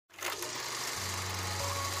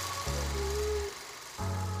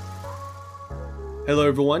Hello,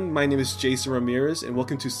 everyone. My name is Jason Ramirez, and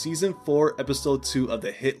welcome to Season 4, Episode 2 of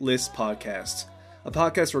the Hit List Podcast, a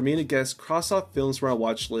podcast where me and a guest cross off films from our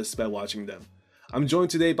watch list by watching them. I'm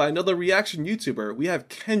joined today by another reaction YouTuber. We have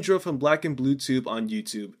Kendra from Black and Blue Tube on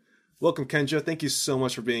YouTube. Welcome, Kendra. Thank you so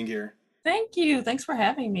much for being here. Thank you. Thanks for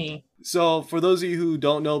having me. So, for those of you who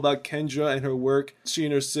don't know about Kendra and her work, she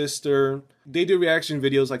and her sister, they do reaction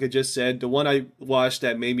videos like I just said. The one I watched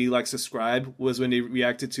that made me subscribe was when they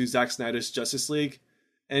reacted to Zack Snyder's Justice League.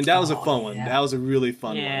 And that was a fun one. That was a really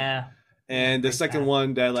fun one. And the second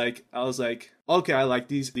one that I was like, okay, I like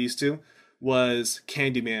these two was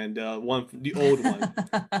Candyman, the old one.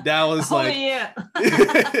 That was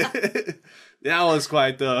that was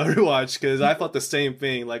quite the rewatch because I felt the same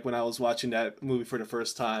thing like when I was watching that movie for the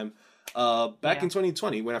first time back in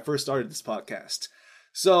 2020 when I first started this podcast.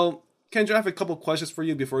 So, Kendra, I have a couple questions for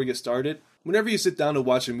you before we get started. Whenever you sit down to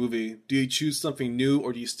watch a movie, do you choose something new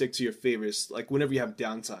or do you stick to your favorites? Like whenever you have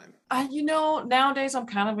downtime? Nowadays I'm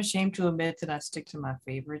kind of ashamed to admit that I stick to my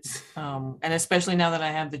favorites. And especially now that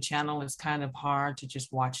I have the channel, it's kind of hard to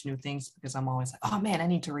just watch new things because I'm always like, oh man, I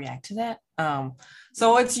need to react to that.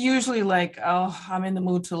 So it's usually like, oh, I'm in the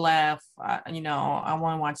mood to laugh. I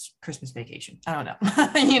want to watch Christmas Vacation. I don't know,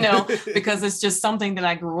 because it's just something that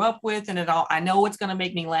I grew up with and I know it's going to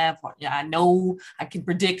make me laugh. Yeah, I know I can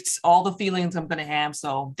predict all the feelings I'm going to have.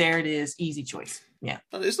 So there it is. Easy choice. Yeah.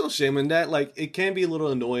 There's no shame in that. Like, it can be a little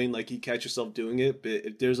annoying, like you catch yourself doing it, but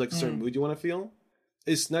if there's like a certain mood you want to feel,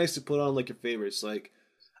 it's nice to put on like your favorites. Like,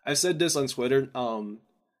 I said this on Twitter,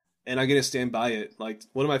 and I'm gonna stand by it. Like,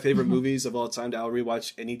 one of my favorite movies of all time that I'll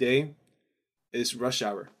rewatch any day is Rush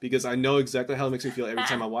Hour, because I know exactly how it makes me feel every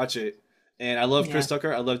time I watch it. And I love Chris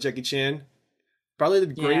Tucker, I love Jackie Chan. Probably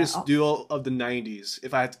the greatest duo of the 90s,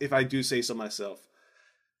 if I do say so myself.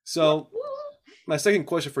 So, my second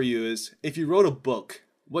question for you is, if you wrote a book,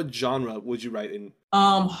 what genre would you write in?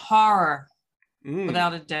 Horror,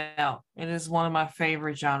 without a doubt. It is one of my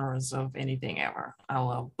favorite genres of anything ever. I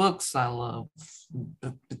love books. I love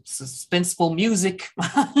suspenseful music.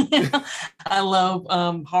 I love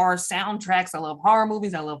horror soundtracks. I love horror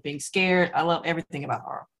movies. I love being scared. I love everything about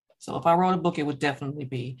horror. So if I wrote a book, it would definitely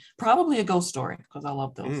be probably a ghost story because I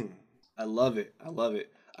love those. I love it.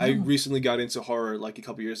 I recently got into horror like a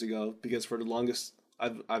couple years ago because for the longest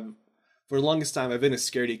time I've been a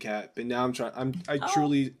scaredy cat, but now I'm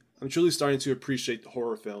truly starting to appreciate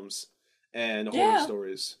horror films and horror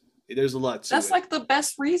stories. There's a lot to That's it. like the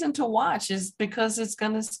best reason to watch is because it's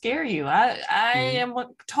gonna scare you. I am a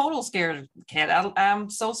total scared cat. I'm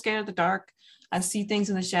so scared of the dark. I see things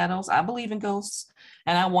in the shadows. I believe in ghosts.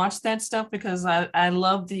 And I watch that stuff because I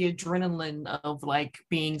love the adrenaline of like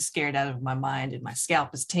being scared out of my mind and my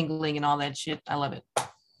scalp is tingling and all that shit. I love it.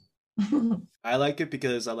 I like it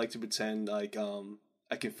because I like to pretend like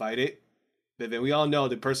I can fight it. But then we all know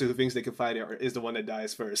the person who thinks they can fight it is the one that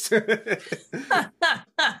dies first.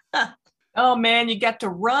 Oh man, you got to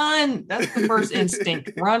run. That's the first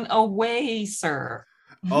instinct. Run away, sir.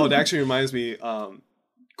 Oh, that actually reminds me,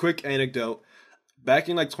 quick anecdote. Back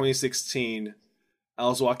in 2016, I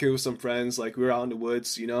was walking with some friends, we were out in the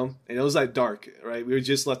woods, and it was dark, right? We were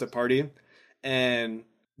just left the party, and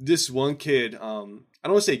this one kid, I don't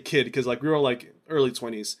want to say kid, because we were all early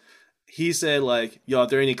 20s. He said yo, are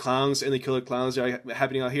there any clowns, any killer clowns that are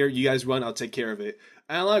happening out here? You guys run, I'll take care of it.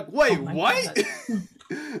 And I'm like, wait, what?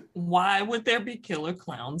 Why would there be killer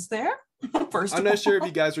clowns there? I'm not sure if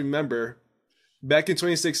you guys remember, back in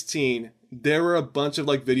 2016, there were a bunch of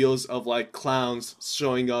videos of clowns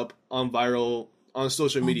showing up on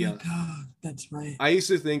social media. Oh my God, that's right. I used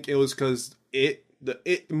to think it was because the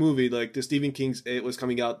It movie, the Stephen King's It, was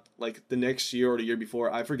coming out the next year or the year before.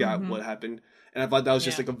 I forgot what happened. And I thought that was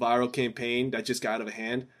just a viral campaign that just got out of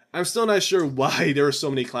hand. I'm still not sure why there were so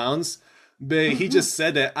many clowns, but he just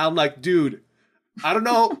said that. I'm like, dude, I don't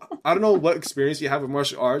know what experience you have with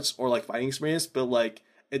martial arts or fighting experience, but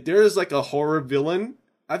if there is a horror villain,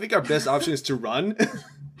 I think our best option is to run.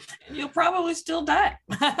 You'll probably still die.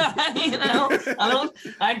 I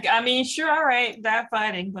mean, sure, all right, die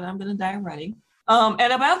fighting, but I'm gonna die running.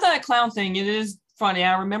 And about that clown thing, it is funny.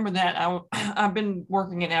 I remember that I've been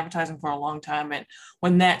working in advertising for a long time, and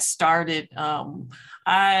when that started,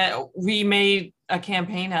 we made a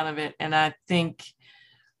campaign out of it, and I think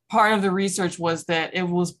part of the research was that it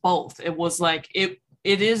was both. It was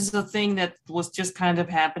it is the thing that was just kind of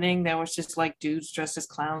happening. There was just like dudes dressed as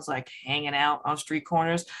clowns, like hanging out on street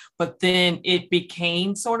corners. But then it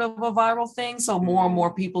became sort of a viral thing. So more and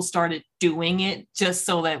more people started doing it just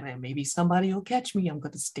so that maybe somebody will catch me. I'm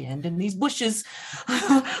going to stand in these bushes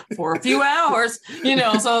for a few hours, you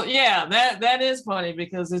know? So yeah, that is funny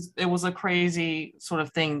because it was a crazy sort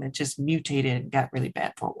of thing that just mutated and got really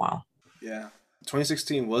bad for a while. Yeah.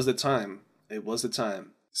 2016 was the time. It was the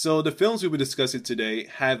time. So the films we'll be discussing today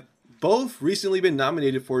have both recently been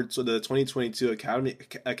nominated for the 2022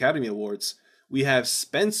 Academy Awards. We have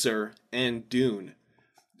Spencer and Dune.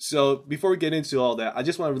 So before we get into all that, I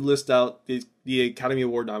just want to list out the Academy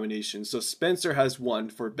Award nominations. So Spencer has won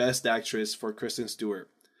for Best Actress for Kristen Stewart.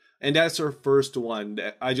 And that's her first one.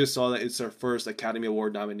 I just saw that it's her first Academy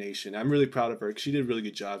Award nomination. I'm really proud of her because she did a really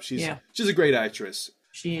good job. She's a great actress.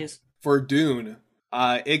 She is. For Dune,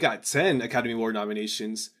 it got 10 Academy Award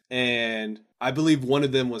nominations, and I believe one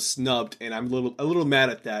of them was snubbed, and I'm a little mad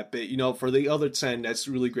at that. But, you know, for the other 10, that's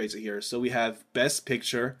really great to hear. So we have Best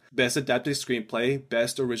Picture, Best Adapted Screenplay,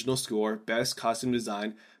 Best Original Score, Best Costume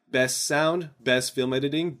Design, Best Sound, Best Film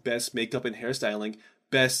Editing, Best Makeup and Hairstyling,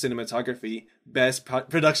 Best Cinematography, Best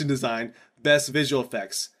Production Design, Best Visual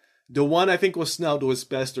Effects. The one I think was snubbed was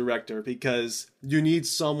Best Director because you need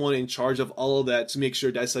someone in charge of all of that to make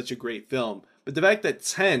sure that's such a great film. But the fact that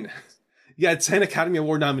 10 Academy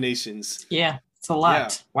Award nominations. Yeah, it's a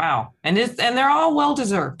lot. Yeah. Wow. And they're all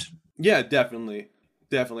well-deserved. Yeah, definitely.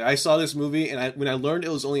 Definitely. I saw this movie, and when I learned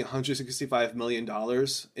it was only $165 million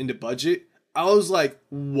in the budget, I was like,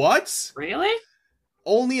 what? Really?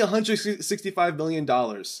 Only $165 million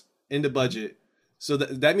in the budget. So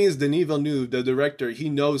that means Denis Villeneuve, the director, he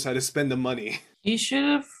knows how to spend the money. He should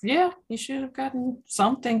have gotten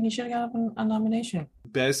something. He should have gotten a nomination.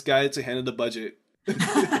 Best guy to handle the budget.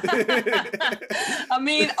 I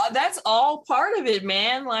mean, that's all part of it,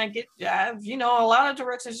 man. Like, a lot of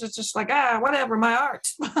directors are just like, whatever, my art.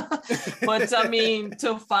 But I mean,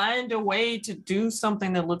 to find a way to do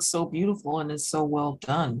something that looks so beautiful and is so well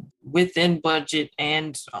done within budget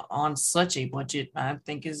and on such a budget, I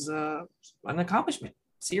think is an accomplishment,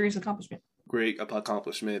 serious accomplishment. Great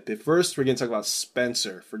accomplishment. But first, we're going to talk about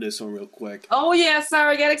Spencer for this one real quick. Oh, yeah.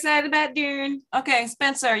 Sorry. Got excited about Dune. Okay,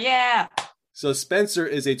 Spencer. Yeah. So Spencer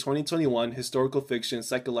is a 2021 historical fiction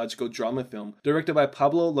psychological drama film directed by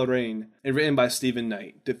Pablo Larraín and written by Stephen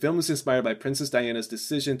Knight. The film is inspired by Princess Diana's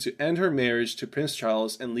decision to end her marriage to Prince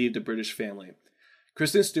Charles and leave the British family.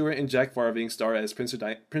 Kristen Stewart and Jack Farthing star as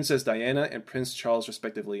Princess Diana and Prince Charles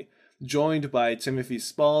respectively, joined by Timothy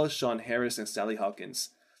Spall, Sean Harris, and Sally Hawkins.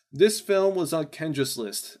 This film was on Kendra's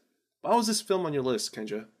list. Why was this film on your list,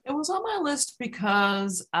 Kendra? It was on my list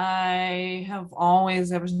because I have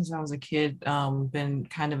always, ever since I was a kid, been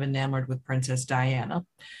kind of enamored with Princess Diana.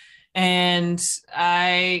 And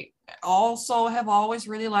I also have always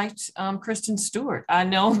really liked Kristen Stewart. I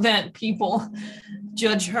know that people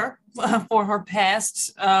judge her for her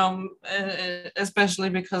past, especially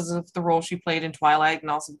because of the role she played in Twilight and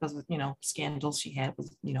also because of, scandals she had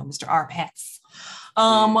with, Mr. Arpats.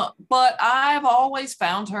 But I've always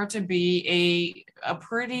found her to be a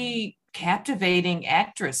pretty captivating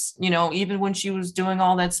actress, even when she was doing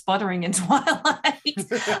all that sputtering in Twilight.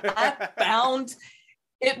 I found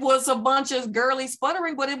it was a bunch of girly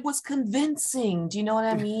sputtering, but it was convincing. Do you know what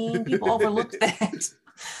I mean? People overlook that.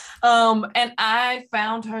 And I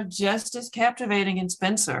found her just as captivating in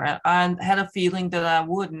Spencer. I had a feeling that I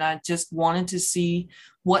would, and I just wanted to see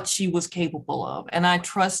what she was capable of. And I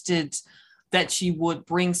trusted that she would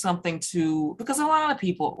bring something to, because a lot of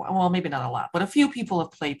people, well, maybe not a lot, but a few people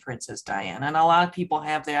have played Princess Diana, and a lot of people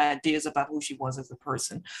have their ideas about who she was as a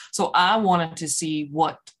person. So I wanted to see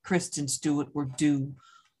what Kristen Stewart would do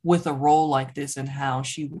with a role like this and how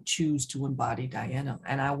she would choose to embody Diana.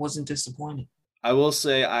 And I wasn't disappointed. I will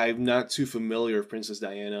say I'm not too familiar with Princess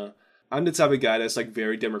Diana. I'm the type of guy that's like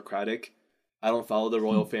very democratic. I don't follow the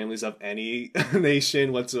royal families of any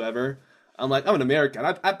nation whatsoever. I'm an American.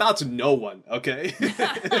 I'm about to no one, okay?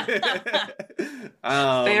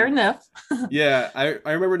 Fair enough. Yeah, I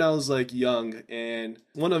remember when I was young, and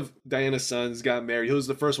one of Diana's sons got married. He was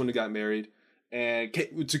the first one who got married, and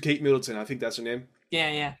to Kate Middleton, I think that's her name.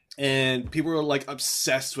 Yeah. And people were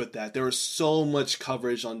obsessed with that. There was so much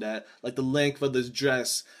coverage on that, the length of this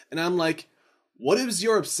dress. And I'm like, what is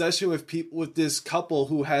your obsession with this couple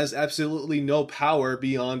who has absolutely no power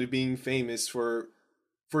beyond being famous for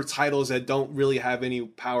titles that don't really have any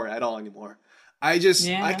power at all anymore? I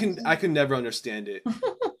can never understand it.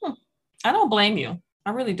 I don't blame you.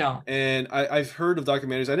 I really don't. And I've heard of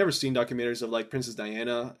documentaries. I've never seen documentaries of Princess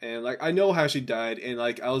Diana, and I know how she died, and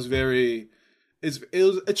I was very it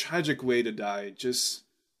was a tragic way to die, just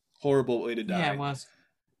horrible way to die. Yeah, it was.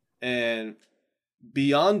 And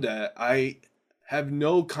beyond that, I have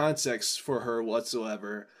no context for her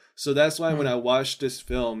whatsoever. So that's why when I watched this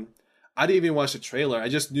film, I didn't even watch the trailer. I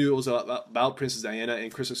just knew it was about Princess Diana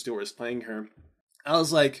and Kristen Stewart was playing her. I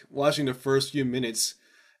was like watching the first few minutes,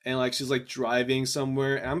 and like she's like driving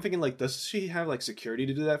somewhere, and I'm thinking like, does she have like security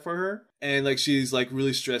to do that for her? And like she's like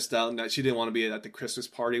really stressed out and that she didn't want to be at the Christmas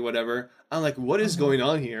party, whatever. I'm like, what is going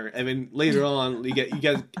on here? And then later on, you get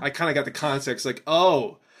I kind of got the context, like,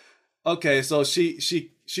 oh, okay, so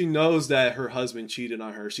she knows that her husband cheated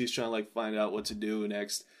on her. She's trying to like find out what to do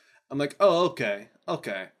next. I'm like, oh, okay.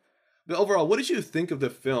 But overall, what did you think of the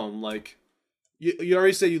film? Like, you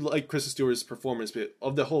already said you like Kristen Stewart's performance, but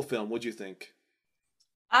of the whole film, what did you think?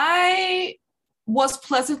 I was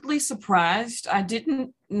pleasantly surprised. I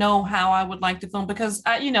didn't know how I would like the film because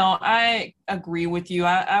I agree with you.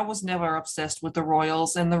 I was never obsessed with the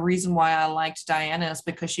royals, and the reason why I liked Diana is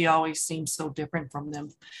because she always seemed so different from them.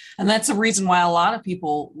 And that's the reason why a lot of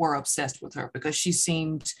people were obsessed with her, because she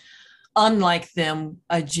seemed unlike them,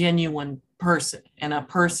 a genuine person, and a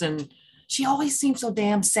person, she always seemed so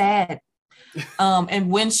damn sad.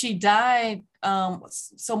 And when she died,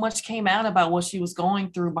 so much came out about what she was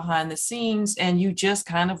going through behind the scenes, and you just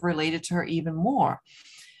kind of related to her even more.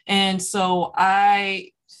 And so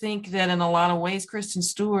I think that in a lot of ways, Kristen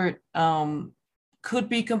Stewart could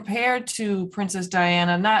be compared to Princess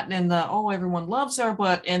Diana, not in the, oh, everyone loves her,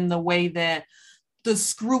 but in the way that the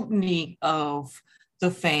scrutiny of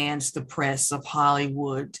the fans, the press of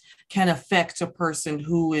Hollywood can affect a person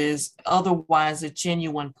who is otherwise a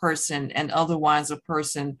genuine person and otherwise a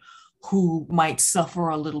person who might suffer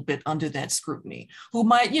a little bit under that scrutiny, who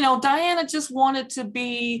might, Diana just wanted to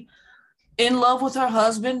be in love with her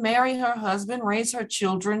husband, marry her husband, raise her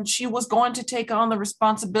children. She was going to take on the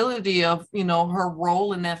responsibility of, her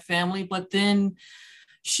role in that family, but then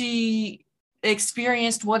she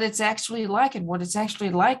experienced what it's actually like, and what it's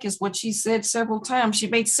actually like is what she said several times. She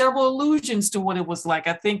made several allusions to what it was like.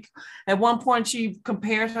 I think at one point she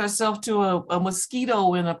compared herself to a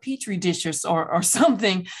mosquito in a petri dish or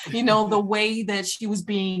something, the way that she was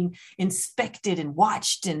being inspected and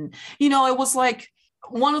watched. And it was like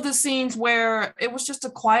one of the scenes where it was just a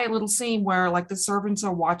quiet little scene where like the servants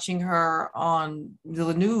are watching her on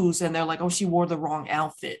the news, and they're like, oh, she wore the wrong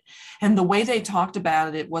outfit. And the way they talked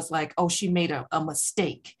about it was like, oh, she made a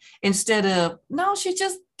mistake, instead of, no, she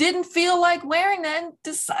just didn't feel like wearing that and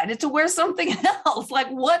decided to wear something else. Like,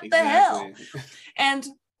 what the hell? And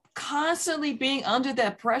constantly being under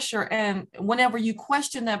that pressure. And whenever you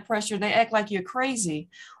question that pressure, they act like you're crazy.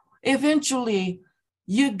 Eventually,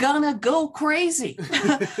 you're gonna go crazy,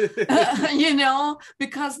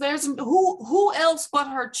 because there's who else but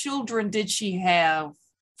her children did she have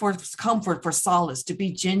for comfort, for solace, to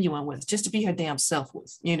be genuine with, just to be her damn self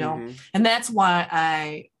with, And that's why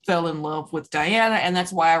I fell in love with Diana, and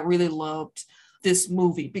that's why I really loved this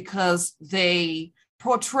movie, because they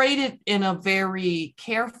portrayed it in a very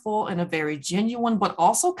careful and a very genuine, but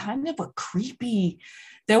also kind of a creepy.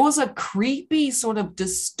 There was a creepy, sort of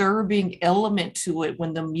disturbing element to it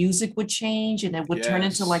when the music would change and it would turn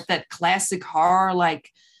into like that classic horror, like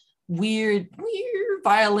weird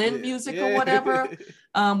violin music or whatever.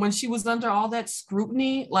 When she was under all that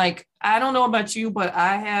scrutiny, like, I don't know about you, but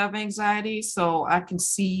I have anxiety, so I can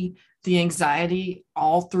see the anxiety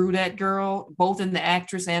all through that girl, both in the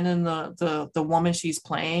actress and in the woman she's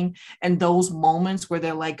playing. And those moments where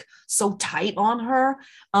they're like so tight on her,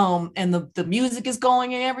 and the music is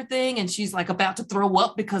going and everything, and she's like about to throw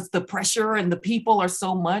up because the pressure and the people are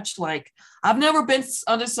so much. Like, I've never been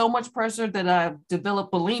under so much pressure that I've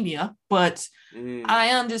developed bulimia, but I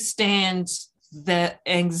understand that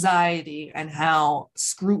anxiety and how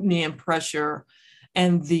scrutiny and pressure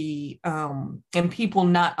and the and people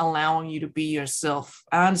not allowing you to be yourself.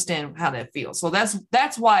 I understand how that feels. So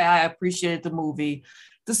that's why I appreciated the movie.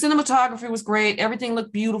 The cinematography was great. Everything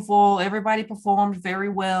looked beautiful. Everybody performed very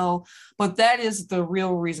well. But that is the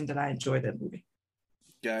real reason that I enjoyed that movie.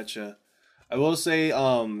 Gotcha. I will say,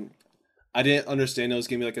 I didn't understand it was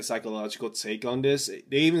giving me like a psychological take on this.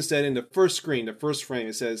 They even said in the first frame,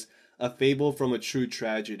 it says a fable from a true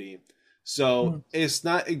tragedy. So it's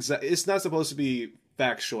not supposed to be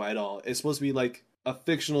factual at all. It's supposed to be like a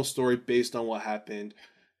fictional story based on what happened.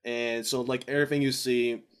 And so like everything you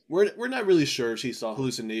see, we're not really sure if she saw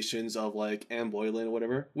hallucinations of like Anne Boleyn or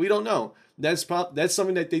whatever. We don't know. That's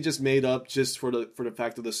something that they just made up just for the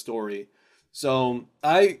fact of the story. So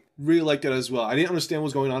I really liked it as well. I didn't understand what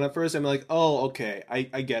was going on at first. I'm like, oh, okay, I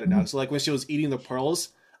get it now. So like when she was eating the pearls,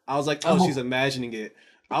 I was like, oh, she's imagining it.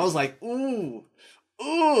 I was like, ooh.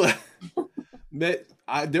 But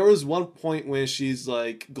there was one point when she's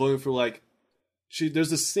like going for like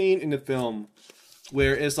there's a scene in the film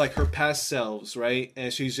where it's like her past selves, right?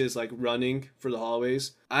 And she's just like running for the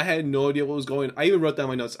hallways. I had no idea what was going on. I even wrote down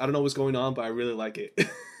my notes. I don't know what's going on, but I really like it.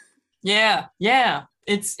 Yeah, yeah.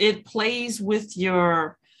 It plays with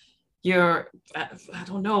your I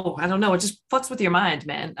don't know. It just fucks with your mind,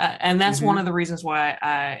 man. And that's one of the reasons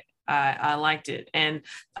why I liked it. And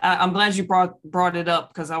I'm glad you brought it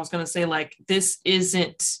up, because I was going to say, like, this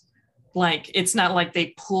isn't like, it's not like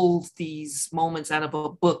they pulled these moments out of a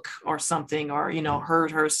book or something, or, you know,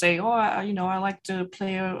 heard her say, oh, I like to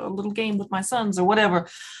play a little game with my sons or whatever.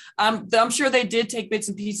 I'm sure they did take bits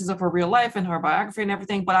and pieces of her real life and her biography and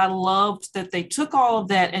everything, but I loved that they took all of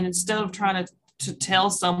that, and instead of trying to tell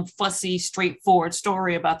some fussy, straightforward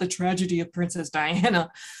story about the tragedy of Princess Diana,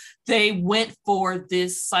 they went for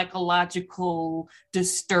this psychological,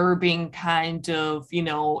 disturbing kind of, you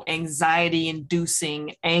know,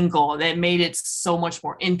 anxiety-inducing angle that made it so much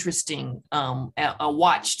more interesting a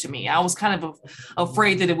watch to me. I was kind of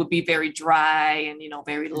afraid that it would be very dry and, you know,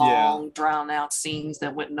 very long, drawn-out scenes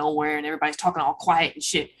that went nowhere and everybody's talking all quiet and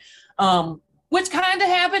shit. Which kind of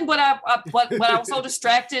happened, but I was so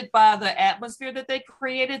distracted by the atmosphere that they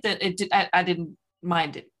created that I didn't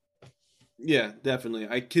mind it. Yeah, definitely.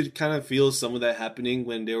 I could kind of feel some of that happening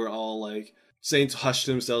when they were all like saying to hush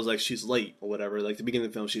themselves, like she's late or whatever. Like the beginning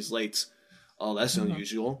of the film, she's late. Oh, that's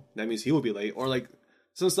unusual. That means he will be late. Or like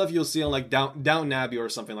some stuff you'll see on like Downton Abbey or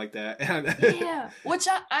something like that. Yeah, which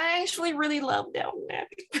I actually really love Downton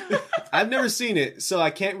Abbey. I've never seen it, so I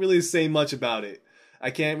can't really say much about it. I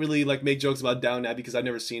can't really like make jokes about Downton Abbey because I've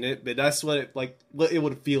never seen it, but that's what it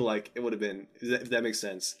would feel like it would have been, if that makes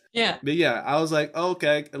sense. Yeah. But yeah, I was like, oh,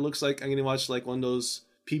 okay, it looks like I'm gonna watch like one of those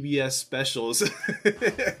PBS specials.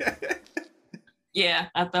 Yeah,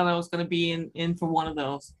 I thought I was gonna be in for one of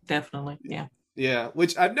those. Definitely. Yeah. Yeah,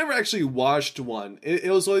 which I've never actually watched one.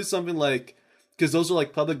 It was always something like, because those are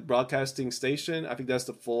like public broadcasting station. I think that's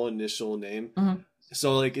the full initial name. Mm-hmm.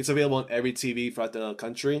 So like it's available on every TV throughout the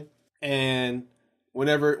country, and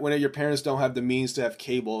whenever your parents don't have the means to have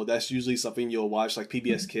cable, that's usually something you'll watch, like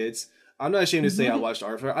PBS Kids. I'm not ashamed to say I watched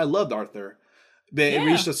Arthur. I loved Arthur. But it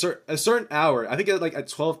reached a certain hour. I think at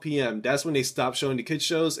 12 p.m. That's when they stopped showing the kids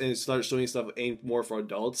shows and started showing stuff aimed more for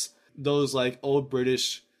adults. Those like old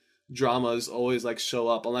British dramas always like show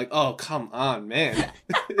up. I'm like, oh, come on, man.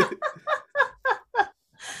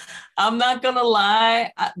 I'm not gonna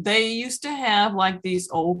lie. They used to have like these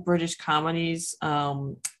old British comedies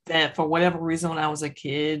that, for whatever reason, when I was a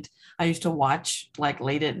kid, I used to watch like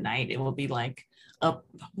late at night. It would be like, what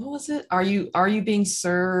was it? Are you being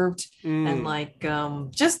served? And like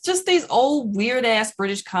just these old weird ass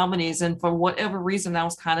British comedies. And for whatever reason, I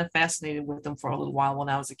was kind of fascinated with them for a little while when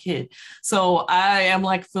I was a kid. So I am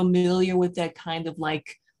like familiar with that kind of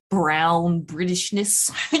like brown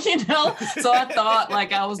Britishness, you know. So I thought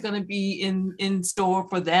like I was gonna be in store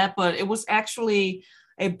for that, but it was actually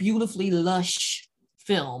a beautifully lush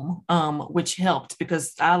film, which helped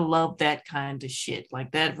because I love that kind of shit.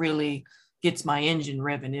 Like that really gets my engine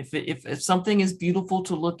revving. If something is beautiful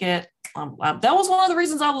to look at, that was one of the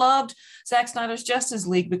reasons I loved Zack Snyder's Justice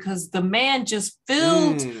League, because the man just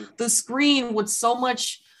filled the screen with so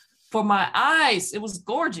much for my eyes. It was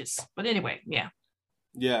gorgeous. But anyway, yeah.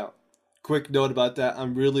 Yeah. Quick note about that. I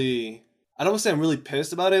don't want to say I'm really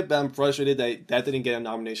pissed about it, but I'm frustrated that didn't get a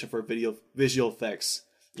nomination for visual effects,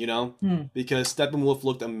 you know? Because Steppenwolf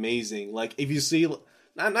looked amazing. Like, if you see,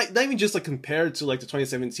 not even just like compared to like the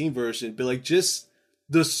 2017 version, but like just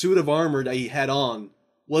the suit of armor that he had on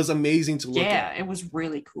was amazing to look at. Yeah, it was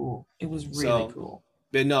really cool. It was really cool.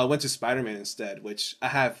 But no, I went to Spider-Man instead, which I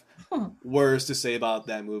have words to say about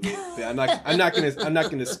that movie. But I'm not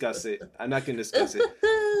gonna discuss it. I'm not gonna discuss it.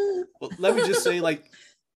 Well, let me just say, like,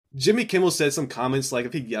 Jimmy Kimmel said some comments, like I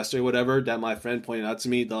think yesterday or whatever, that my friend pointed out to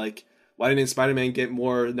me, that like, why didn't Spider-Man get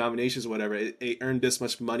more nominations or whatever? It earned this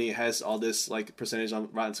much money, it has all this like percentage on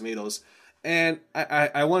Rotten Tomatoes. And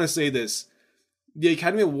I want to say this. The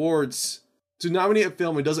Academy Awards, to nominate a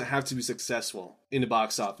film, it doesn't have to be successful in the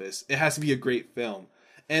box office. It has to be a great film.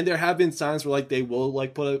 And there have been times where like they will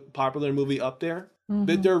like put a popular movie up there,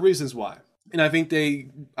 but there are reasons why. And I think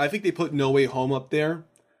they put No Way Home up there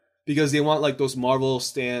because they want like those Marvel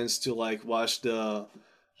stands to like watch the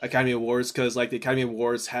Academy Awards, because like the Academy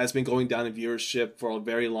Awards has been going down in viewership for a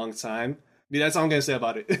very long time. I mean, that's all I'm gonna say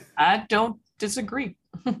about it. I don't disagree.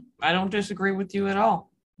 I don't disagree with you at all.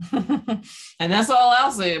 And that's all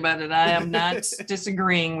I'll say about it. I am not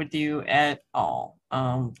disagreeing with you at all.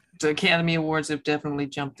 The Academy Awards have definitely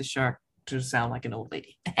jumped the shark to sound like an old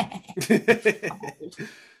lady.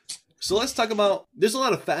 So let's talk about, there's a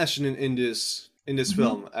lot of fashion in this in this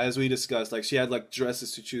film, as we discussed. Like she had like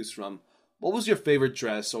dresses to choose from. What was your favorite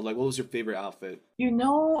dress, or like what was your favorite outfit?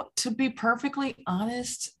 To be perfectly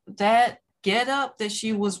honest, that getup that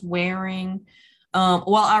she was wearing,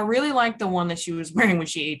 well, I really liked the one that she was wearing when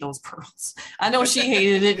she ate those pearls. I know she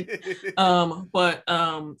hated it, but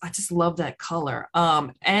I just love that color.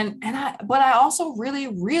 But I also really,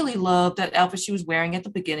 really love that outfit she was wearing at the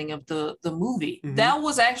beginning of the movie. Mm-hmm. That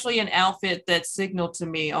was actually an outfit that signaled to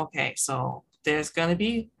me, okay, so there's gonna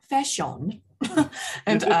be fashion,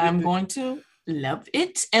 and I'm going to love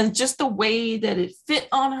it. And just the way that it fit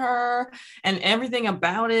on her and everything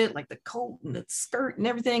about it, like the coat and the skirt and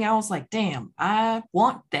everything, I was like, damn, I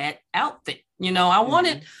want that outfit. I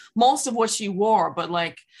wanted most of what she wore, but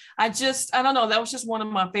like, I don't know, that was just one of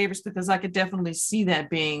my favorites because I could definitely see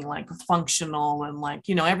that being like functional and like,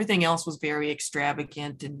 everything else was very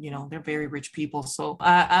extravagant and, they're very rich people. So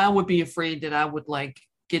I would be afraid that I would like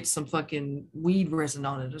get some fucking weed resin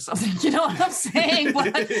on it or something. You know what I'm saying?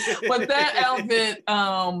 But that outfit,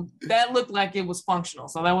 that looked like it was functional.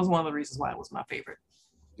 So that was one of the reasons why it was my favorite.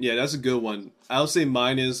 Yeah, that's a good one. I'll say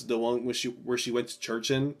mine is the one where she went to church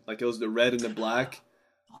in. Like it was the red and the black.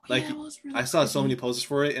 Like yeah, really I saw pretty. so many posters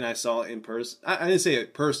for it, and I saw it in person. I didn't say it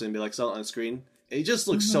in person, but like saw it on screen. It just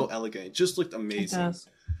looked so elegant. It just looked amazing. It does.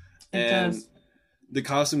 And the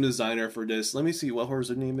costume designer for this, let me see, what was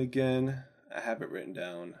her name again? I have it written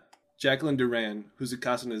down. Jacqueline Duran, who's a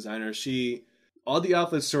costume designer. All the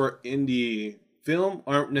outfits her in the film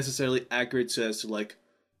aren't necessarily accurate as to like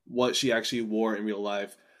what she actually wore in real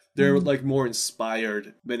life. They're like more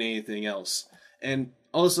inspired than anything else. And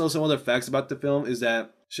also some other facts about the film is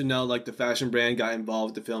that Chanel, like the fashion brand, got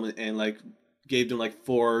involved with the film and like gave them like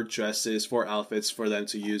 4 outfits for them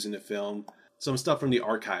to use in the film. Some stuff from the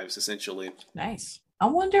archives, essentially. Nice. I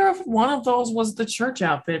wonder if one of those was the church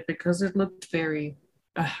outfit because it looked very.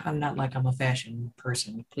 I'm not like I'm a fashion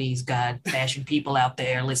person. Please, God, fashion people out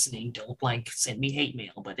there listening, don't like send me hate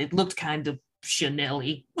mail. But it looked kind of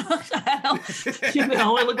Chanel-y.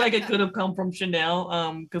 It looked like it could have come from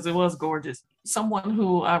Chanel because it was gorgeous. Someone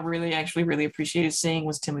who I really appreciated seeing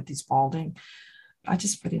was Timothy Spalding. I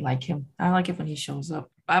just really like him. I like it when he shows up.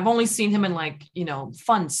 I've only seen him in like,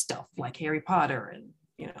 fun stuff like Harry Potter and,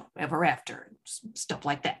 Ever After and stuff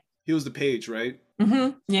like that. He was the page, right?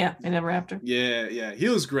 Mm-hmm. Yeah, and Ever After. Yeah. He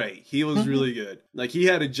was great. He was really good. Like, he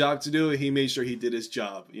had a job to do. He made sure he did his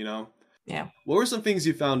job, Yeah. What were some things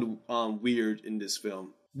you found weird in this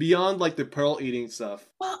film? Beyond, like, the pearl eating stuff.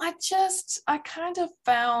 Well, I kind of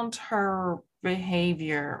found her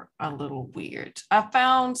behavior a little weird. I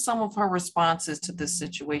found some of her responses to the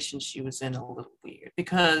situation she was in a little weird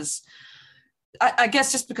because I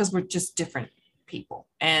guess just because we're just different people.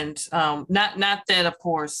 And not that, of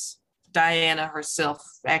course, Diana herself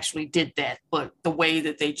actually did that, but the way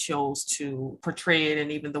that they chose to portray it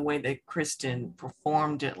and even the way that Kristen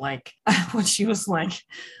performed it, like when she was like,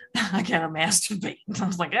 I gotta masturbate. I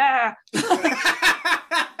was like,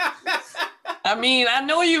 I mean, I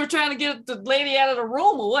know you were trying to get the lady out of the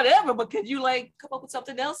room or whatever, but could you like come up with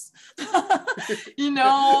something else?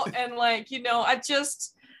 And like,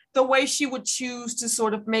 the way she would choose to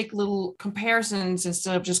sort of make little comparisons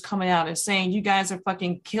instead of just coming out and saying, you guys are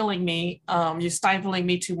fucking killing me. You're stifling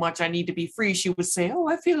me too much. I need to be free. She would say, oh,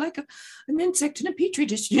 I feel like an insect in a petri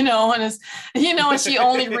dish, and it's, and she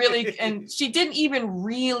only really, and she didn't even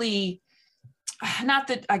really, not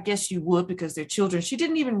that I guess you would because they're children. She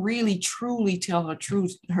didn't even really truly tell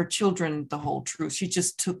her children the whole truth. She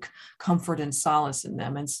just took comfort and solace in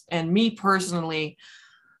them. And me personally,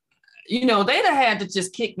 they'd have had to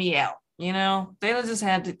just kick me out. They'd have just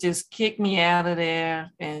had to just kick me out of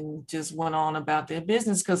there and just went on about their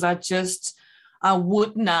business because I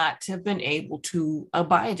would not have been able to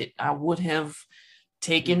abide it. I would have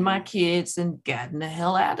taken my kids and gotten the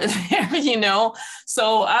hell out of there,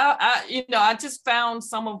 So I just found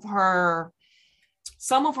some of her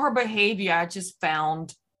behavior I just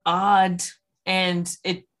found odd, and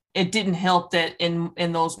it didn't help that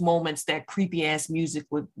in those moments that creepy ass music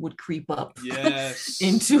would creep up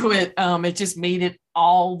into it. It just made it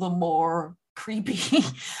all the more creepy.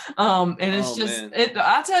 And it's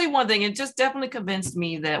I'll tell you one thing, it just definitely convinced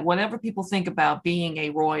me that whatever people think about being a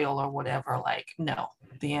royal or whatever, like, no,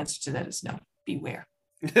 the answer to that is no. Beware.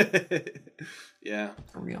 Yeah.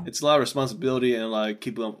 For real. It's a lot of responsibility and like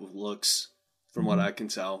keeping up with looks from what I can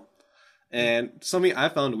tell. And something I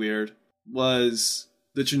found weird was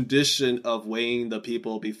the tradition of weighing the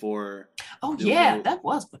people before. Oh yeah, that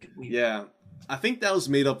was fucking weird. Yeah, I think that was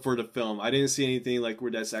made up for the film. I didn't see anything like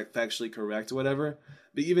where that's factually correct or whatever.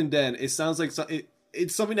 But even then, it sounds like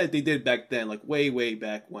it's something that they did back then, like way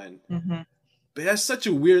back when. But that's such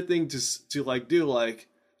a weird thing to like do. Like,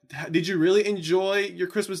 did you really enjoy your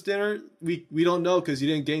Christmas dinner? We don't know because you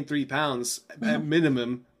didn't gain 3 pounds at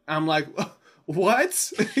minimum. I'm like,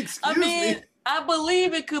 what? Excuse me. I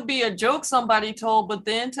believe it could be a joke somebody told, but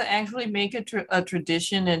then to actually make it a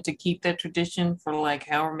tradition and to keep that tradition for like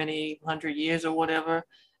however many 100 years or whatever.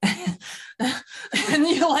 And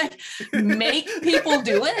you like make people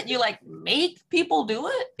do it. You like make people do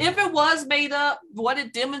it. If it was made up, what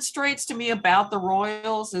it demonstrates to me about the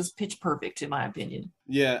Royals is pitch perfect, in my opinion.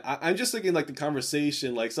 Yeah, I'm just thinking like the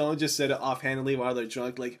conversation, like someone just said it offhandedly while they're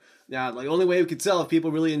drunk. Like, yeah, like only way we could tell if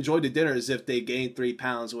people really enjoyed the dinner is if they gained 3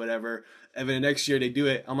 pounds or whatever. And then the next year they do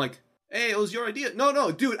it. I'm like, hey, it was your idea.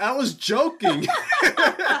 No, dude, I was joking.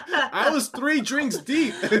 I was 3 drinks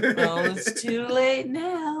deep. Oh, it's too late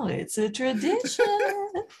now. It's a tradition.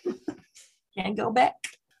 Can't go back.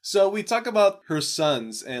 So we talk about her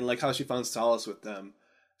sons and like how she found solace with them.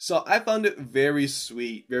 So I found it very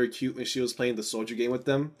sweet, very cute when she was playing the soldier game with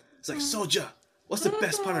them. It's like, Soldier, what's the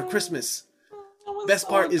best part of Christmas? Best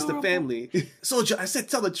part is the family. Soldier, I said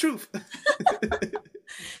tell the truth.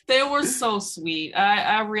 They were so sweet.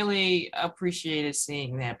 I really appreciated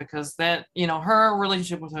seeing that because that, her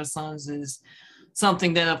relationship with her sons is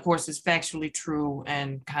something that, of course, is factually true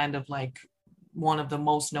and kind of like one of the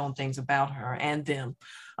most known things about her and them.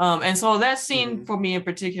 And so that scene for me in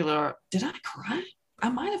particular, did I cry? I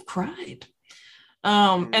might have cried.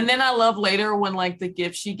 And then I love later when like the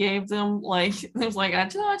gift she gave them, like it was like, I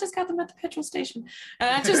just got them at the petrol station. And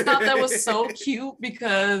I just thought that was so cute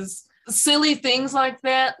because silly things like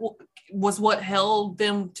that was what held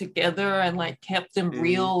them together and like kept them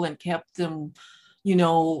real and kept them,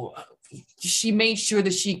 she made sure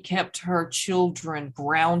that she kept her children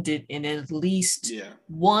grounded in at least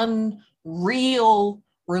one real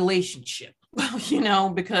relationship,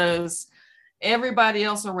 because everybody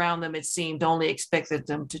else around them, it seemed, only expected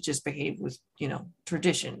them to just behave with,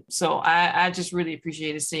 tradition. So I just really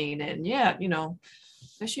appreciated seeing that. And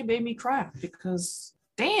that she made me cry because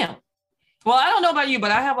damn. Well, I don't know about you, but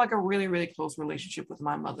I have like a really, really close relationship with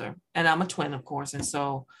my mother, and I'm a twin, of course. And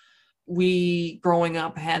so we growing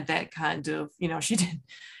up had that kind of, we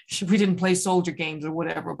didn't play soldier games or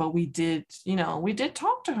whatever, but we did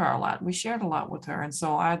talk to her a lot. We shared a lot with her. And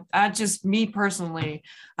so I just, me personally,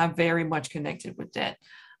 I'm very much connected with that.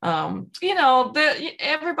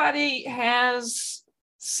 Everybody has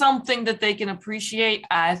something that they can appreciate.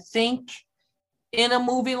 I think in a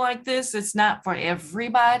movie like this, it's not for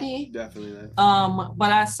everybody. Definitely not.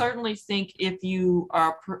 But I certainly think if you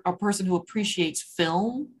are a person who appreciates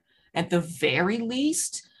film, at the very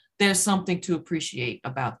least, there's something to appreciate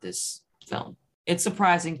about this film. It's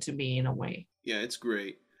surprising to me in a way. Yeah, it's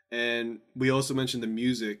great. And we also mentioned the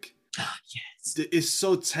music. Yes. It's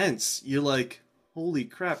so tense. You're like, holy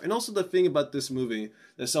crap. And also the thing about this movie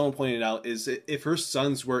that someone pointed out is if her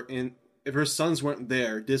sons weren't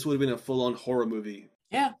there, this would have been a full-on horror movie.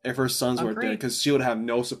 Yeah. If her sons weren't there, because she would have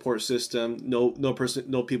no support system, no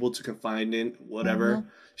people to confide in, whatever.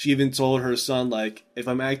 She even told her son, like, if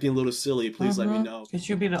I'm acting a little silly, please let me know. Because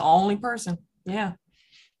you'll be the only person. Yeah.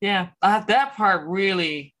 Yeah. That part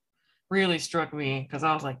really, really struck me because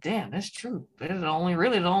I was like, damn, that's true. There's the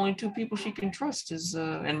only 2 people she can trust is,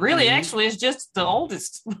 and really, actually, it's just the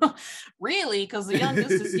oldest. Really, because the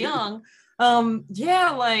youngest is young.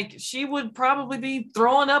 Like she would probably be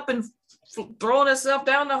throwing up and throwing herself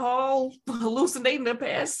down the hall, hallucinating her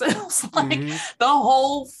past selves like the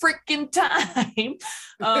whole freaking time.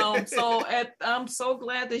 I'm so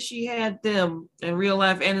glad that she had them in real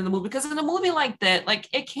life and in the movie, because in a movie like that, like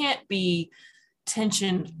it can't be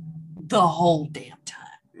tension the whole damn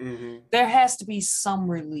time. There has to be some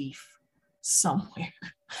relief somewhere.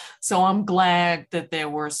 So I'm glad that there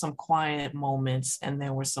were some quiet moments and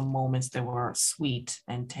there were some moments that were sweet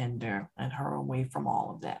and tender and her away from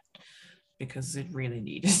all of that, because it really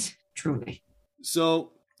needed, truly.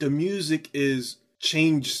 So the music is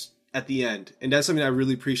changed at the end, and that's something I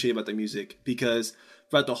really appreciate about the music, because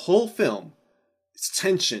throughout the whole film, it's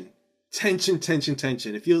tension.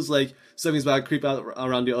 It feels like something's about to creep out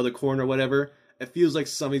around the other corner or whatever. It feels like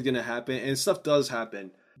something's going to happen, and stuff does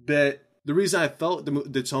happen. But the reason I felt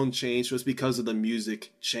the tone changed was because of the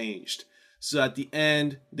music changed. So at the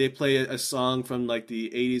end, they play a song from like the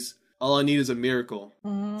 80s, All I Need Is a Miracle.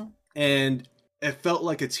 And it felt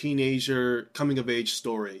like a teenager coming of age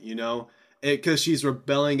story, because she's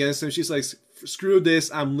rebelling against him. She's like, screw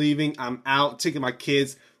this, I'm leaving, I'm out, taking my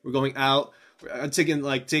kids, we're going out. I'm taking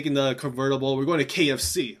the convertible, we're going to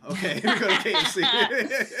KFC, okay? We're going to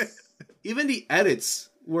KFC. Even the edits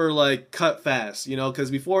were like cut fast,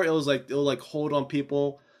 because before it was like, they'll like hold on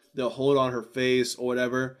people, they'll hold on her face or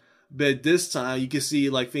whatever. But this time you can see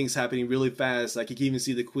like things happening really fast. Like you can even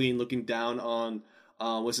see the queen looking down on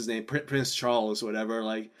what's his name, Prince Charles or whatever.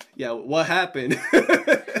 Like, yeah, what happened?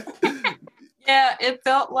 Yeah, it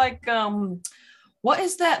felt like what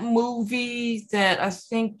is that movie that I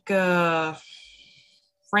think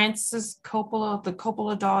Francis Coppola, the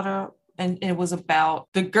Coppola daughter, and it was about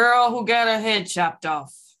the girl who got her head chopped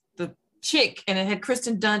off, the chick, and it had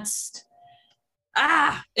Kristen Dunst.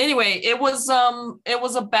 Anyway, it was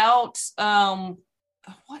about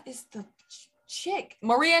what is the chick?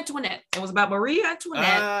 Marie Antoinette. It was about Marie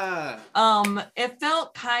Antoinette. It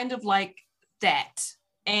felt kind of like that.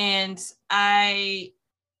 And I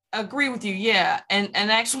agree with you, yeah. And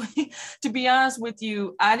actually, to be honest with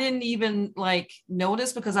you, I didn't even like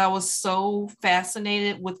notice because I was so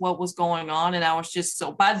fascinated with what was going on. And I was just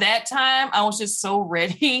so, by that time, I was just so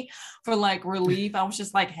ready for like relief. I was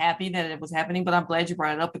just like happy that it was happening, but I'm glad you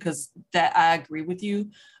brought it up because that I agree with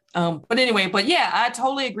you. But anyway, but yeah, I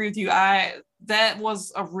totally agree with you. That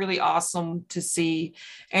was a really awesome to see.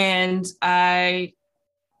 And I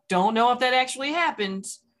don't know if that actually happened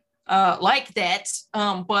like that,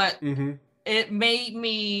 but it made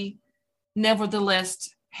me nevertheless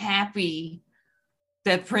happy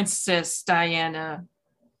that Princess Diana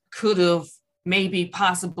could have maybe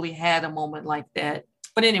possibly had a moment like that.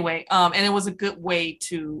 But anyway, and it was a good way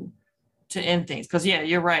to end things because yeah,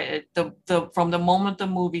 you're right. The from the moment the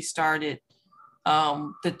movie started,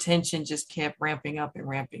 the tension just kept ramping up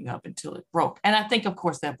until it broke. And I think, of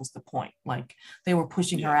course, that was the point. Like they were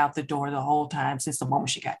pushing her out the door the whole time since the moment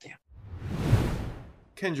she got there.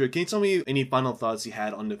 Kendra, can you tell me any final thoughts you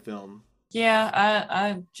had on the film? Yeah,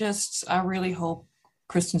 I really hope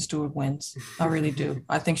Kristen Stewart wins. I really do.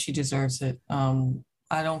 I think she deserves it.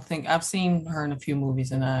 I don't think I've seen her in a few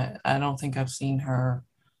movies, and I don't think I've seen her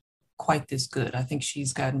quite this good. I think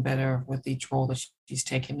she's gotten better with each role that she's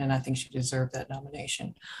taken, and I think she deserved that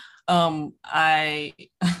nomination. You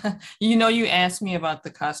asked me about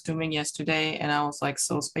the costuming yesterday, and I was like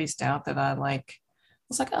so spaced out that I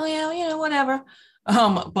was like, oh yeah, whatever.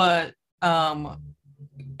 And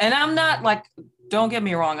I'm not like, don't get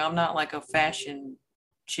me wrong, I'm not like a fashion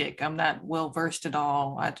chick. I'm not well versed at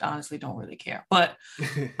all. I honestly don't really care, but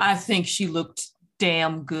I think she looked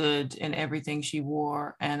damn good in everything she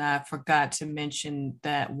wore. And I forgot to mention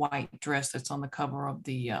that white dress that's on the cover of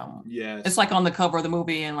the it's like on the cover of the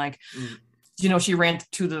movie, and like she ran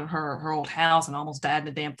to her old house and almost died in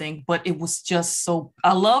the damn thing, but it was just so,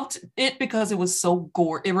 I loved it because it was so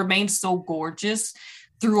it remained so gorgeous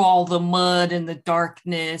through all the mud and the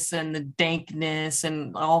darkness and the dankness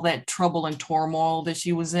and all that trouble and turmoil that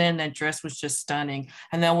she was in. That dress was just stunning.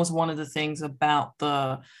 And that was one of the things about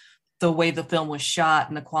the way the film was shot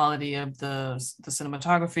and the quality of the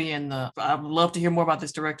cinematography and I would love to hear more about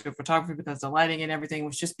this director of photography because the lighting and everything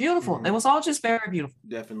was just beautiful. It was all just very beautiful.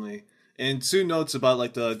 Definitely. And 2 notes about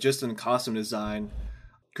like just in costume design.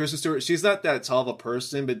 Kristen Stewart, she's not that tall of a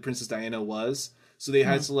person, but Princess Diana was. So they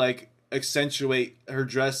had to like accentuate her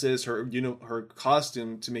dresses, her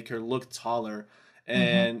costume to make her look taller.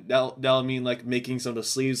 And that'll mean like making some of the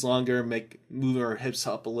sleeves longer, moving her hips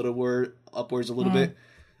up upwards a little bit.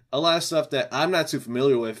 A lot of stuff that I'm not too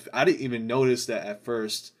familiar with. I didn't even notice that at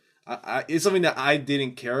first. It's something that I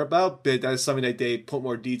didn't care about, but that's something that they put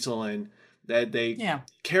more detail in, that they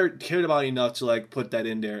cared about enough to like put that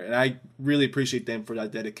in there. And I really appreciate them for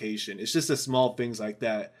that dedication. It's just the small things like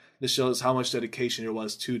that shows how much dedication there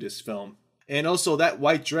was to this film. And also that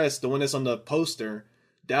white dress, the one that's on the poster,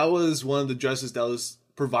 that was one of the dresses that was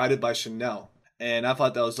provided by Chanel. And I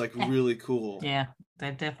thought that was like really cool. Yeah,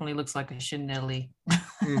 that definitely looks like a Chanel-y.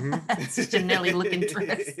 It's a Chanel-y looking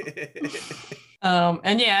dress.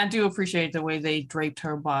 And yeah, I do appreciate the way they draped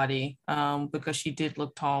her body because she did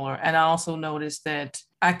look taller. And I also noticed that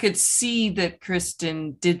I could see that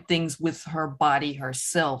Kristen did things with her body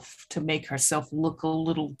herself to make herself look a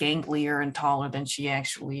little ganglier and taller than she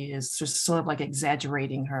actually is, just sort of like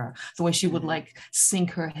exaggerating her. The way she would like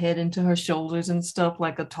sink her head into her shoulders and stuff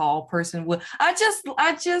like a tall person would. I just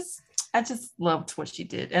loved what she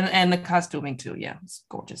did. And the costuming too. Yeah, it's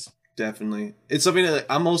gorgeous. Definitely. It's something that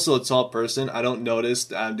I'm also a tall person. I don't notice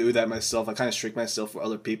that I do that myself. I kind of shrink myself for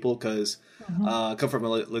other people because I come from a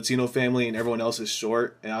Latino family and everyone else is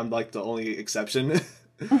short and I'm like the only exception.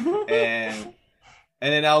 And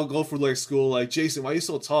then I'll go for like school like, Jason, why are you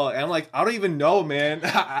so tall? And I'm like, I don't even know, man.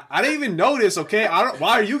 I didn't even notice, okay?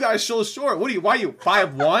 Why are you guys so short? Why are you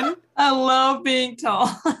 5'1"? I love being tall.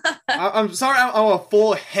 I'm sorry, I'm a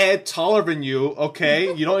full head taller than you,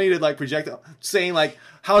 okay? You don't need to like project saying like,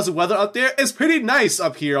 how's the weather up there? It's pretty nice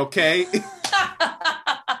up here, okay?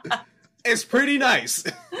 It's pretty nice.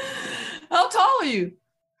 How tall are you?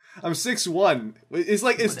 I'm 6'1". It's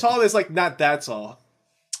like it's tall. It's like not that tall.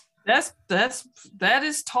 That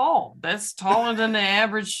is tall. That's taller than the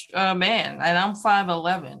average man, and I'm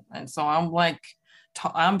 5'11", and so I'm like,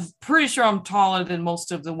 I'm pretty sure I'm taller than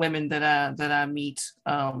most of the women that I meet.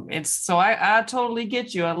 It's so I totally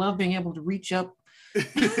get you. I love being able to reach up,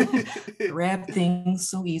 grab things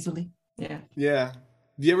so easily. Yeah. Yeah.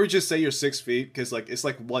 Do you ever just say you're 6 feet? Because like it's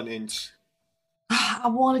like 1 inch. I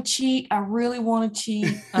want to cheat. I really want to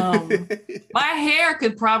cheat. My hair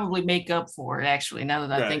could probably make up for it, actually, now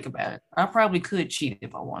that I think about it. I probably could cheat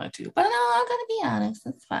if I wanted to. But no, I'm going to be honest.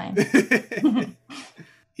 It's fine.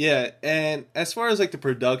 Yeah, and as far as like the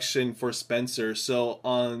production for Spencer, so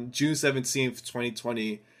on June 17th,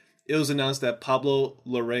 2020, it was announced that Pablo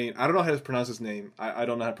Larraín, I don't know how to pronounce his name. I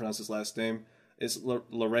don't know how to pronounce his last name. It's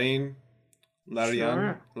Larraín?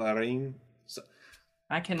 Larraín? So,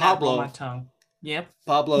 I cannot roll my tongue. Yep.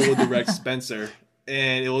 Pablo will direct Spencer,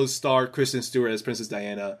 and it will star Kristen Stewart as Princess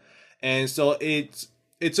Diana. And so it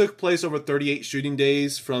took place over 38 shooting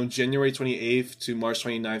days from January 28th to March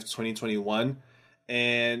 29th, 2021.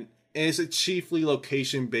 And it's a chiefly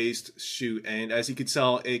location-based shoot. And as you can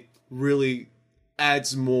tell, it really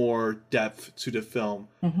adds more depth to the film.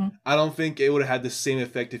 Mm-hmm. I don't think it would have had the same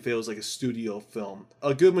effect if it was like a studio film.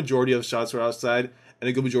 A good majority of shots were outside, and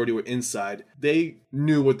a good majority were inside. They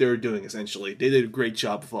knew what they were doing, essentially. They did a great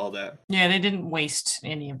job of all that. Yeah, they didn't waste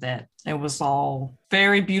any of that. It was all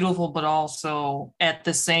very beautiful, but also at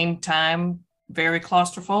the same time, very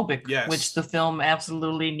claustrophobic, yes, which the film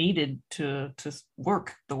absolutely needed to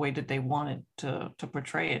work the way that they wanted to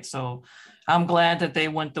portray it. So I'm glad that they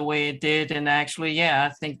went the way it did. And actually, yeah,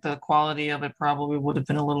 I think the quality of it probably would have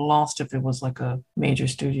been a little lost if it was like a major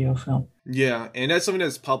studio film. Yeah, and that's something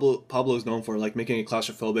that Pablo is known for, like making it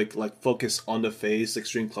claustrophobic, like focus on the face,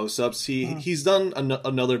 extreme close-ups. He's done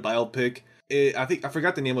another biopic. I think I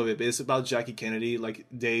forgot the name of it, but it's about Jackie Kennedy, like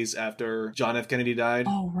days after John F. Kennedy died.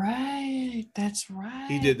 Oh, right. That's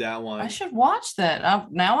right. He did that one. I should watch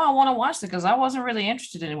that. Now I want to watch it because I wasn't really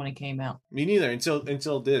interested in it when it came out. Me neither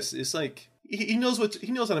until this. It's like he knows how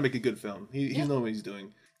to make a good film. He knows what he's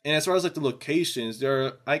doing. And as far as like the locations,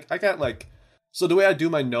 I got like, so the way I do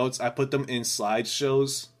my notes, I put them in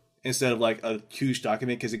slideshows instead of like a huge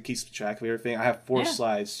document because it keeps track of everything. I have 4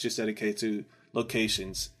 slides just dedicated to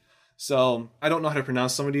locations. So I don't know how to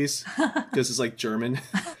pronounce some of these because it's like German.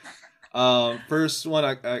 First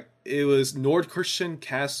one, it was Nordkirchen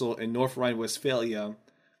Castle in North Rhine-Westphalia,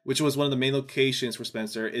 which was one of the main locations for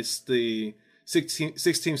Spencer. It's the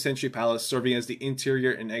 16th century palace serving as the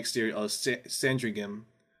interior and exterior of Sandringham,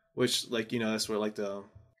 which, like, you know, that's where like the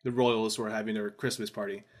royals were having their Christmas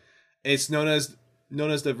party. It's known as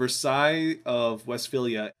the Versailles of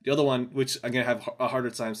Westphalia. The other one, which I'm gonna have a harder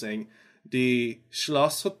time saying, the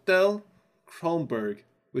Schlosshotel Kronberg,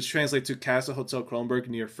 which translates to Castle Hotel Kronberg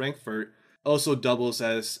near Frankfurt, also doubles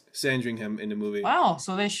as Sandringham in the movie. Wow,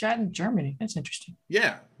 so they shot in Germany. That's interesting.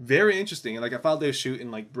 Yeah, very interesting. And like I thought they would shoot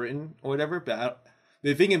in like Britain or whatever, but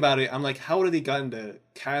they're thinking about it. I'm like, how would they gotten the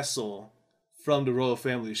castle from the royal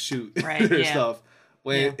family to shoot their stuff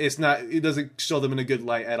when it's not? It doesn't show them in a good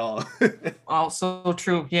light at all. Also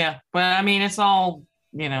true, yeah. But I mean, it's all,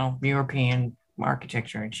 you know, European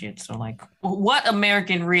architecture and shit, so like what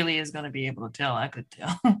American really is going to be able to tell? I could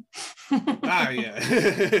tell.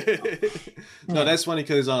 No, that's funny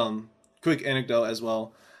because quick anecdote as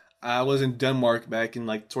well, I was in Denmark back in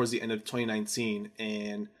like towards the end of 2019,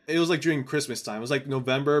 and it was like during Christmas time. It was like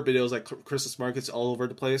November, but it was like Christmas markets all over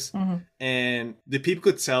the place. Mm-hmm. And the people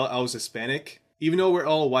could tell I was Hispanic even though we're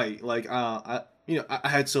all white. Like I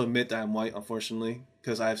had to admit that I'm white, unfortunately,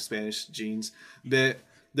 because I have Spanish genes. But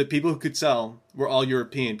the people who could tell were all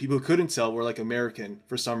European. People who couldn't tell were like American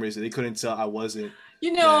for some reason. They couldn't tell I wasn't.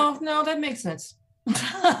 No, that makes sense.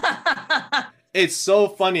 It's so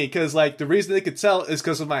funny because like the reason they could tell is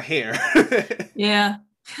because of my hair. Yeah.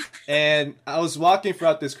 And I was walking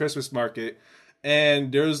throughout this Christmas market,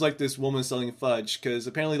 and there was like this woman selling fudge because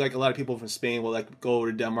apparently like a lot of people from Spain will like go over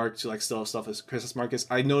to Denmark to like sell stuff at Christmas markets.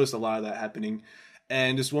 I noticed a lot of that happening,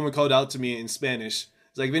 and this woman called out to me in Spanish.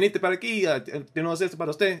 It's like, venite para aquí, no sé esto para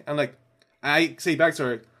usted. I'm like, I say back to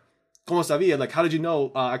her, ¿Cómo sabía? Like, how did you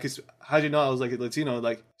know? How did you know I was like a Latino?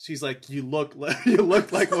 Like, she's like, you look like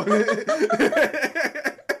one.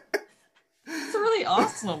 It's really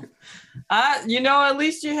awesome. At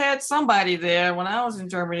least you had somebody there. When I was in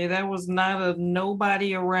Germany, there was not a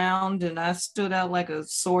nobody around, and I stood out like a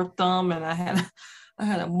sore thumb, and I had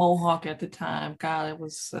a mohawk at the time. God, it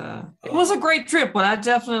was a great trip, but I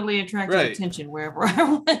definitely attracted attention wherever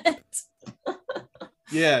I went.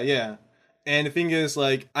 Yeah. And the thing is,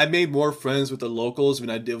 like, I made more friends with the locals than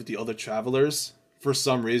I did with the other travelers for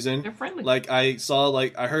some reason. They're friendly. Like I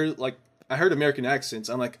heard American accents.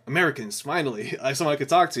 I'm like, Americans, finally. I someone I could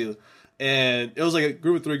talk to. And it was like a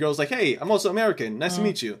group of 3 girls like, hey, I'm also American. Nice to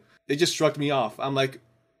meet you. It just struck me off. I'm like,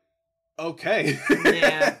 okay.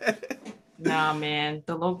 Yeah. Nah, man.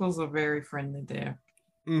 The locals are very friendly there.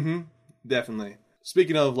 Mm-hmm. Definitely.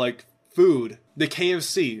 Speaking of like food, the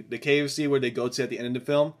KFC where they go to at the end of the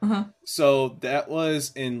film. Uh-huh. So that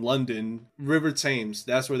was in London, River Thames.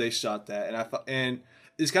 That's where they shot that, and I thought, and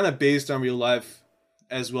it's kind of based on real life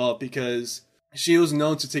as well because she was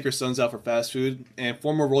known to take her sons out for fast food, and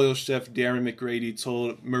former royal chef Darren McGrady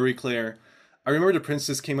told Marie Claire, "I remember the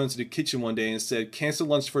princess came into the kitchen one day and said, 'Cancel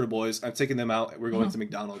lunch for the boys. I'm taking them out. We're going to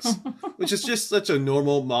McDonald's,'" which is just such a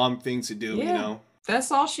normal mom thing to do, Yeah. you know.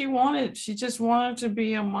 That's all she wanted. She just wanted to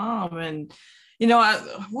be a mom. And,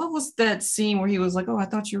 what was that scene where he was like, "Oh, I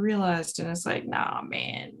thought you realized." And it's like, nah,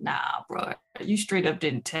 man, nah, bro. You straight up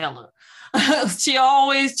didn't tell her. She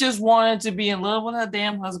always just wanted to be in love with her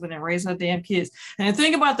damn husband and raise her damn kids. And the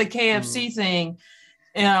thing about the KFC thing,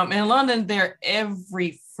 in London, they're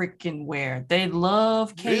every freaking where. They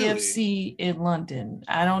love KFC in London.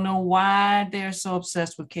 I don't know why they're so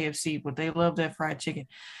obsessed with KFC, but they love that fried chicken.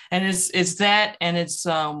 And it's that, and it's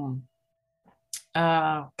God,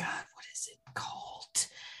 what is it called?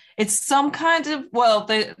 It's some kind of, well,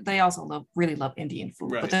 they also really love Indian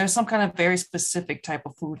food, Right. but there's some kind of very specific type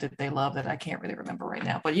of food that they love that I can't really remember right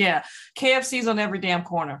now. But yeah, KFC's on every damn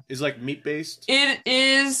corner. It's like meat based. It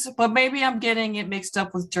is, but maybe I'm getting it mixed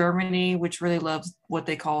up with Germany, which really loves what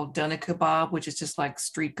they call doner kebab, which is just like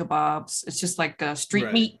street kebabs. It's just like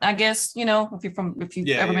street meat, I guess, if you've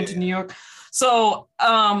ever been to New York. So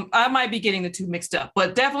I might be getting the two mixed up,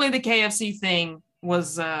 but definitely the KFC thing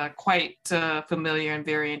was quite familiar and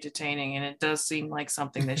very entertaining, and it does seem like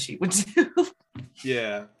something that she would do.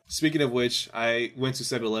 Yeah. Speaking of which, I went to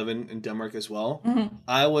 7-Eleven in Denmark as well. Mm-hmm.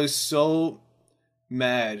 I was so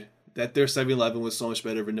mad that their 7-Eleven was so much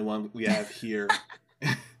better than the one we have here.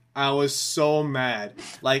 I was so mad.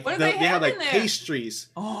 Like they had like pastries.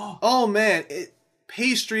 Oh man,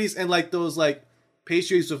 pastries and like those like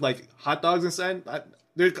pastries with like hot dogs inside.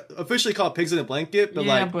 They're officially called pigs in a blanket, but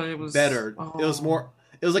but it was better. It was more.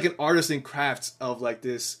 It was like an artisan craft of like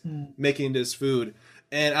this making this food,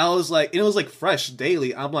 and I was like, it was like fresh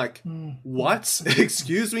daily. I'm like, what?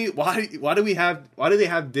 Excuse me? Why do they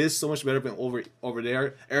have this so much better than over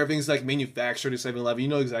there? Everything's like manufactured at 7-Eleven. You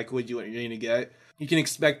know exactly what you're going to get. You can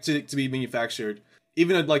expect it to be manufactured.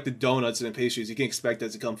 Even like the donuts and the pastries, you can expect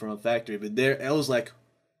that to come from a factory. But there, I was like,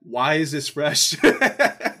 why is this fresh?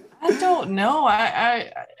 I don't know.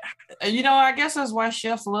 I guess that's why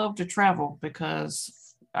chefs love to travel, because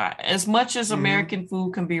as much as American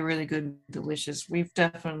food can be really good and delicious, we've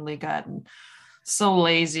definitely gotten so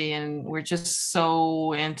lazy and we're just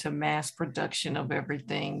so into mass production of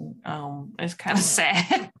everything. It's kind of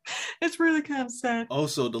sad. It's really kind of sad.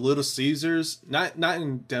 Also, the Little Caesars, not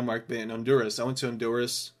in Denmark, but in Honduras. I went to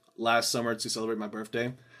Honduras last summer to celebrate my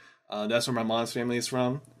birthday. That's where my mom's family is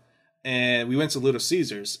from. And we went to Little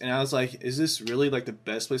Caesars, and I was like, is this really like the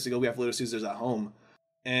best place to go? We have Little Caesars at home.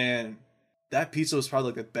 And that pizza was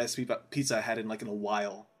probably like the best pizza I had in a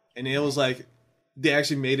while. And it was like, they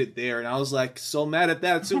actually made it there. And I was like, so mad at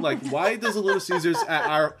that too. Like, why does the Little Caesars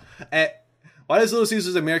why does Little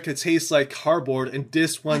Caesars America taste like cardboard and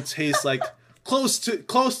this one tastes like close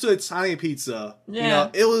to Italian pizza? Yeah.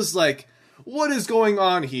 It was like, what is going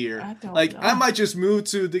on here? I don't know. I might just move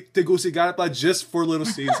to the Tegucigalpa just for Little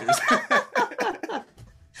Caesars.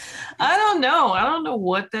 I don't know. I don't know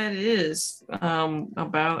what that is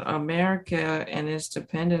about America and its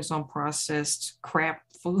dependence on processed crap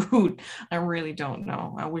food. I really don't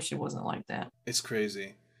know. I wish it wasn't like that. It's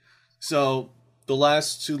crazy. So the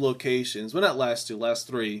last two locations, well, not last two, last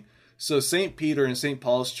three. So St. Peter and St.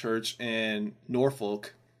 Paul's Church in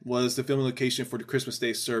Norfolk was the filming location for the Christmas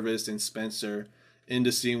Day service in Spencer, in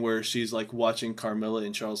the scene where she's like watching Carmilla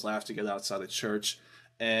and Charles laugh together outside the church.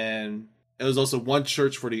 And it was also one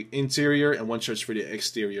church for the interior and one church for the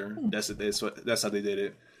exterior. That's how they did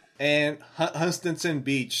it. And Huntington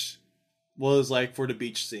Beach was like for the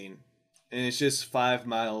beach scene. And it's just 5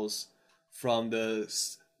 miles from the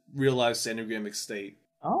real life Sandringham estate.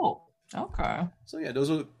 Oh, okay. So yeah, those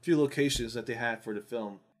are a few locations that they had for the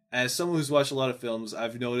film. As someone who's watched a lot of films,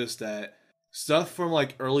 I've noticed that stuff from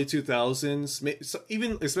like early 2000s,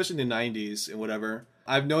 even especially in the 90s and whatever,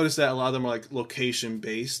 I've noticed that a lot of them are like location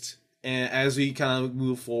based. And as we kind of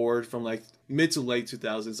move forward from like mid to late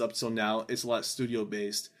 2000s up till now, it's a lot studio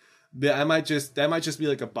based. But that might just be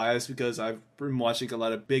like a bias because I've been watching a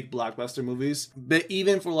lot of big blockbuster movies. But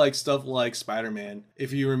even for like stuff like Spider-Man,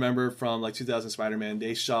 if you remember from like 2000 Spider-Man,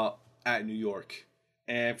 they shot at New York.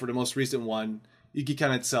 And for the most recent one, you can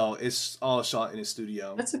kind of tell it's all shot in a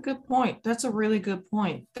studio. That's a good point. That's a really good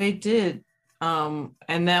point. They did. And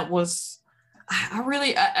that was,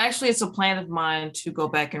 actually, it's a plan of mine to go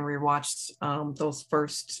back and rewatch those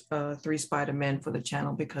first 3 Spider-Men for the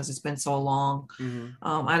channel because it's been so long.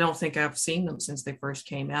 I don't think I've seen them since they first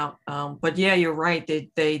came out. But yeah, you're right.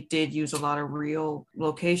 They did use a lot of real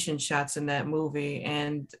location shots in that movie.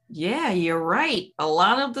 And yeah, you're right. A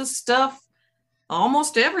lot of the stuff,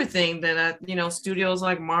 almost everything that studios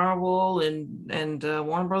like Marvel and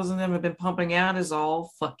Warner Bros. And them have been pumping out is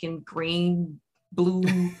all fucking green, blue.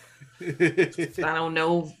 I don't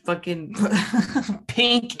know, fucking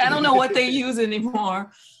pink. I don't know what they use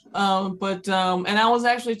anymore. But and I was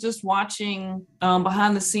actually just watching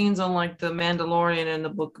behind the scenes on like the Mandalorian and the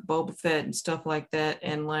Book of Boba Fett and stuff like that,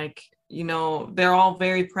 and like, they're all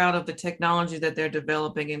very proud of the technology that they're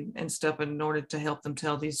developing and stuff in order to help them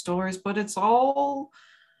tell these stories, but it's all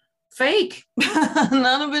fake.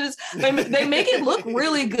 None of it is, they make it look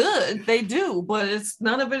really good. They do, but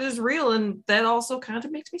none of it is real, and that also kind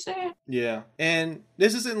of makes me sad. Yeah. And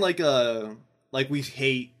this isn't like we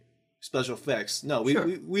hate special effects. No,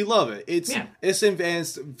 we love it. It's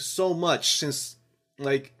advanced so much since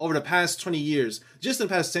like over the past 20 years. Just in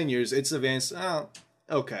the past 10 years, it's advanced.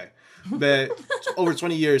 Okay. But over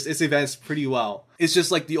 20 years, it's advanced pretty well. It's just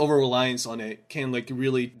like the over-reliance on it can like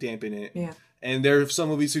really dampen it. Yeah. And there are some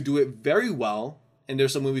movies who do it very well, and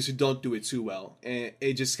there's some movies who don't do it too well. And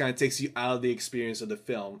it just kind of takes you out of the experience of the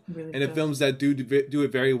film. Really and the films that do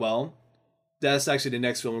it very well, that's actually the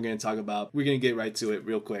next film we're going to talk about. We're going to get right to it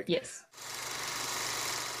real quick. Yes.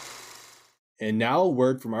 And now a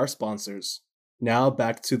word from our sponsors. Now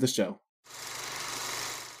back to the show.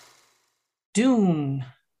 Dune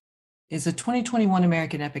is a 2021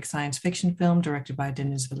 American epic science fiction film directed by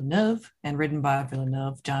Denis Villeneuve and written by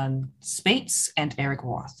Villeneuve, John Spates, and Eric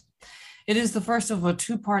Roth. It is the first of a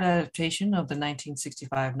 2-part adaptation of the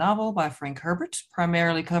 1965 novel by Frank Herbert,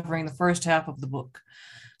 primarily covering the first half of the book.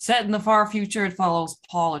 Set in the far future, it follows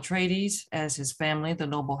Paul Atreides as his family, the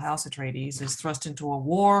noble House Atreides, is thrust into a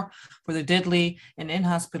war for the deadly and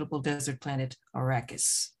inhospitable desert planet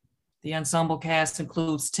Arrakis. The ensemble cast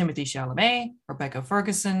includes Timothée Chalamet, Rebecca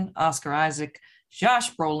Ferguson, Oscar Isaac,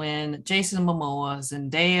 Josh Brolin, Jason Momoa,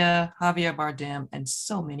 Zendaya, Javier Bardem, and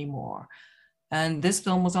so many more. And this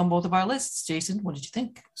film was on both of our lists. Jason, what did you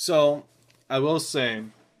think? So, I will say,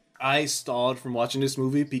 I stalled from watching this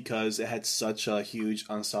movie because it had such a huge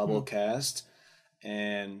ensemble cast.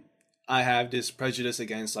 And I have this prejudice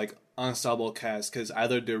against like ensemble cast because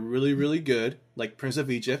either they're really, really good, like Prince of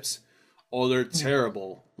Egypt, or they're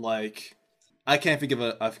terrible. Like, I can't think of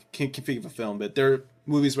a film, but there are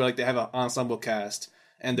movies where like they have an ensemble cast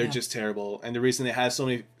and they're just terrible. And the reason they have so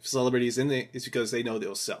many celebrities in it is because they know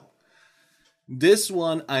they'll sell. This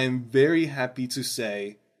one, I am very happy to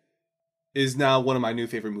say, is now one of my new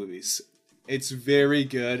favorite movies. It's very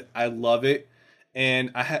good. I love it. And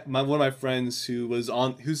I had one of my friends who's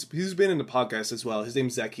been in the podcast as well. His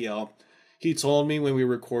name's Zekiel. He told me when we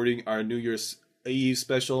were recording our New Year's Eve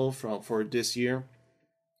special for this year,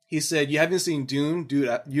 he said, "You haven't seen Dune? Dude,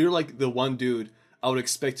 you're like the one dude I would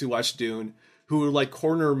expect to watch Dune who would like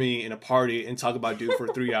corner me in a party and talk about Dune for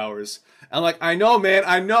 3 hours." I'm like, "I know, man,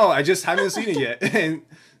 I know. I just haven't seen it yet." And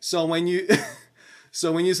so when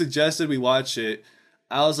you suggested we watch it,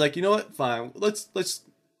 I was like, you know what? Fine. Let's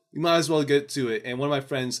we might as well get to it. And one of my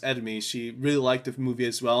friends, Edmi, she really liked the movie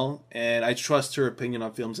as well, and I trust her opinion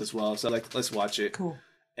on films as well. So like, let's watch it. Cool.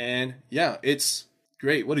 And yeah, it's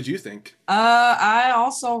great. What did you think? I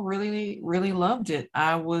also really, really loved it.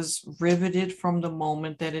 I was riveted from the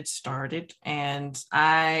moment that it started, and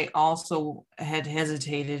I also had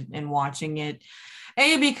hesitated in watching it.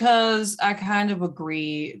 Because I kind of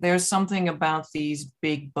agree. There's something about these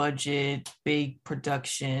big budget, big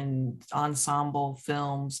production ensemble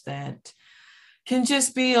films that can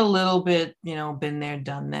just be a little bit, been there,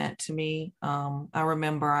 done that to me. I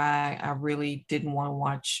remember I really didn't want to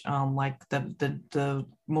watch like the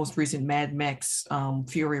most recent Mad Max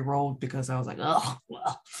Fury Road because I was like, oh,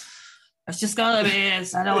 well, it's just gonna be,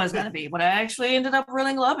 I know it's gonna be, but I actually ended up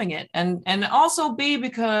really loving it. And also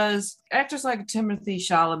because actors like Timothée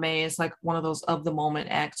Chalamet is like one of those of the moment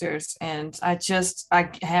actors. And I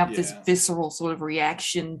have this visceral sort of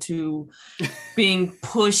reaction to being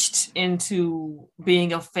pushed into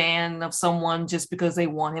being a fan of someone just because they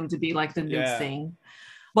want him to be like the new thing.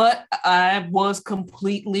 But I was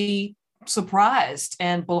completely surprised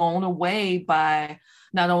and blown away by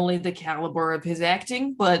not only the caliber of his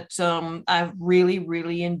acting, but I really,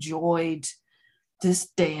 really enjoyed this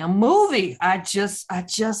damn movie. I just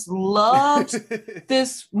loved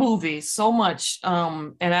this movie so much.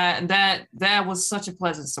 That was such a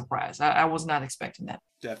pleasant surprise. I was not expecting that.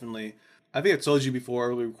 Definitely. I think I told you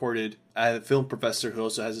before we recorded, I had a film professor who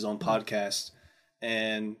also has his own podcast.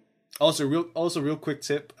 And also real quick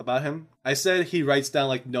tip about him. I said he writes down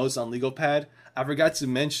like notes on legal pad. I forgot to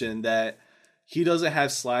mention that he doesn't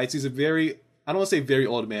have slides. He's a very, I don't want to say very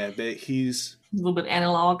old man, but he's a little bit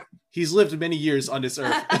analog. He's lived many years on this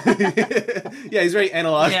earth. Yeah, he's very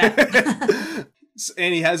analog. Yeah.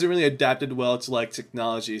 And he hasn't really adapted well to like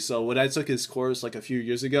technology. So when I took his course like a few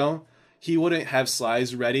years ago, he wouldn't have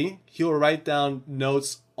slides ready. He would write down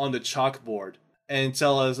notes on the chalkboard and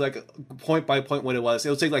tell us like point by point what it was. It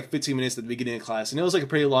would take like 15 minutes at the beginning of class. And it was like a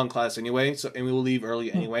pretty long class anyway. And we will leave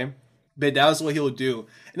early anyway. But that was what he would do.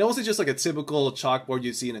 And it wasn't just like a typical chalkboard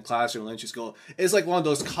you see in a classroom in elementary school. It's like one of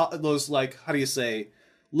those like, how do you say,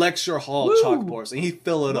 lecture hall chalkboards. And he'd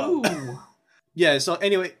fill it up. Yeah, so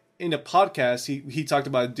anyway, in the podcast, he talked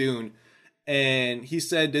about Dune. And he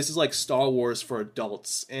said this is like Star Wars for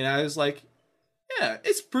adults. And I was like, yeah,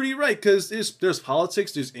 it's pretty right. Because there's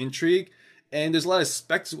politics, there's intrigue, and there's a lot of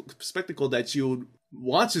spectacle that you would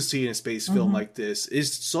want to see in a space film like this.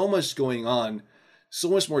 There's so much going on. So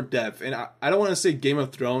much more depth. And I don't want to say Game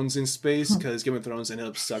of Thrones in space, because Game of Thrones ended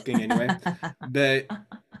up sucking anyway. But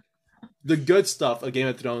the good stuff of Game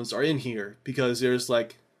of Thrones are in here, because there's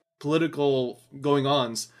like political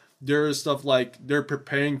going-ons. There's stuff like they're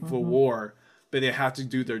preparing for war, but they have to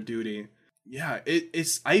do their duty. Yeah,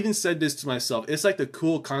 it's. I even said this to myself. It's like the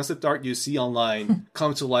cool concept art you see online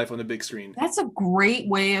come to life on the big screen. That's a great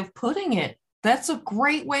way of putting it.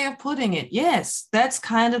 Yes, that's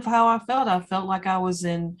kind of how I felt. I felt like I was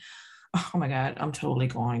in, oh my God, I'm totally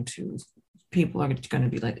going to, people are going to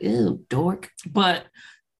be like, ew, dork. But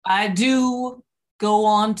I do go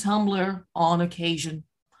on Tumblr on occasion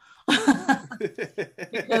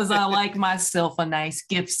because I like myself a nice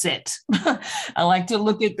gift set. I like to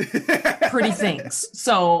look at pretty things.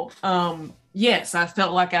 So, yes, I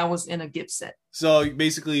felt like I was in a gift set. So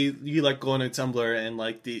basically you like going to Tumblr and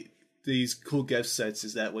like these cool gift sets.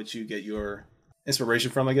 Is that what you get your inspiration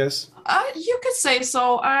from, I guess? You could say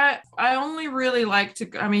so. I only really like to,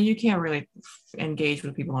 I mean, you can't really engage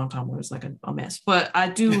with people on Tumblr. It's like a mess. But I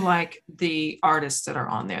do like the artists that are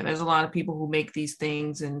on there. There's a lot of people who make these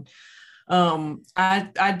things, and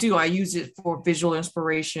I use it for visual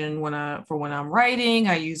inspiration when I'm writing.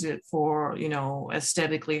 I use it for,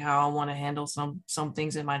 aesthetically how I want to handle some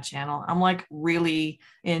things in my channel. I'm like really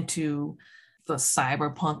into the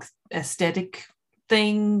cyberpunk aesthetic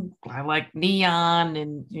thing. I like neon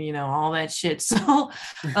and all that shit. So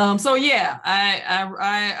yeah,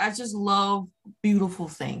 I just love beautiful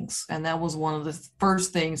things, and that was one of the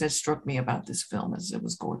first things that struck me about this film, is it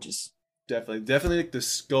was gorgeous. Definitely like the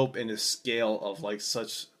scope and the scale of like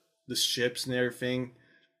the ships and everything,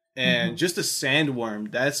 and just the sandworm.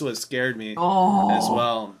 That's what scared me as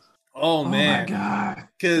well. Oh man, my God,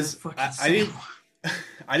 because I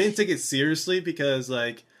didn't take it seriously, because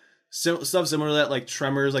like stuff similar to that, like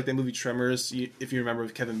Tremors, like the movie Tremors, if you remember,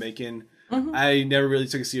 with Kevin Bacon. I never really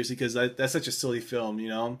took it seriously because that's such a silly film,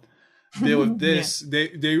 But with this,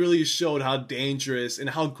 they really showed how dangerous and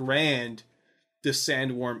how grand the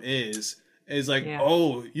sandworm is. It's like,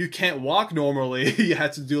 oh, you can't walk normally. You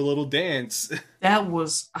had to do a little dance. I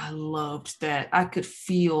loved that. I could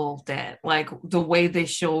feel that, like the way they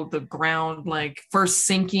showed the ground, like first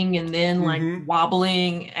sinking and then like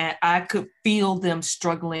wobbling. And I could feel them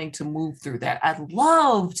struggling to move through that. I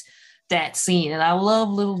loved that scene, and I love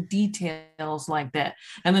little details like that.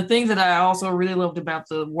 And the thing that I also really loved about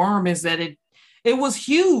the worm is that it was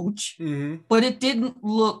huge, but it didn't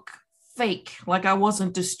look fake. Like I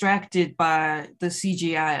wasn't distracted by the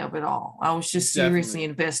CGI of it all. I was just seriously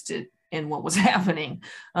invested in what was happening.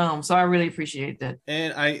 So I really appreciate that.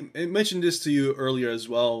 And I mentioned this to you earlier as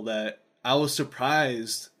well, that I was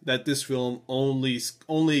surprised that this film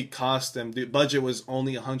only cost them, the budget was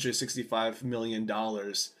only $165 million.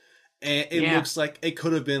 And it looks like it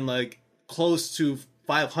could have been like close to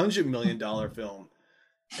 $500 million film.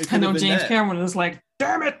 I know James Cameron was like,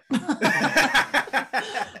 damn it.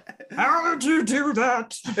 How did you do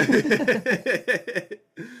that?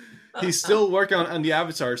 He's still working on the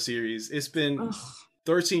Avatar series. It's been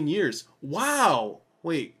 13 years. Wow.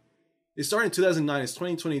 Wait. It started in 2009. It's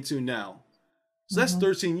 2022 now. So that's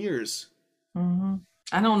 13 years.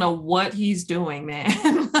 I don't know what he's doing, man.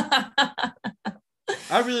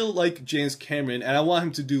 I really like James Cameron, and I want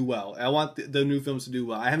him to do well. I want the new films to do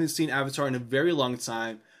well. I haven't seen Avatar in a very long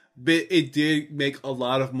time, but it did make a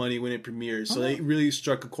lot of money when it premiered. So it really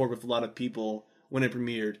struck a chord with a lot of people when it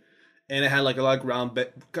premiered. and it had like a lot of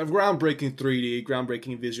groundbreaking 3D,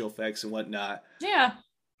 groundbreaking visual effects and whatnot. Yeah,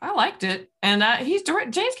 I liked it, and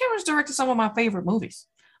James Cameron's directed some of my favorite movies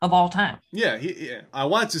of all time. Yeah, I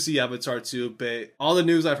want to see Avatar 2, but all the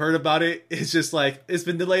news I've heard about it, it's just like, it's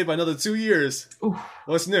been delayed by another 2 years. Oof.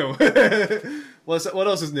 What's new? What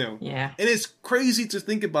else is new? Yeah. And it's crazy to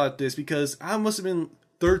think about this, because I must have been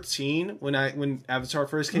 13 when Avatar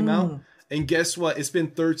first came out. And guess what? It's been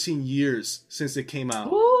 13 years since it came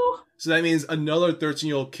out. Ooh. So that means another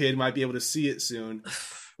 13-year-old kid might be able to see it soon.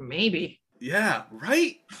 Maybe. Yeah,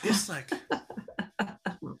 right? It's like...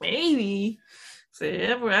 Maybe.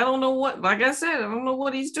 I don't know what, like I said, I don't know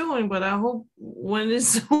what he's doing, but I hope when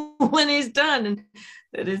it's done and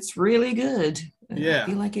that it's really good. Yeah. I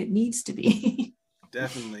feel like it needs to be.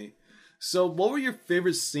 Definitely. So what were your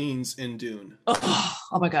favorite scenes in Dune?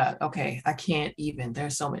 Oh my God. Okay. I can't even.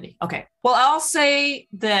 There's so many. Okay. Well, I'll say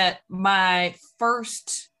that my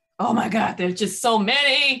first, oh my God, there's just so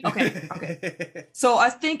many. Okay. So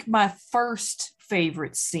I think my first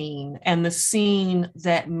favorite scene, and the scene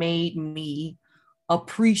that made me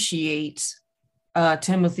appreciate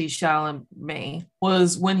Timothy Chalamet,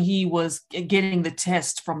 was when he was getting the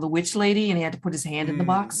test from the witch lady and he had to put his hand in the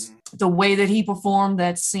box. The way that he performed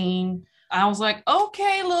that scene, I was like,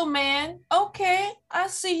 okay, little man, okay, I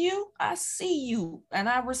see you, and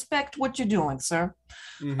I respect what you're doing, sir.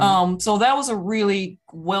 So that was a really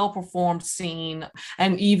well-performed scene.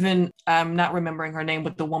 And even, I'm not remembering her name,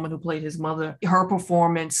 but the woman who played his mother, her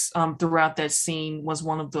performance throughout that scene was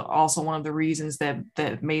also one of the reasons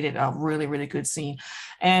that made it a really, really good scene.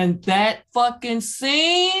 And that fucking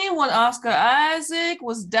scene when Oscar Isaac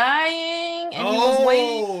was dying and he was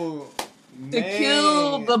waiting to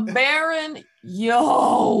kill the Baron.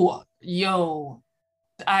 Yo.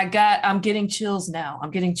 I'm getting chills now.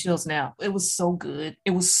 It was so good.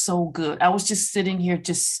 I was just sitting here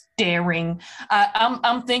just staring.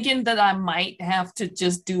 I'm thinking that I might have to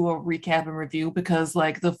just do a recap and review, because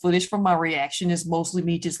like the footage from my reaction is mostly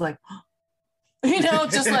me just like,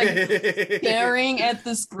 just like staring at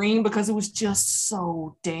the screen, because it was just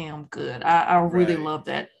so damn good. I really love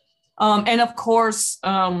that. And of course,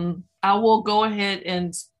 I will go ahead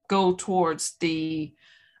and go towards the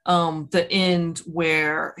end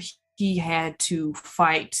where he had to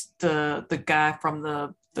fight the guy from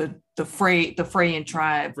the Freyan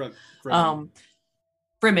tribe.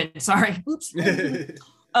 Fremen, sorry. Oops.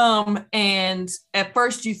 And at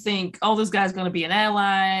first you think, oh, this guy's going to be an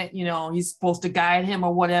ally, he's supposed to guide him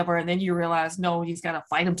or whatever. And then you realize, no, he's got to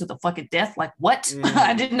fight him to the fucking death. Like, what?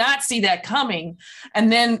 I did not see that coming.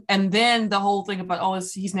 And then the whole thing about, oh,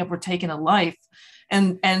 he's never taken a life.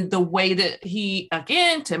 And the way that he,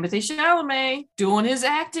 again, Timothy Chalamet doing his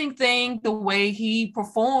acting thing, the way he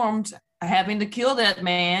performed, having to kill that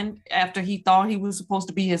man after he thought he was supposed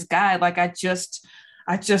to be his guy. Like, I just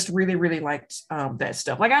really, really liked that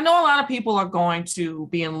stuff. Like, I know a lot of people are going to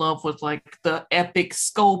be in love with like the epic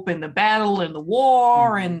scope and the battle and the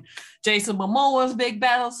war and Jason Momoa's big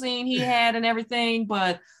battle scene he had and everything,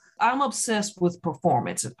 but I'm obsessed with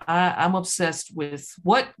performance. I'm obsessed with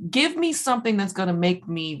give me something that's going to make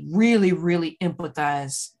me really, really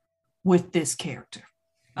empathize with this character.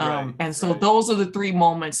 And so those are the three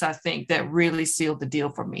moments I think that really sealed the deal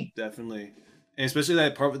for me. Definitely. And especially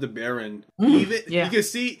that part with the Baron. You can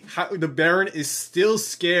see how the Baron is still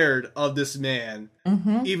scared of this man,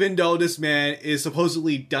 even though this man is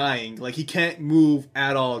supposedly dying. Like, he can't move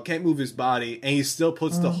at all, can't move his body, and he still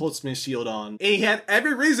puts the Holtzman shield on. And he had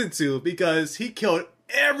every reason to, because he killed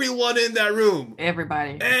everyone in that room.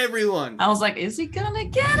 Everyone. I was like, is he gonna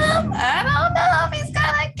get him? I don't know if he's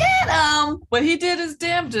gonna get him. But he did his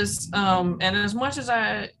damnedest. And as much as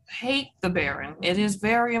I hate the Baron, it is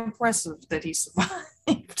very impressive that he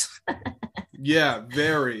survived. Yeah,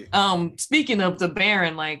 very. Speaking of the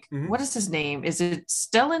Baron, like, what is his name? Is it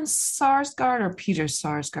Stellan Skarsgård or Peter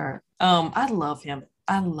Sarsgaard? I love him.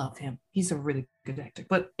 He's a really good actor.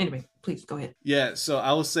 But anyway, please go ahead. Yeah, so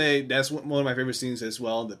I will say that's one of my favorite scenes as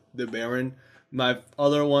well, the Baron. My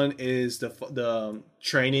other one is the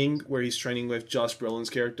training, where he's training with Josh Brolin's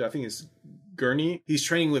character. I think it's Gurney. He's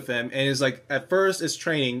training with him, and it's like, at first it's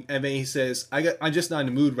training, and then he says, I'm just not in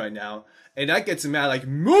the mood right now. And that gets him mad, like,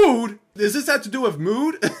 mood? Does this have to do with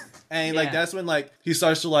mood? And like, that's when like he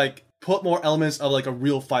starts to like put more elements of like a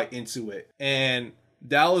real fight into it. And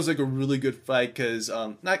that was like a really good fight, because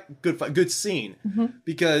not good fight, good scene,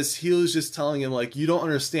 because he was just telling him, like, you don't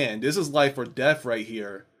understand, this is life or death right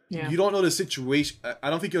here. You don't know the situation. I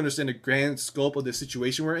don't think you understand the grand scope of the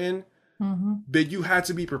situation we're in, but you have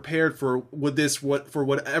to be prepared for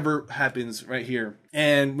whatever happens right here.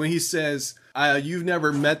 And when he says, you've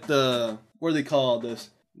never met what do they call this,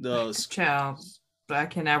 The Child, I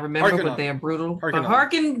cannot remember, but they are brutal. But the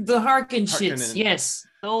Harkin shits, yes.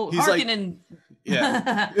 Oh, Harkonnen.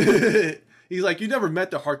 Yeah. He's like, you never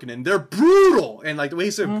met the Harkonnen. They're brutal. And like the way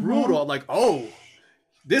he said brutal, I'm like, oh,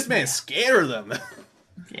 this man's scared of them.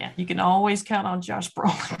 Yeah, you can always count on Josh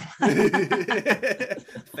Brolin.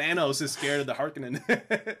 Thanos is scared of the Harkonnen.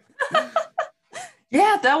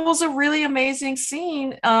 Yeah, that was a really amazing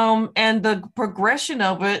scene. And the progression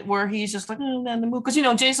of it, where he's just like, in the mood, because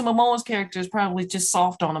Jason Momoa's character is probably just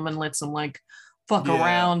soft on him and lets him like fuck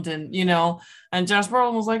around, and and Josh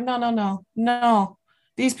Brolin was like, no.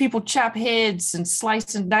 These people chop heads and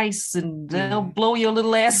slice and dice, and they'll blow your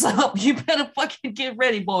little ass up. You better fucking get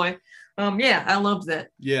ready, boy. Yeah, I loved that.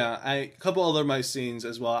 Yeah, a couple other my scenes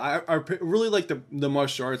as well. I really like the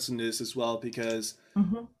martial arts in this as well, because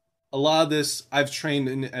a lot of this I've trained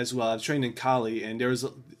in as well. I've trained in Kali, and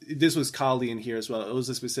this was Kali in here as well. It was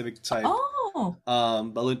a specific type. Oh.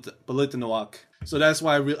 Balit Nawak. So that's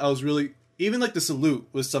why I was really, even like the salute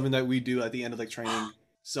was something that we do at the end of like training.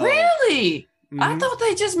 So really? I thought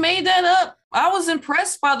they just made that up. I was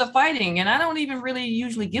impressed by the fighting, and I don't even really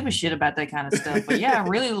usually give a shit about that kind of stuff. But yeah, I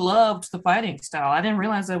really loved the fighting style. I didn't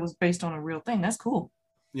realize that was based on a real thing. That's cool.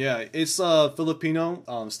 Yeah, it's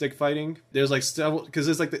Filipino stick fighting. There's like several, because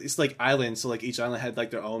it's like islands, so like each island had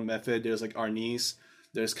like their own method. There's like Arnis,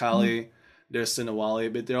 there's Kali, there's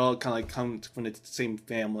Sinawali, but they're all kind of like come from the same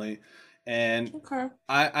family. And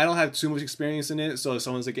I don't have too much experience in it, so if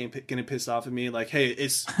someone's like getting pissed off at me, like, hey,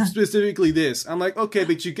 it's specifically this, I'm like, okay,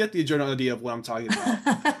 but you get the general idea of what I'm talking about.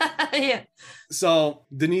 Yeah. So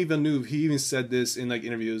Denis Villeneuve, he even said this in like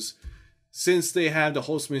interviews. Since they have the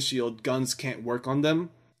Holtzman shield, guns can't work on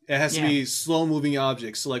them. It has to be slow moving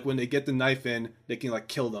objects. So like when they get the knife in, they can like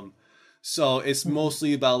kill them. So it's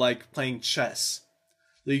mostly about like playing chess.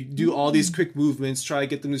 They do all these quick movements, try to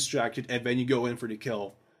get them distracted, and then you go in for the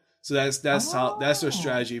kill. So that's their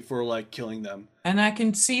strategy for like killing them. And I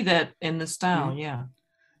can see that in the style,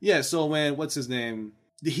 Yeah, so when what's his name?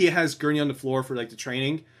 He has Gurney on the floor for like the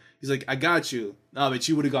training. He's like, I got you. No, but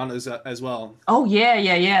you would have gone as well. Oh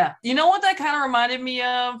yeah. You know what that kind of reminded me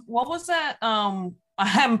of? What was that?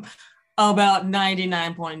 I'm about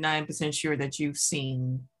 99.9% sure that you've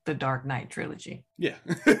seen the Dark Knight trilogy. Yeah.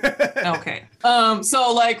 Okay.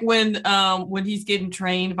 So like when he's getting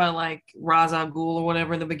trained by like Ra's al Ghul or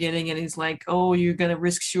whatever in the beginning, and he's like, oh, you're gonna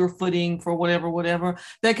risk sure footing for whatever.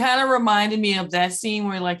 That kind of reminded me of that scene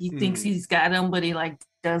where like he thinks he's got him, but he like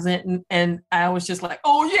doesn't. And I was just like,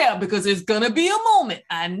 oh yeah, because there's gonna be a moment.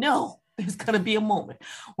 I know there's gonna be a moment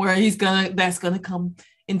where that's gonna come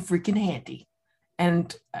in freaking handy.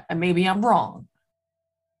 And maybe I'm wrong,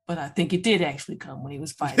 but I think it did actually come when he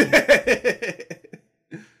was fighting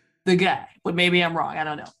the guy. But maybe I'm wrong. I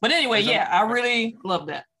don't know. But anyway, I really love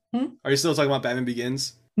that. Are you still talking about Batman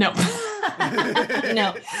Begins? No.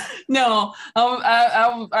 No.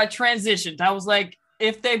 I transitioned. I was like,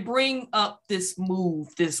 if they bring up this move,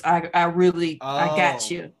 I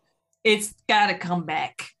got you. It's got to come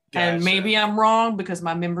back. Gotcha. And maybe I'm wrong because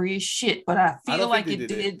my memory is shit, but I feel like it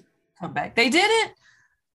did come back. They did it.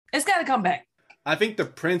 It's got to come back. I think the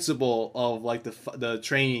principle of like the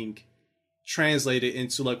training translated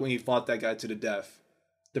into like when he fought that guy to the death.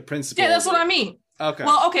 The principle. Yeah, that's what I mean. Okay.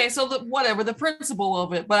 Well, okay, so the principle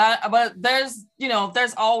of it, but there's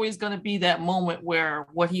there's always going to be that moment where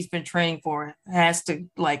what he's been training for has to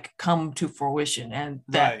like come to fruition, and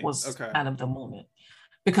that was kind of the moment,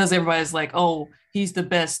 because everybody's like, oh, he's the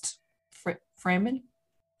best Fremen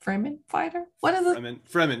fighter. What is it?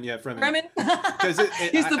 Fremen. Because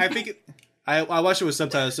I think I watched it with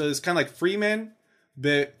subtitles, so it's kind of like Freeman,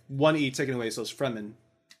 but one E taken away, so it's Fremen.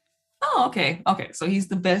 Oh, okay. So he's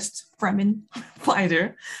the best Fremen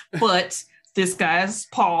fighter, but this guy's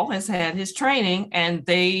Paul has had his training, and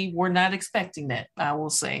they were not expecting that, I will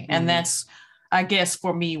say. And that's, I guess,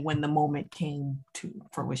 for me, when the moment came to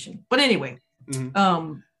fruition. But anyway,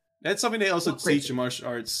 that's something they also teach in martial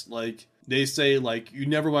arts. Like they say, like you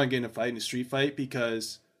never want to get in a fight, in a street fight,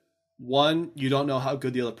 because one, you don't know how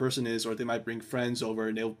good the other person is, or they might bring friends over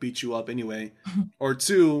and they'll beat you up anyway. Or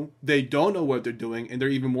two, they don't know what they're doing, and they're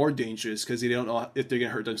even more dangerous because they don't know if they're going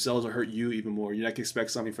to hurt themselves or hurt you even more. You're not going to expect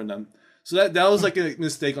something from them. So that was like a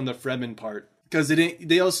mistake on the Fremen part, because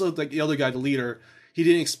they also, like the other guy, the leader, he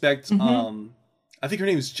didn't expect, I think her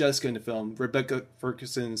name is Jessica in the film, Rebecca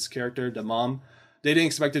Ferguson's character, the mom. They didn't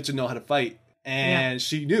expect her to know how to fight. And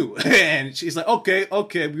she knew, and she's like,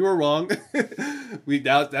 okay, we were wrong.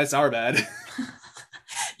 That's our bad.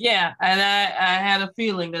 Yeah, and I had a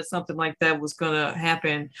feeling that something like that was gonna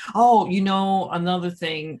happen. Oh, another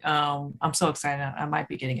thing. I'm so excited. I might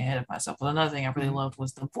be getting ahead of myself, but another thing I really loved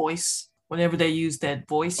was the voice whenever they use that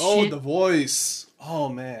voice Oh, shit. the voice. Oh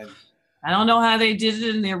man. I don't know how they did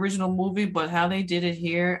it in the original movie, but how they did it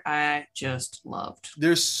here, I just loved.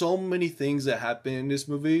 There's so many things that happen in this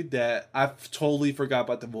movie that I've totally forgot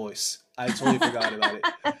about the voice. I totally forgot about it.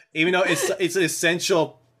 Even though it's an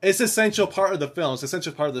essential part of the film. It's an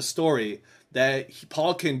essential part of the story that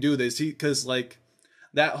Paul can do this. Because like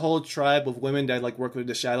that whole tribe of women that like work with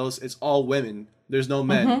the shadows, it's all women. There's no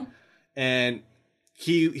men. Mm-hmm. And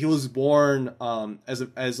he was born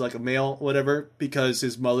as like a male, whatever, because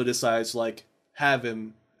his mother decides to like have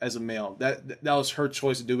him as a male. That was her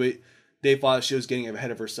choice to do it. They thought she was getting ahead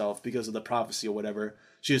of herself because of the prophecy or whatever.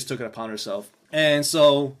 She just took it upon herself. And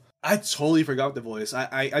so I totally forgot the voice.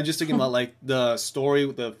 I just thinking about like the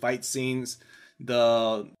story, the fight scenes,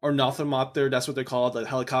 the ornithomopter, that's what they're called, the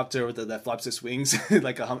helicopter that flaps its wings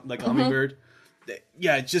like a hummingbird.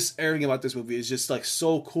 Yeah, just everything about this movie is just like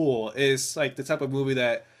so cool. It's like the type of movie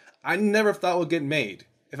that I never thought would get made.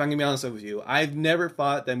 If I'm gonna be honest with you, I've never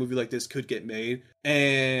thought that a movie like this could get made,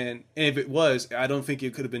 and if it was, I don't think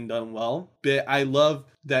it could have been done well. But I love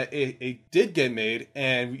that it did get made,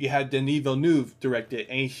 and you had Denis Villeneuve direct it,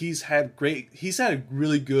 and he's had a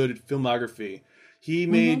really good filmography. He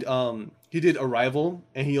made he did Arrival,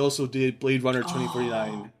 and he also did Blade Runner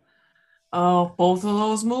 2049. Oh, both of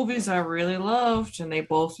those movies I really loved, and they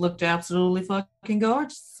both looked absolutely fucking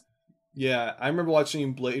gorgeous. Yeah, I remember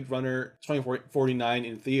watching Blade Runner 2049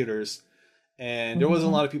 in theaters, and there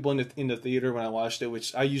wasn't a lot of people in the theater when I watched it,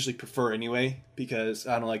 which I usually prefer anyway, because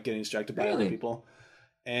I don't like getting distracted by other people.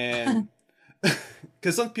 And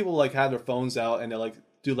because some people like have their phones out and they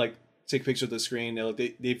like take pictures of the screen,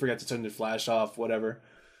 they forget to turn the flash off, whatever.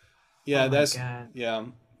 Yeah, that's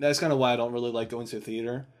kind of why I don't really like going to the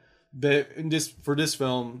theater. But for this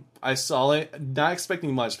film, I saw it not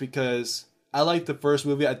expecting much because I liked the first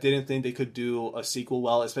movie. I didn't think they could do a sequel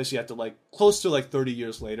well, especially after like close to like 30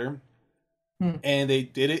 years later. And they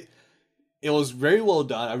did it. It was very well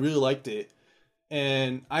done. I really liked it.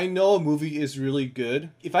 And I know a movie is really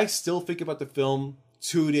good. If I still think about the film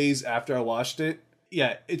 2 days after I watched it,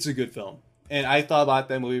 yeah, it's a good film. And I thought about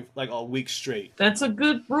that movie like a week straight. That's a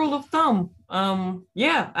good rule of thumb.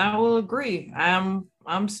 Yeah, I will agree.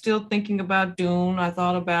 I'm still thinking about Dune. I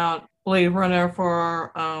thought about Blade Runner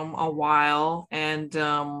for a while, and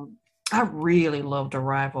I really loved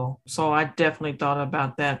Arrival. So I definitely thought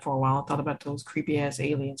about that for a while. I thought about those creepy ass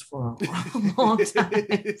aliens for a long time.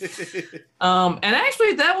 And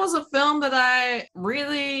actually, that was a film that I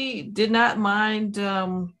really did not mind.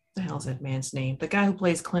 The hell's that man's name? The guy who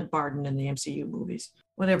plays Clint Barton in the MCU movies.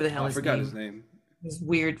 Whatever the hell I forgot his name. His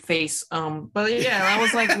weird face. But yeah, that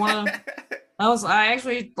was like one of. I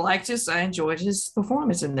actually liked I enjoyed his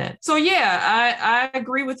performance in that. So yeah, I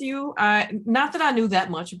agree with you. Not that I knew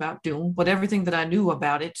that much about Dune, but everything that I knew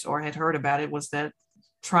about it or had heard about it was that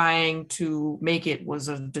trying to make it was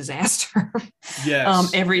a disaster.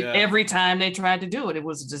 Yes. Every time they tried to do it, it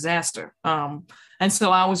was a disaster. And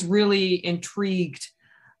so I was really intrigued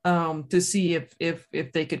to see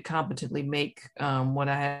if they could competently make what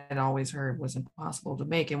I had always heard was impossible to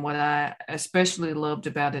make. And what I especially loved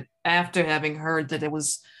about it, after having heard that it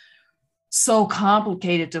was so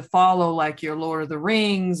complicated to follow, like your Lord of the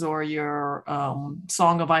Rings or your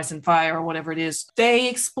Song of Ice and Fire or whatever it is, they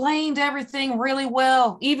explained everything really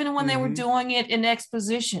well, even when they were doing it in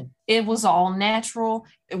exposition. It was all natural.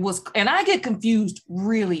 And I get confused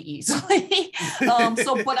really easily.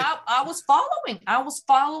 But I was following. I was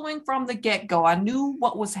following from the get-go. I knew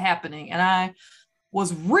what was happening, and I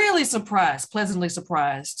was really pleasantly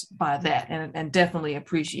surprised by that, and definitely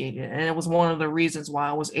appreciated it. And it was one of the reasons why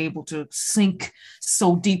I was able to sink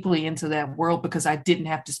so deeply into that world, because I didn't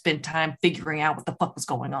have to spend time figuring out what the fuck was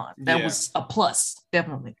going on. That was a plus,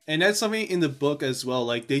 definitely. And that's something in the book as well.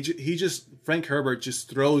 Like Frank Herbert just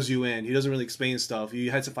throws you in. He doesn't really explain stuff. You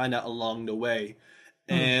had to find out along the way.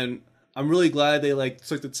 And I'm really glad they like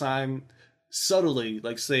took the time subtly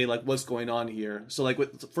like say like what's going on here. So like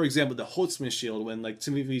for example, the Holtzman shield, when like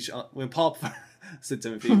when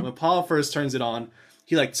Paul first turns it on,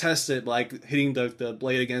 he like tests it like hitting the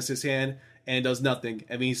blade against his hand, and it does nothing.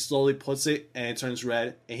 I mean, he slowly puts it and it turns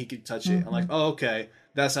red and he can touch it. I'm like, oh, okay,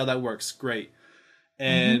 that's how that works. Great.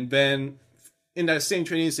 And then in that same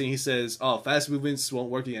training scene, he says, oh, fast movements won't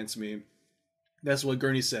work against me. That's what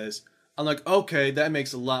Gurney says. I'm like, okay, that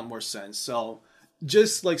makes a lot more sense. So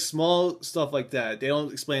just like small stuff like that. They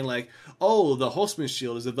don't explain like, oh, the Holtzman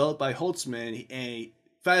shield is developed by Holtzman and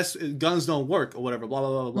fast guns don't work or whatever, blah,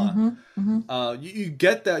 blah, blah, blah. You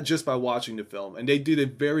get that just by watching the film, and they did a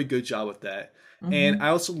very good job with that. And I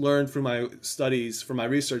also learned from my studies, from my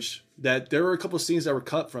research that there were a couple of scenes that were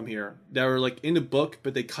cut from here that were like in the book,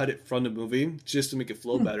 but they cut it from the movie just to make it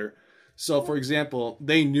flow better. So, for example,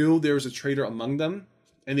 they knew there was a traitor among them,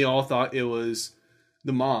 and they all thought it was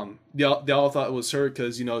the mom. They all thought it was her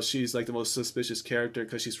because, you know, she's like the most suspicious character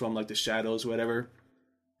because she's from like the shadows or whatever.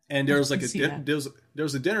 And there was like there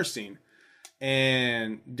was a dinner scene,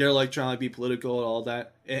 and they're like trying to be political and all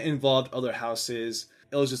that. It involved other houses.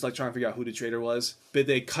 It was just like trying to figure out who the traitor was. But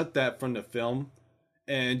they cut that from the film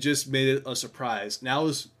and just made it a surprise.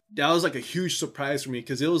 Now that was like a huge surprise for me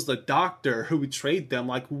because it was the doctor who betrayed them.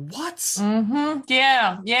 Like, what? Mm-hmm.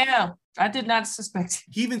 Yeah. I did not suspect.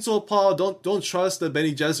 He even told Paul, don't trust the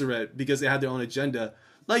Bene Gesserit because they had their own agenda.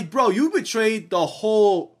 Like, bro, you betrayed the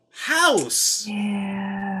whole house.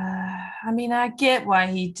 Yeah. I mean, I get why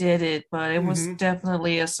he did it, but it was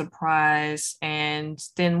definitely a surprise. And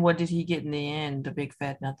then what did he get in the end? A big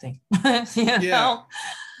fat nothing. You know?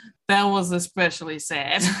 That was especially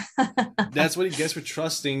sad. That's what he gets for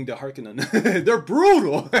trusting the Harkonnen. They're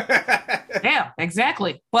brutal. Yeah,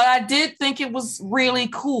 exactly. But I did think it was really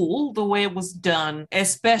cool the way it was done,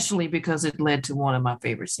 especially because it led to one of my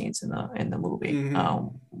favorite scenes in the movie,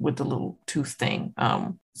 with the little tooth thing.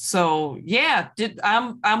 So yeah,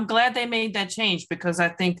 I'm glad they made that change because I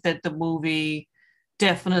think that the movie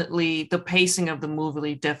definitely, the pacing of the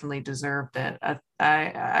movie definitely deserved that.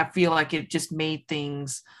 I feel like it just made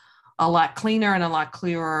things a lot cleaner and a lot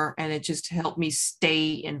clearer, and it just helped me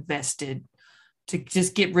stay invested to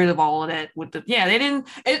just get rid of all of that with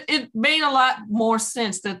it made a lot more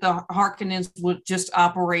sense that the Harkonnens would just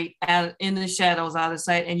operate in the shadows out of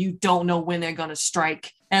sight, and you don't know when they're going to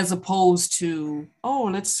strike, as opposed to, oh,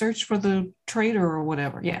 let's search for the traitor or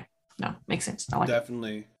whatever. Yeah, no, makes sense. I like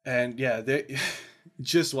Definitely. And yeah, they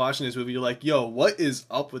just watching this movie, you're like, yo, what is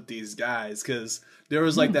up with these guys? Because there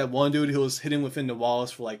was like that one dude who was hidden within the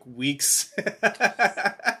walls for like weeks.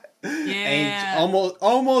 And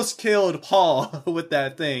almost killed Paul with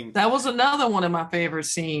that thing. That was another one of my favorite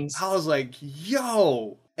scenes. I was like,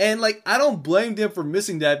 yo. And like, I don't blame them for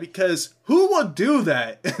missing that because who would do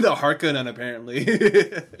that? The Harkonnen, apparently.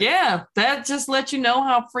 Yeah, that just lets you know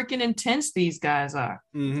how freaking intense these guys are.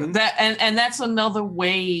 That and that's another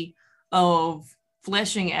way of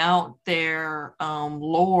fleshing out their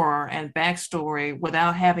lore and backstory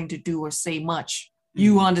without having to do or say much.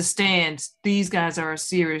 You understand these guys are a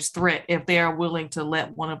serious threat if they are willing to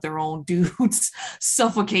let one of their own dudes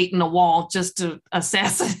suffocate in the wall just to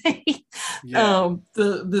assassinate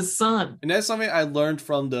the son. And that's something I learned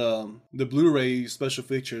from the Blu-ray special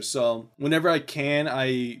features. So whenever I can,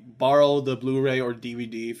 I borrow the Blu-ray or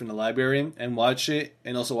DVD from the library and watch it,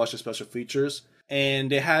 and also watch the special features. And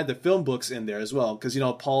they had the film books in there as well, because, you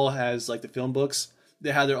know, Paul has like the film books.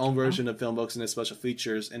 They had their own version of film books and the special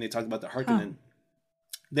features, and they talked about the Harkonnen.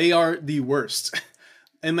 They are the worst.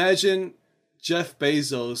 Imagine Jeff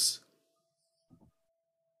Bezos,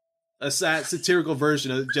 a satirical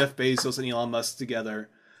version of Jeff Bezos and Elon Musk together.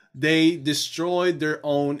 They destroyed their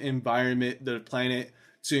own environment, their planet,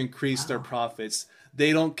 to increase their profits.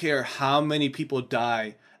 They don't care how many people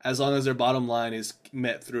die as long as their bottom line is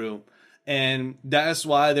met through. And that's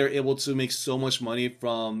why they're able to make so much money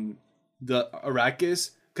from the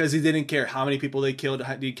Arrakis. Because he didn't care how many people they killed,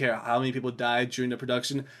 didn't care how many people died during the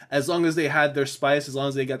production. As long as they had their spice, as long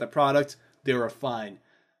as they got the product, they were fine.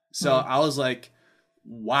 So I was like,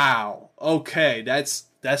 wow, okay, that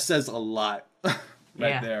says a lot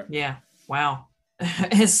there. Yeah, wow.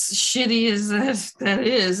 As shitty as that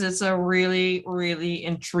is, it's a really, really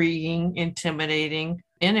intriguing, intimidating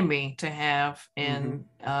enemy to have in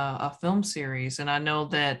a film series. And I know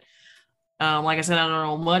that, like I said, I don't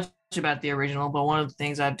know much about the original, but one of the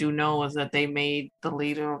things I do know is that they made the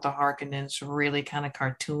leader of the Harkonnens really kind of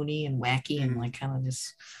cartoony and wacky and like kind of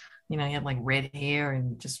just, you know, he had like red hair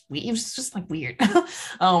and just it was just like weird.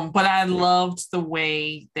 But I loved the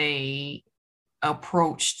way they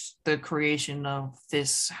approached the creation of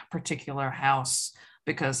this particular house,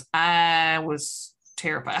 because I was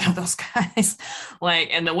terrified of those guys. Like,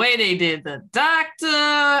 and the way they did the doctor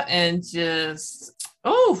and just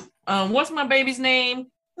what's my baby's name?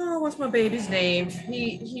 He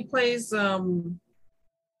plays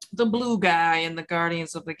the blue guy in the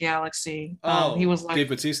Guardians of the Galaxy. He was like Dave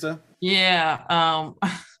Bautista. Yeah.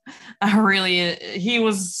 He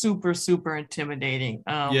was super, super intimidating.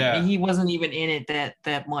 He wasn't even in it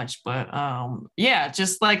that much, but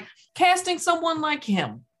just like casting someone like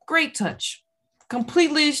him, great touch.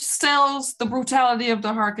 Completely sells the brutality of the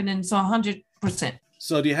Harkonnens 100%.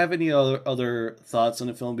 So do you have any other thoughts on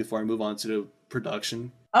the film before I move on to the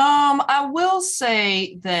production? I will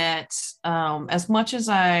say that as much as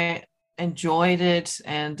I enjoyed it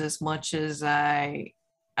and as much as I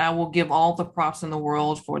I will give all the props in the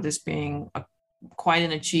world for this being quite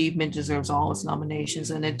an achievement, deserves all its nominations,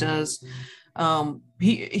 and it does.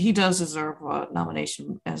 He does deserve a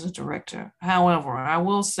nomination as a director. However, I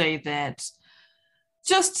will say that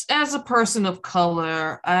just as a person of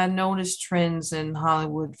color, I notice trends in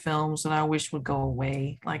Hollywood films that I wish would go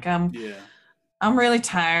away. Like I'm really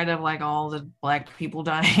tired of like all the black people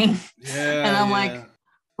dying. Yeah, And I'm yeah. like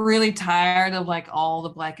really tired of like all the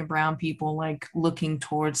black and brown people like looking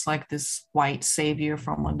towards like this white savior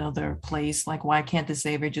from another place. Like, why can't the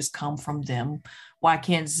savior just come from them? Why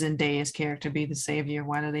can't Zendaya's character be the savior?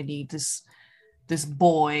 Why do they need this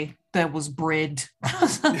boy that was bred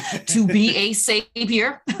to be a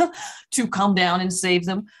savior to come down and save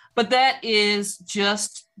them? But that is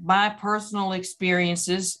just my personal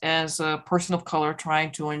experiences as a person of color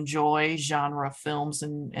trying to enjoy genre films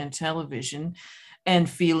and television, and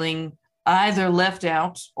feeling either left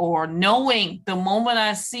out or knowing the moment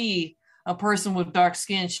I see a person with dark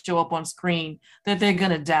skin show up on screen that they're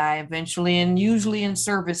going to die eventually, and usually in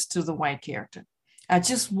service to the white character. I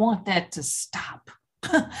just want that to stop.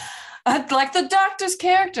 Like the doctor's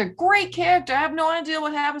character, great character. I have no idea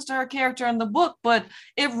what happens to her character in the book, but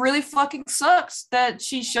it really fucking sucks that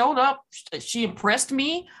she showed up. She impressed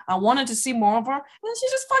me. I wanted to see more of her, and then she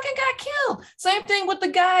just fucking got killed. Same thing with the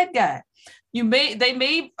guy. They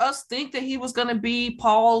made us think that he was going to be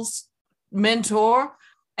Paul's mentor,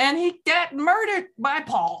 and he got murdered by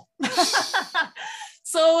Paul.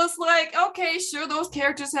 So it's like, okay, sure, those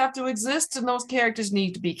characters have to exist and those characters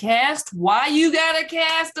need to be cast. Why you gotta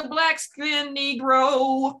cast a black-skinned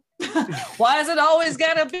Negro? Why is it always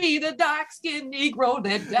gotta be the dark-skinned Negro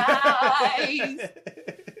that dies?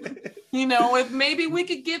 You know, if maybe we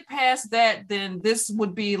could get past that, then this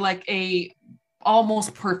would be like a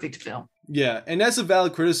almost perfect film. Yeah, and that's a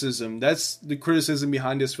valid criticism. That's the criticism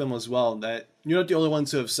behind this film as well, that you're not the only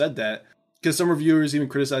ones who have said that. Because some reviewers even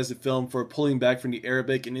criticized the film for pulling back from the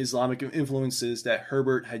Arabic and Islamic influences that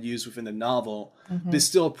Herbert had used within the novel, but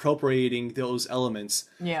still appropriating those elements.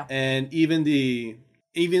 Yeah. And they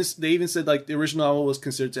even said like the original novel was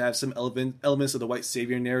considered to have some elements of the white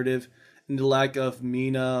savior narrative, and the lack of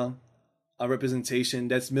MENA representation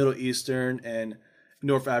that's Middle Eastern and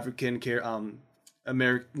North African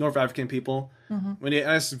North African people. When they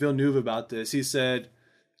asked Villeneuve about this, he said,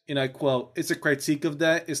 and I quote, "It's a critique of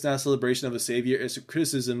that. It's not a celebration of a savior. It's a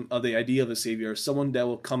criticism of the idea of a savior, someone that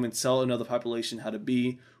will come and tell another population how to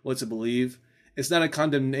be, what to believe. It's not a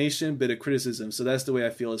condemnation, but a criticism. So that's the way I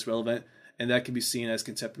feel it's relevant, and that can be seen as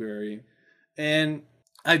contemporary." And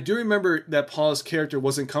I do remember that Paul's character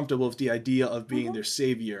wasn't comfortable with the idea of being their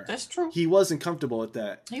savior. That's true. He wasn't comfortable with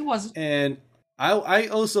that. He wasn't. And I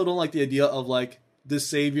also don't like the idea of like the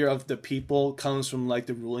savior of the people comes from like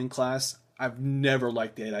the ruling class. I've never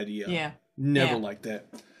liked that idea. Yeah. Never liked that.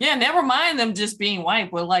 Yeah, never mind them just being white,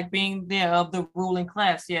 but like being of the ruling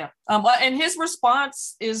class. Yeah. And his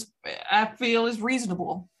response is, I feel, is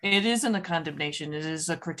reasonable. It isn't a condemnation. It is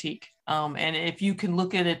a critique. And if you can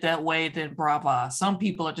look at it that way, then brava. Some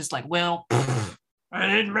people are just like, well, I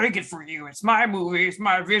didn't make it for you. It's my movie. It's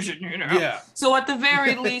my vision, you know? Yeah. So at the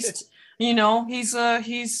very least, you know, he's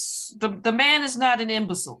the man is not an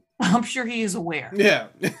imbecile. I'm sure he is aware. Yeah.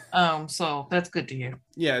 So that's good to hear.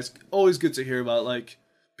 Yeah, it's always good to hear about like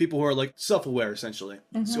people who are like self-aware essentially.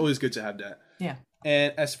 It's always good to have that. Yeah.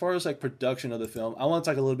 And as far as like production of the film, I want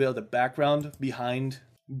to talk a little bit of the background behind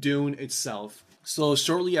Dune itself. So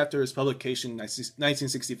shortly after its publication in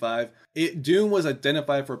 1965, Dune was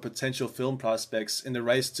identified for potential film prospects, and the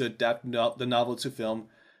rights to adapt the novel to film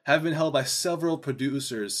have been held by several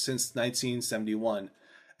producers since 1971.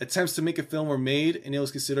 Attempts to make a film were made, and it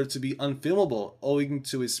was considered to be unfilmable owing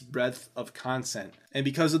to its breadth of content. And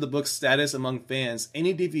because of the book's status among fans,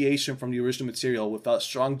 any deviation from the original material without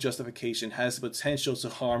strong justification has the potential to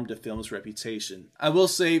harm the film's reputation. I will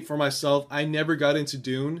say for myself, I never got into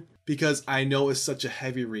Dune because I know it's such a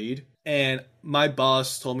heavy read. And my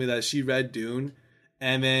boss told me that she read Dune,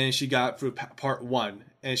 and then she got through part 1,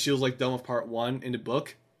 and she was like done with part 1 in the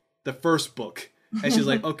book, the first book. And she's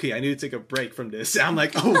like, okay, I need to take a break from this. And I'm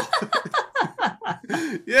like, oh.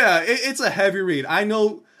 Yeah, it's a heavy read. I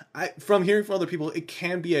know from hearing from other people, it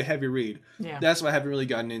can be a heavy read. Yeah. That's why I haven't really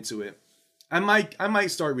gotten into it. I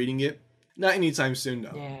might start reading it. Not anytime soon,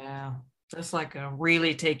 though. Yeah. Just like a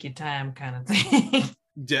really take your time kind of thing.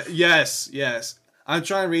 Yes. I'm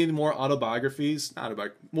trying to read more autobiographies.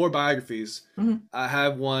 More biographies. I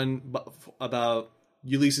have one about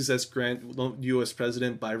Ulysses S. Grant, U.S.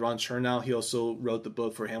 President, by Ron Chernow. He also wrote the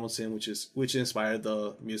book for Hamilton, which inspired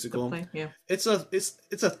the musical. Yeah. It's a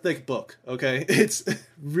thick book. Okay, it's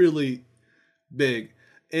really big,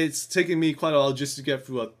 it's taken me quite a while just to get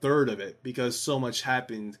through a third of it because so much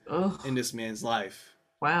happened in this man's life.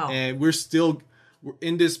 Wow. And we're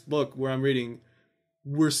in this book where I'm reading,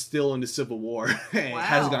 we're still in the Civil War and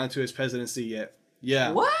hasn't gotten to his presidency yet.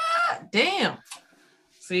 Yeah. What? Damn.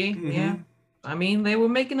 See? Yeah. I mean, they were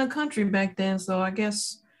making a country back then, so I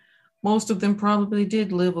guess most of them probably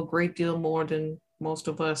did live a great deal more than most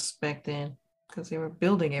of us back then because they were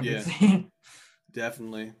building everything. Yeah,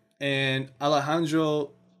 definitely. And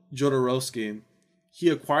Alejandro Jodorowsky, he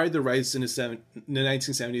acquired the rights in the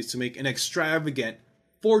 1970s to make an extravagant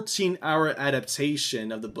 14-hour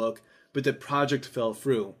adaptation of the book, but the project fell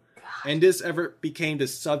through. God. And this ever became the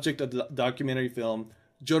subject of the documentary film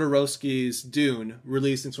Jodorowsky's Dune,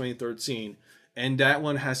 released in 2013. And that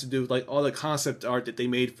one has to do with like all the concept art that they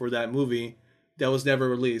made for that movie that was never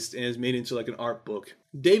released and is made into like an art book.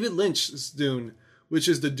 David Lynch's Dune, which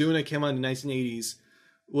is the Dune that came out in the 1980s,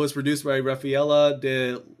 was produced by Rafaela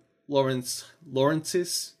de Laurentiis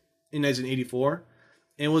in 1984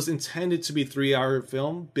 and was intended to be a 3-hour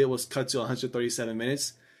film, but it was cut to 137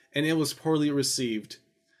 minutes, and it was poorly received.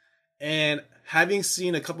 And having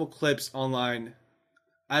seen a couple clips online,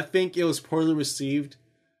 I think it was poorly received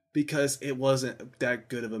because it wasn't that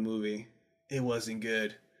good of a movie. It wasn't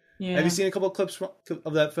good. Yeah. Have you seen a couple of clips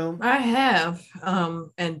of that film? I have.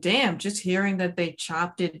 And damn, just hearing that they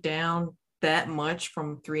chopped it down that much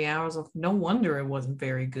from 3 hours of, no wonder it wasn't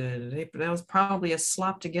very good. That was probably a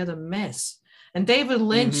slop together mess. And David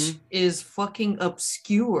Lynch is fucking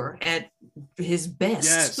obscure at his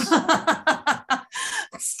best. Yes.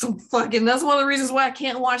 So fucking, that's one of the reasons why I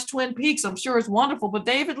can't watch Twin Peaks. I'm sure it's wonderful, but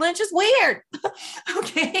David Lynch is weird.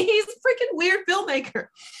 Okay, he's a freaking weird filmmaker.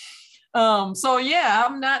 So yeah,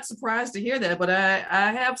 I'm not surprised to hear that, but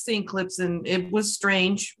I have seen clips and it was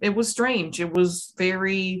strange. It was strange. It was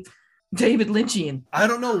very David Lynchian. I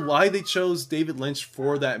don't know why they chose David Lynch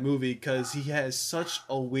for that movie because he has such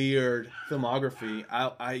a weird filmography.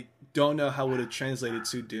 I don't know how it would have translated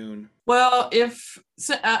to Dune. Well,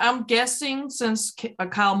 I'm guessing since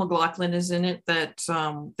Kyle MacLachlan is in it that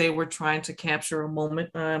they were trying to capture a moment.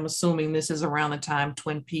 I'm assuming this is around the time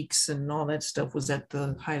Twin Peaks and all that stuff was at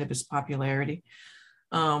the height of its popularity.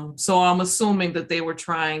 So I'm assuming that they were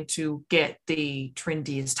trying to get the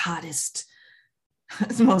trendiest, hottest,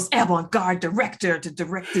 the most avant-garde director to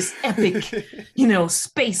direct this epic,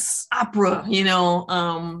 space opera,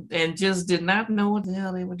 and just did not know what the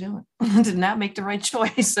hell they were doing. Did not make the right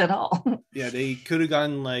choice at all. Yeah, they could have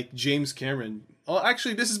gotten like James Cameron. Oh,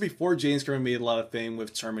 actually, this is before James Cameron made a lot of fame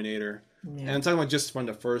with Terminator. Yeah. And I'm talking about just from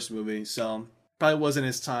the first movie, so probably wasn't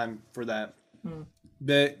his time for that.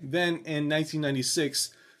 But then in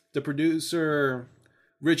 1996, the producer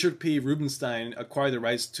Richard P. Rubenstein acquired the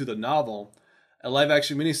rights to the novel. A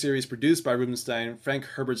live-action miniseries produced by Rubenstein, Frank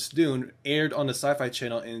Herbert's Dune, aired on the Sci-Fi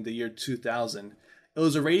Channel in the year 2000. It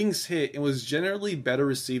was a ratings hit and was generally better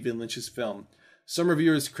received than Lynch's film. Some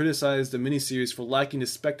reviewers criticized the miniseries for lacking the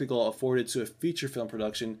spectacle afforded to a feature film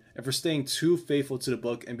production and for staying too faithful to the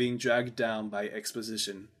book and being dragged down by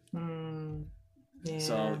exposition. Yeah.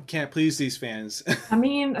 So, can't please these fans. I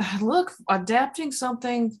mean, look, adapting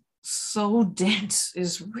something so dense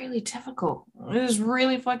is really difficult. It is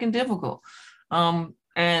really fucking difficult. And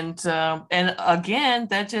again,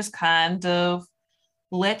 that just kind of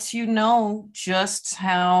lets you know just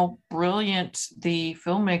how brilliant the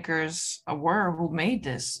filmmakers were who made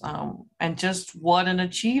this, and just what an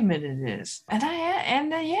achievement it is. And I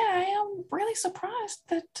am really surprised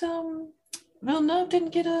that Villeneuve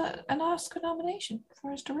didn't get an Oscar nomination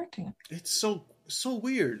for his directing it. It's so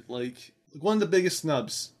weird. Like one of the biggest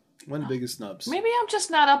snubs. Maybe I'm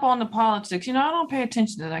just not up on the politics. I don't pay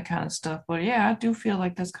attention to that kind of stuff. But yeah, I do feel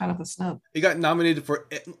like that's kind of a snub. It got nominated for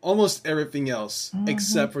almost everything else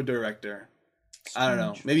except for director. Strange. I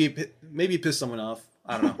don't know. Maybe pissed someone off.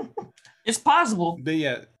 I don't know. It's possible. But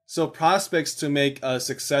yeah, so prospects to make a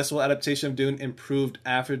successful adaptation of Dune improved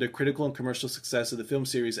after the critical and commercial success of the film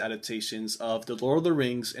series adaptations of The Lord of the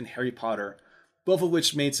Rings and Harry Potter, both of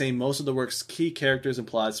which maintain most of the work's key characters and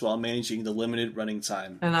plots while managing the limited running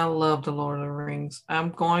time. And I love The Lord of the Rings. I'm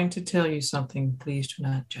going to tell you something. Please do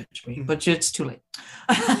not judge me, but it's too late.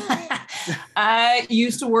 I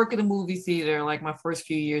used to work at a movie theater like my first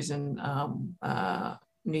few years in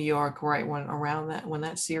New York, right when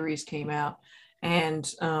that series came out.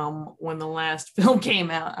 And when the last film came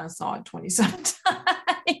out, I saw it 27 times.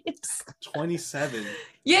 27?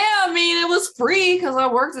 Yeah, I mean, it was free because I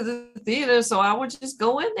worked at the theater, so I would just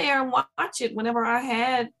go in there and watch it whenever I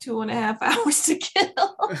had 2.5 hours to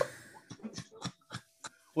kill.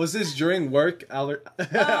 Was this during work? I won't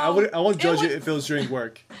It judge would, it if it was during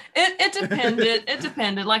work. it depended. It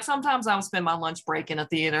depended. Like sometimes I would spend my lunch break in a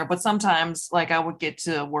theater, but sometimes like I would get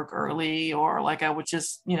to work early, or like I would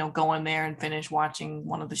just, go in there and finish watching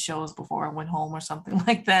one of the shows before I went home or something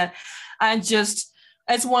like that.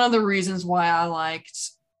 It's one of the reasons why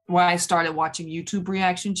I started watching YouTube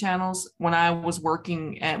reaction channels when I was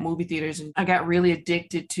working at movie theaters, and I got really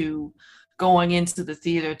addicted to going into the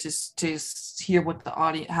theater to hear what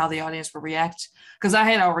how the audience would react, because I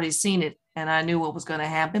had already seen it and I knew what was going to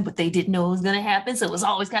happen, but they didn't know it was going to happen, so it was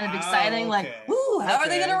always kind of exciting. Like, ooh, how are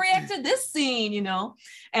they going to react to this scene?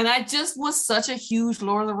 And I just was such a huge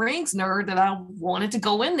Lord of the Rings nerd that I wanted to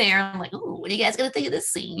go in there and like, ooh, what are you guys going to think of this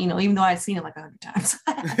scene? Even though I'd seen it like 100 times.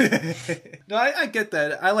 No, I get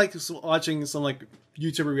that. I like watching some like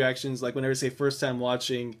YouTuber reactions, like whenever say first time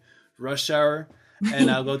watching Rush Hour,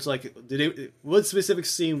 and I'll go to like, what specific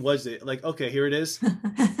scene was it? Like, okay, here it is.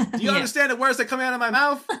 Do you understand the words that come out of my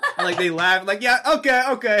mouth? And like they laugh, like, yeah,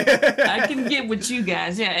 okay. I can get with you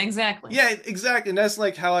guys. Yeah, exactly. Yeah, exactly. And that's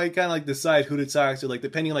like how I kind of like decide who to talk to. Like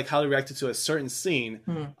depending on like how they reacted to a certain scene,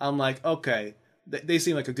 I'm like, okay, they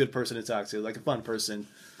seem like a good person to talk to, like a fun person.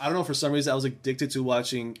 I don't know, for some reason I was addicted to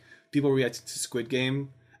watching people react to Squid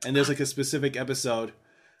Game, and there's like a specific episode.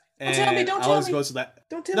 And don't tell me. Go to that.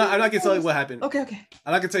 Don't tell me. No, I'm not gonna tell you what happened. Okay.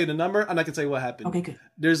 I'm not gonna tell you the number. I'm not gonna tell you what happened. Okay, good.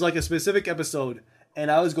 There's like a specific episode,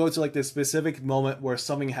 and I always go to like this specific moment where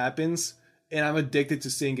something happens, and I'm addicted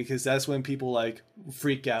to seeing it because that's when people like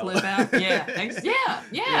freak out. Flip out. Yeah.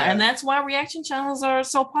 And that's why reaction channels are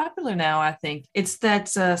so popular now. I think it's that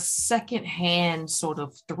secondhand sort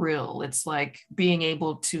of thrill. It's like being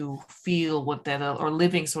able to feel what that or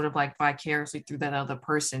living sort of like vicariously through that other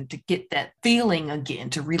person to get that feeling again,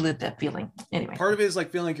 to relive that feeling. Anyway, part of it is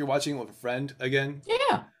like feeling like you're watching it with a friend again.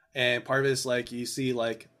 Yeah. And part of it is like you see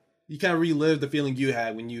like you kind of relive the feeling you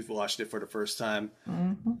had when you watched it for the first time.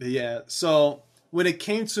 Mm-hmm. But yeah, so when it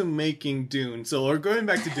came to making Dune, so we're going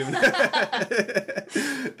back to Dune.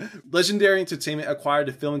 Legendary Entertainment acquired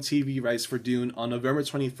the film and TV rights for Dune on November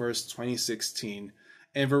 21st, 2016.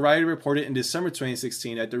 And Variety reported in December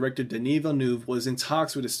 2016 that director Denis Villeneuve was in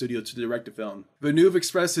talks with the studio to direct the film. Villeneuve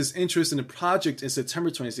expressed his interest in the project in September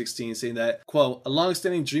 2016, saying that, quote, "A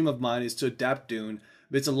long-standing dream of mine is to adapt Dune,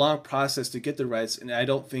 but it's a long process to get the rights, and I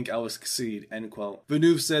don't think I will succeed," end quote.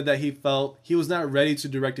 Villeneuve said that he felt he was not ready to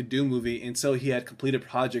direct a Dune movie until he had completed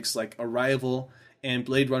projects like Arrival and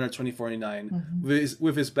Blade Runner 2049,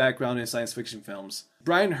 with his background in science fiction films.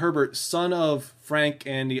 Brian Herbert, son of Frank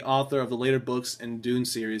and the author of the later books in Dune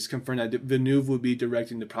series, confirmed that Villeneuve would be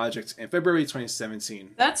directing the project in February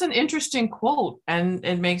 2017. That's an interesting quote, and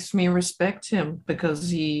it makes me respect him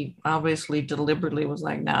because he obviously deliberately was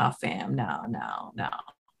like, nah, fam, no.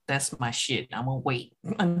 That's my shit. I'm gonna wait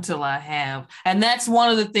until I have. And that's one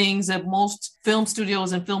of the things that most film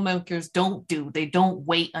studios and filmmakers don't do. They don't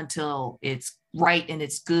wait until it's right and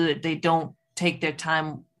it's good. They don't take their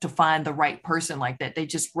time to find the right person like that. They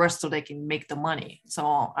just rush so they can make the money.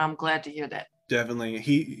 So I'm glad to hear that.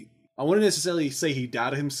 Definitely. I wouldn't necessarily say he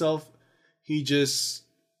doubted himself. He just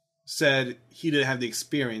said he didn't have the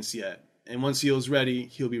experience yet. And once he was ready,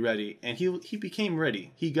 he'll be ready. And he became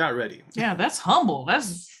ready. He got ready. Yeah, that's humble.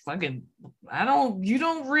 That's fucking, you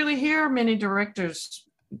don't really hear many directors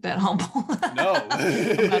that humble. No.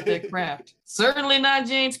 About their craft. Certainly not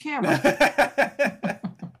James Cameron.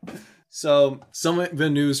 So, some of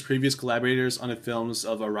Villeneuve's previous collaborators on the films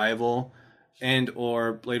of Arrival and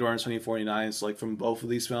or Blade Runner 2049, so like from both of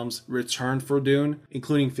these films, returned for Dune,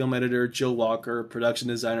 including film editor Joe Walker, production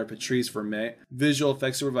designer Patrice Vermette, visual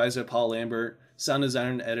effects supervisor Paul Lambert, sound designer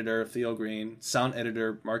and editor Theo Green, sound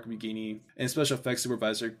editor Mark Bugini, and special effects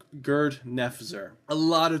supervisor Gerd Nefzer. A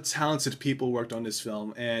lot of talented people worked on this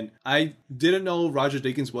film, and I didn't know Roger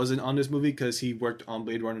Deakins wasn't on this movie because he worked on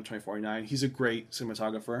Blade Runner 2049. He's a great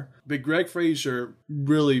cinematographer. But Greg Fraser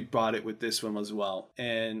really brought it with this film as well.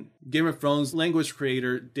 And Game of Thrones language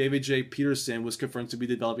creator David J. Peterson was confirmed to be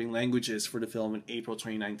developing languages for the film in April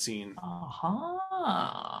 2019.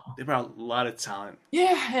 They brought a lot of talent.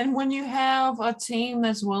 Yeah, and when you have a team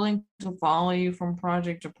that's willing to follow you from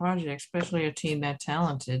project to project, especially a team that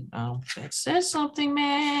talented, it says something,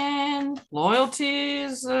 man. Loyalty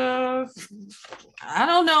is, I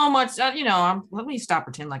don't know much. Let me stop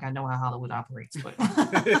pretending like I know how Hollywood operates, but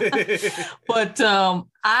but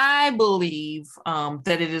I believe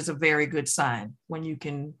that it is a very good sign when you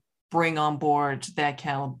can bring on board that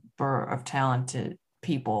caliber of talented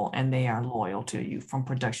people and they are loyal to you from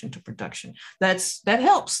production to production. That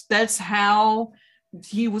helps. That's how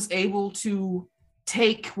he was able to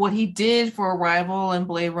take what he did for Arrival and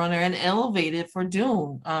Blade Runner and elevate it for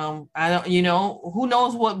Dune. I don't, who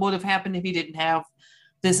knows what would have happened if he didn't have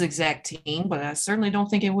this exact team, but I certainly don't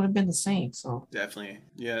think it would have been the same. So definitely,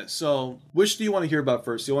 yeah. So which do you want to hear about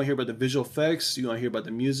first? Do you want to hear about the visual effects? Do you want to hear about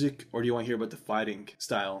the music, or do you want to hear about the fighting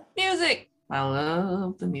style? Music. I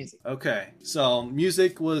love the music. Okay, so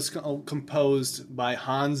music was composed by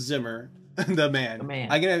Hans Zimmer. The man.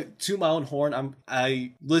 I'm gonna toot my own horn.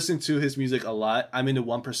 I listen to his music a lot. I'm in the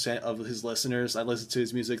 1% of his listeners. I listen to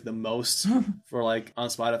his music the most for like on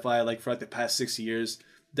Spotify, like for like the past 6 years.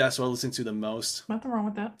 That's what I listen to the most. Nothing wrong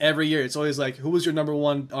with that. Every year, it's always like, who was your number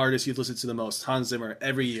one artist you've listened to the most? Hans Zimmer.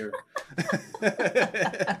 Every year.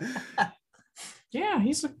 Yeah,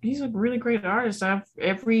 he's a really great artist.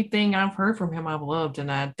 Everything I've heard from him, I've loved, and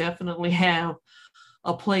I definitely have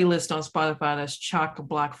a playlist on Spotify that's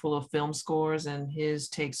chock-a-block full of film scores, and his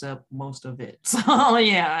takes up most of it. So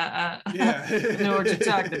yeah, I know what you're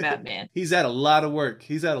talking about, man. He's had a lot of work.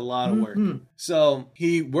 So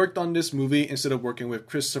he worked on this movie instead of working with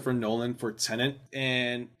Christopher Nolan for Tenet,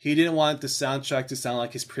 and he didn't want the soundtrack to sound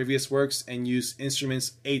like his previous works and use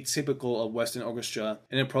instruments atypical of Western orchestra,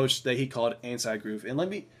 an approach that he called anti-groove. And let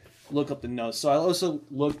me look up the notes. So I also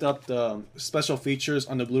looked up the special features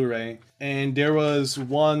on the Blu-ray, and there was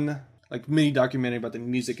one like mini documentary about the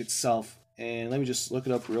music itself. And let me just look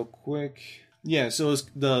it up real quick. Yeah, so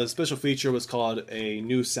the special feature was called A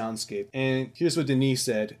New Soundscape. And here's what Denise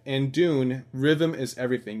said. In Dune, rhythm is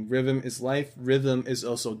everything. Rhythm is life. Rhythm is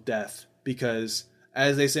also death. Because,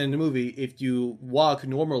 as they said in the movie, if you walk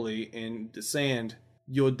normally in the sand,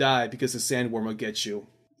 you'll die because the sandworm will get you.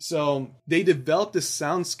 So they developed the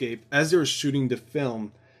soundscape as they were shooting the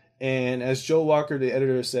film. And as Joe Walker, the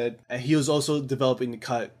editor, said, he was also developing the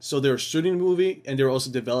cut. So they were shooting the movie, and they were also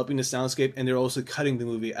developing the soundscape, and they were also cutting the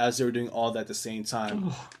movie as they were doing all that at the same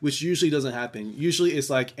time, which usually doesn't happen. Usually it's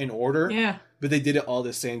like in order, but they did it all at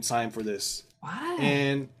the same time for this. Wow.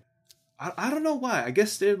 And I don't know why. I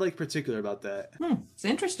guess they're like particular about that. It's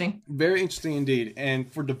interesting. Very interesting indeed.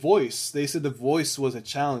 And for the voice, they said the voice was a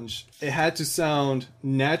challenge. It had to sound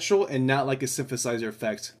natural and not like a synthesizer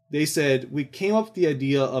effect. They said, we came up with the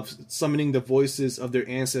idea of summoning the voices of their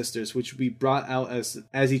ancestors, which we brought out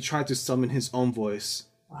as he tried to summon his own voice.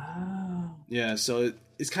 Wow. Yeah, so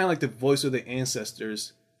it's kind of like the voice of the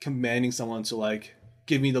ancestors commanding someone to like,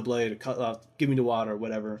 give me the blade, give me the water,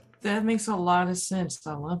 whatever. That makes a lot of sense.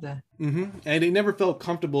 I love that. Mm-hmm. And they never felt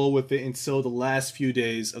comfortable with it until the last few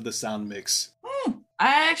days of the sound mix.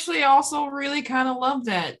 I actually also really kind of love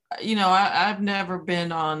that. I've never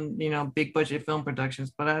been on, big budget film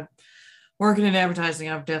productions, but working in advertising,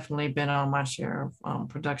 I've definitely been on my share of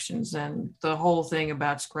productions, and the whole thing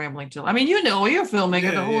about scrambling you're a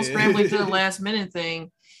filmmaker, the whole scrambling to the last minute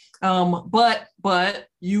thing. But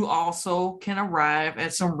you also can arrive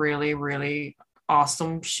at some really, really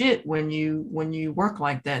awesome shit when you work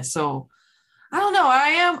like that. So I don't know.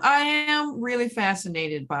 I am really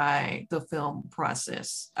fascinated by the film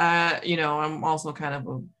process. I'm also kind of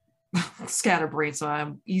a scatterbrain, so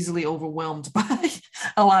I'm easily overwhelmed by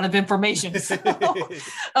a lot of information. So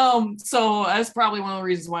that's probably one of the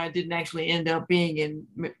reasons why I didn't actually end up being in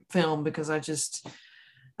film, because I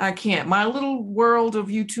can't. My little world of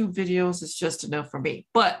YouTube videos is just enough for me.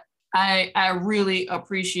 But I really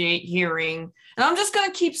appreciate hearing, and I'm just going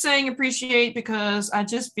to keep saying appreciate, because I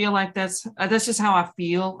just feel like that's just how I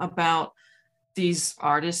feel about these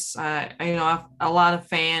artists. A lot of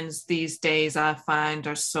fans these days I find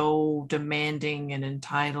are so demanding and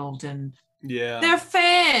entitled, and they're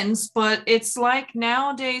fans, but it's like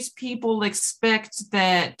nowadays people expect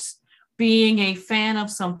that being a fan of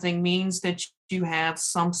something means that you have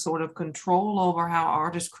some sort of control over how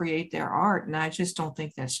artists create their art. And I just don't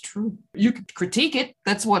think that's true. You can critique it.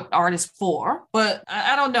 That's what art is for. But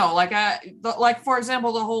I don't know. Like for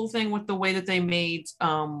example, the whole thing with the way that they made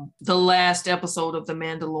the last episode of The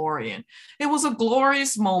Mandalorian. It was a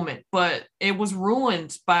glorious moment, but it was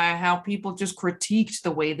ruined by how people just critiqued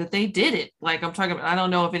the way that they did it. Like I'm talking about, I don't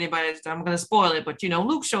know if I'm going to spoil it, but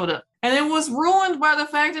Luke showed up. And it was ruined by the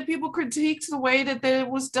fact that people critiqued the way that it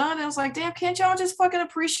was done. It was like, damn, can't y'all just fucking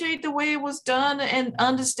appreciate the way it was done and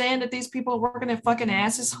understand that these people are working their fucking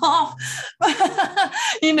asses off?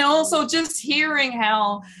 So just hearing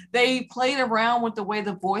how they played around with the way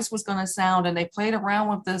the voice was going to sound, and they played around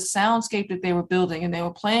with the soundscape that they were building, and they were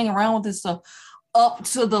playing around with this stuff up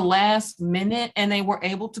to the last minute, and they were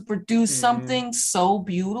able to produce something so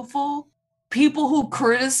beautiful. people who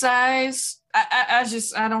criticize,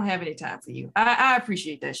 I don't have any time for you. I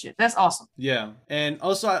appreciate that shit. That's awesome. Yeah. And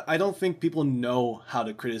also, I don't think people know how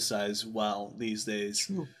to criticize well these days.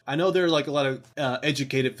 True. I know there are like a lot of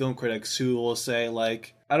educated film critics who will say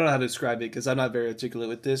like, I don't know how to describe it because I'm not very articulate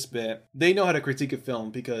with this, but they know how to critique a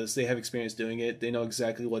film because they have experience doing it. They know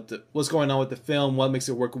exactly what's going on with the film, what makes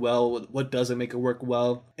it work well, what doesn't make it work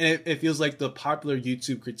well. And it feels like the popular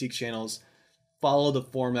YouTube critique channels follow the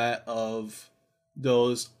format of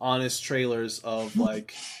those honest trailers of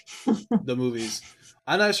like the movies.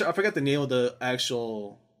 I'm not sure, I forgot the name of the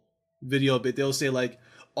actual video, but they'll say like,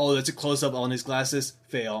 oh, that's a close up on his glasses,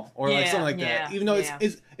 fail, or like something like that. Even though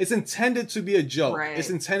it's intended to be a joke. Right. It's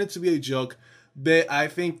intended to be a joke, but I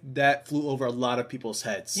think that flew over a lot of people's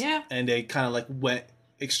heads. Yeah. And they kind of like went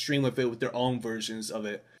extreme with it with their own versions of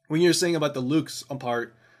it. When you're saying about the Luke's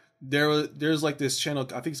part, there's like this channel,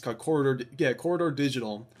 I think it's called Corridor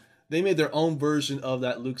Digital. They made their own version of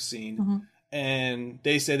that Luke scene, and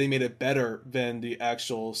they said they made it better than the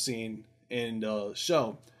actual scene in the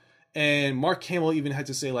show. And Mark Hamill even had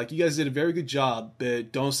to say, like, you guys did a very good job,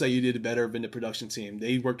 but don't say you did it better than the production team.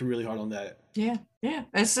 They worked really hard on that. Yeah.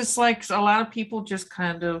 It's just like a lot of people just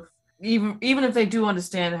kind of, even if they do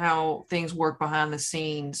understand how things work behind the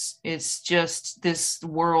scenes, it's just this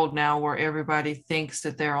world now where everybody thinks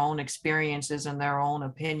that their own experiences and their own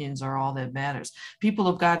opinions are all that matters. People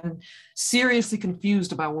have gotten seriously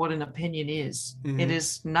confused about what an opinion is. It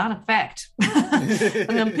is not a fact.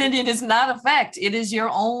 An opinion is not a fact. It is your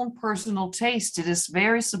own personal taste. It is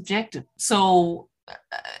very subjective. So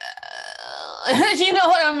you know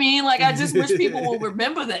what I mean? Like, I just wish people will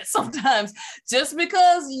remember that sometimes. Just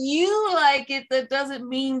because you like it, that doesn't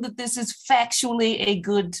mean that this is factually a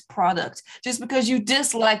good product. Just because you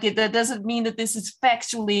dislike it, that doesn't mean that this is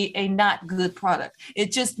factually a not good product.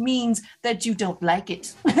 It just means that you don't like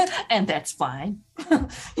it. And that's fine.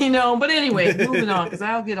 But anyway, moving on, because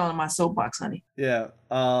I'll get on my soapbox, honey. Yeah.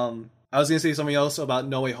 I was going to say something else about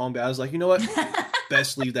No Way Home, but I was like, you know what?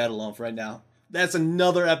 Best leave that alone for right now. That's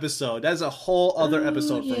another episode. That's a whole other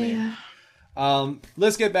episode for me.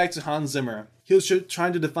 Let's get back to Hans Zimmer. He was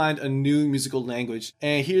trying to define a new musical language.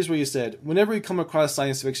 And here's what he said. Whenever you come across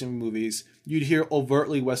science fiction movies, you'd hear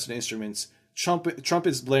overtly Western instruments,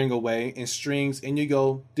 trumpets blaring away, and strings, and you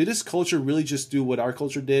go, did this culture really just do what our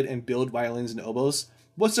culture did and build violins and oboes?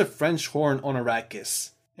 What's a French horn on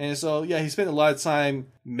Arrakis? And so, yeah, he spent a lot of time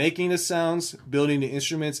making the sounds, building the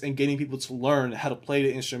instruments, and getting people to learn how to play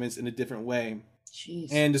the instruments in a different way. Jeez.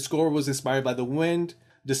 And the score was inspired by the wind,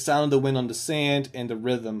 the sound of the wind on the sand, and the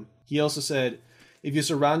rhythm. He also said, if you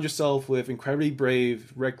surround yourself with incredibly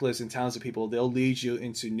brave, reckless, and talented people, they'll lead you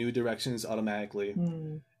into new directions automatically.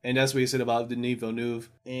 And that's what he said about Denis Villeneuve.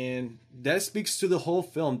 And that speaks to the whole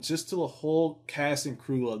film, just to the whole cast and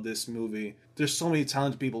crew of this movie. There's so many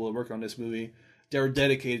talented people that work on this movie. They were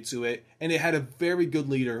dedicated to it, and it had a very good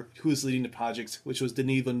leader who was leading the project, which was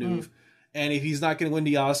Denis Villeneuve. And if he's not going to win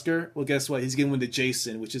the Oscar, well, guess what? He's going to win the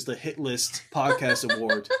Jason, which is the Hit List Podcast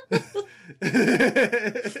Award.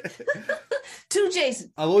 2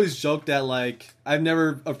 Jason. I've always joked that, like, I've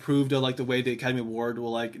never approved of, like, the way the Academy Award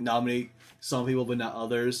will, like, nominate some people but not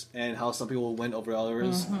others, and how some people will win over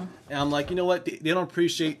others. And I'm like, you know what? They don't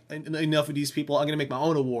appreciate enough of these people. I'm going to make my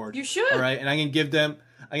own award. You should. All right? And I'm going to give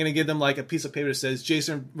them like a piece of paper that says,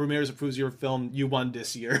 Jason Ramirez approves your film. You won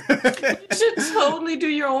this year. You should totally do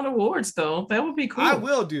your own awards, though. That would be cool. I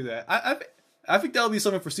will do that. I think that'll be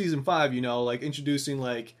something for season 5, like introducing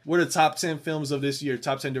like, what are the top 10 films of this year,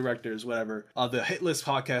 top 10 directors, whatever. The Hit List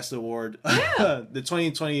Podcast Award, the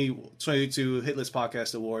 2022 Hit List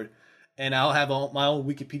Podcast Award. And I'll have my own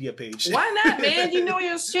Wikipedia page. Why not, man? You know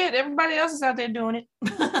your shit. Everybody else is out there doing it.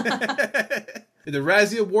 If the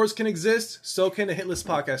Razzie Awards can exist, so can the Hit List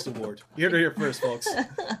Podcast Award. You heard it here first, folks.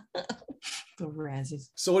 The Razzies.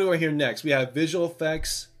 So what do I hear next? We have visual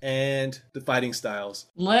effects and the fighting styles.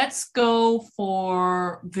 Let's go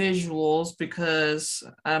for visuals because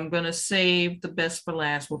I'm going to save the best for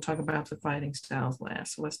last. We'll talk about the fighting styles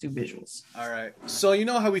last. So let's do visuals. All right. So you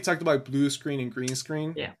know how we talked about blue screen and green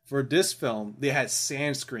screen? Yeah. For this film, they had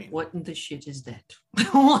sand screen. What in the shit is that?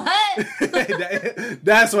 What?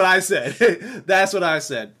 That's what I said. That's what I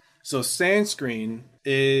said. So sand screen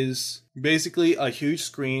is basically a huge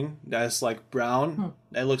screen that's like brown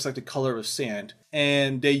that looks like the color of sand.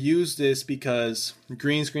 And they use this because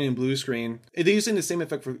green screen and blue screen, they're using the same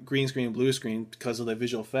effect for green screen and blue screen because of the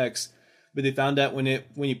visual effects. But they found out when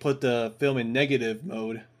you put the film in negative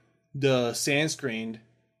mode, the sand screen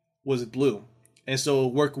was blue. And so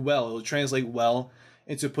it'll work well. It'll translate well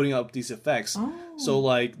into putting up these effects. Oh. So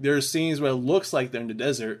like there are scenes where it looks like they're in the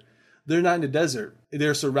desert, they're not in the desert.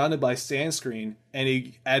 They're surrounded by sand screen, and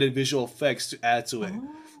he added visual effects to add to it.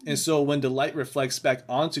 Oh. And so when the light reflects back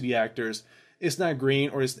onto the actors, it's not green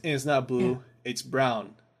or it's not blue, it's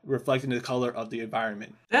brown, reflecting the color of the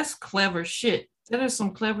environment. That's clever shit. That is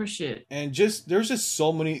some clever shit. And there's just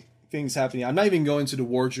so many things happening. I'm not even going to the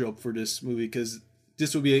wardrobe for this movie because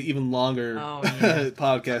this would be an even longer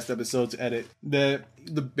podcast episode to edit. The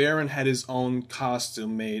Baron had his own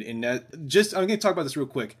costume made, and I'm going to talk about this real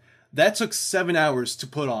quick. That took 7 hours to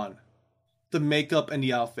put on. The makeup and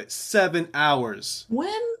the outfit. 7 hours.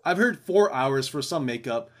 When? I've heard 4 hours for some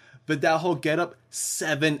makeup, but that whole getup,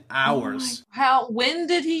 7 hours. When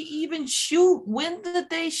did he even shoot? When did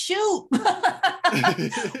they shoot?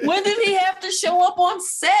 When did he have to show up on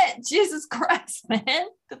set? Jesus Christ, man.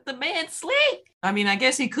 Did the man sleep? I mean, I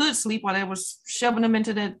guess he could sleep while they was shoving him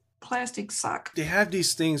into that plastic sock. They have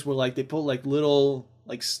these things where like they put like little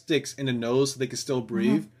like sticks in the nose so they can still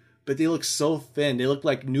breathe. Mm-hmm. But they look so thin. They look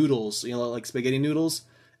like noodles, like spaghetti noodles.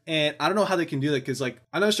 And I don't know how they can do that because, like,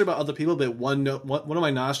 I'm not sure about other people, but one of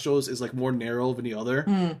my nostrils is like more narrow than the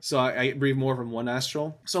other, so I breathe more from one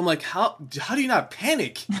nostril. So I'm like, how do you not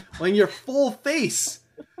panic when your full face,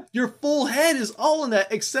 your full head is all in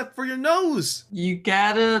that except for your nose?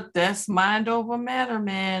 That's mind over matter,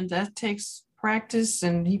 man. That takes practice,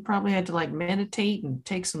 and he probably had to like meditate and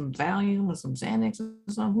take some Valium or some Xanax or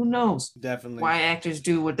something. Who knows? Definitely. Why actors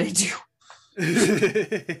do what they do.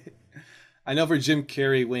 I know for Jim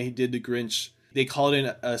Carrey, when he did The Grinch, they called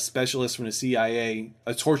in a specialist from the CIA,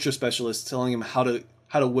 a torture specialist, telling him how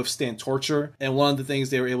to withstand torture. And one of the things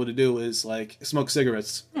they were able to do is like smoke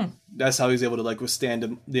cigarettes. That's how he was able to like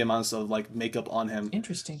withstand the amounts of like makeup on him.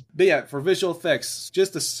 Interesting. But yeah, for visual effects,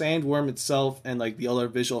 just the sandworm itself and like the other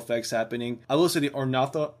visual effects happening. I will say the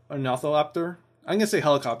ornithopter. I'm going to say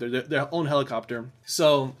helicopter, their own helicopter.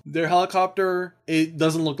 So their helicopter, it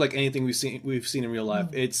doesn't look like anything we've seen in real life.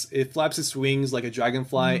 It flaps its wings like a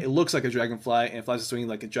dragonfly. It looks like a dragonfly, and it flaps its wings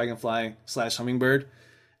like a dragonfly / hummingbird.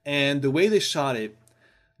 And the way they shot it,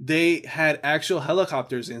 they had actual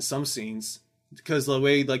helicopters in some scenes, because the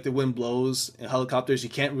way like the wind blows in helicopters, you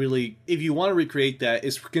can't really, if you want to recreate that,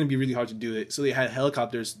 it's going to be really hard to do it. So they had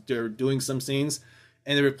helicopters, they're doing some scenes,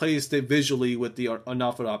 and they replaced it visually with the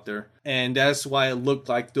ornithopter. And that's why it looked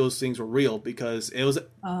like those things were real, because there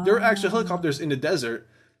were actual helicopters in the desert.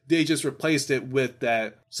 They just replaced it with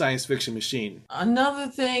that science fiction machine. Another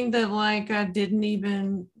thing that like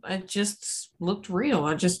it just looked real.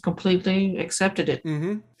 I just completely accepted it.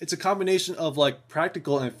 Mm-hmm. It's a combination of like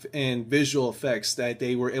practical and visual effects that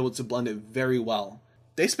they were able to blend it very well.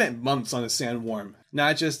 They spent months on the sandworm,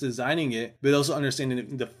 not just designing it, but also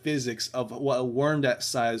understanding the physics of what a worm that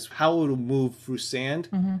size, how it would move through sand,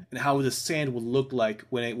 and how the sand would look like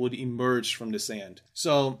when it would emerge from the sand.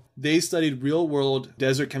 So they studied real-world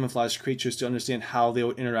desert camouflage creatures to understand how they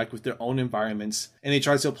would interact with their own environments, and they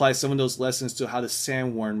tried to apply some of those lessons to how the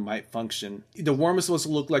sandworm might function. The worm is supposed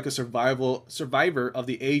to look like a survivor of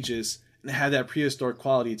the ages, and have that prehistoric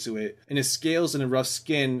quality to it, and it scales in a rough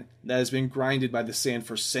skin that has been grinded by the sand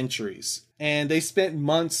for centuries. And they spent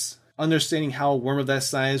months understanding how a worm of that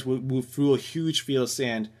size would move through a huge field of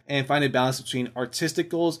sand and find a balance between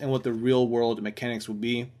artistic goals and what the real world mechanics would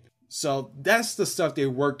be. So that's the stuff they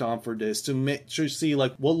worked on for this, to make sure to see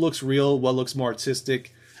like what looks real, what looks more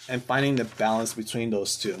artistic, and finding the balance between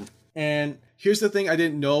those two. And here's the thing I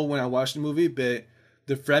didn't know when I watched the movie, but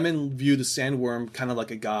the Fremen view the sandworm kind of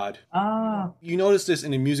like a god. You notice this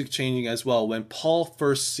in the music changing as well. When Paul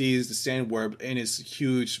first sees the sandworm in its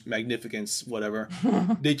huge magnificence, whatever,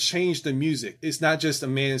 they change the music. It's not just a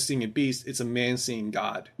man seeing a beast, it's a man seeing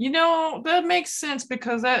God. You know, that makes sense,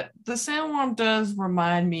 because the sandworm does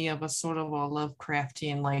remind me of a sort of a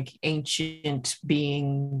Lovecraftian, like ancient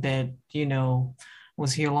being that, you know,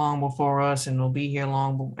 was here long before us and will be here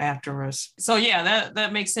long after us. So yeah,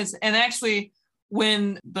 that makes sense. And actually,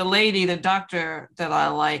 when the lady, the doctor that I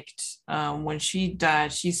liked, when she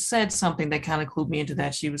died, she said something that kind of clued me into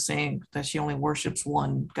that. She was saying that she only worships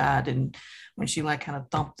one God. And when she like kind of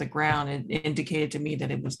thumped the ground, it indicated to me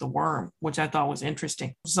that it was the worm, which I thought was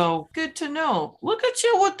interesting. So good to know. Look at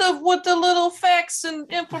you with the little facts and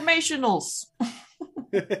informationals.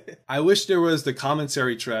 I wish there was the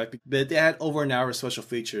commentary track, but they had over an hour of special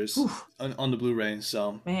features on the Blu-ray.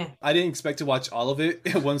 So man, I didn't expect to watch all of it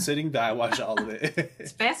in one sitting, but I watched all of it.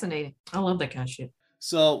 It's fascinating. I love that kind of shit.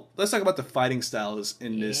 So let's talk about the fighting styles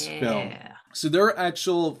in this film. So there are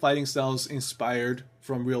actual fighting styles inspired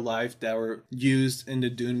from real life that were used in the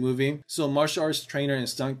Dune movie. So martial arts trainer and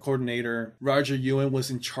stunt coordinator Roger Ewan was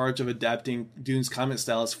in charge of adapting Dune's combat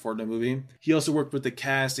styles for the movie. He also worked with the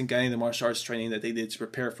cast in guiding the martial arts training that they did to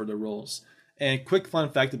prepare for the roles. And quick fun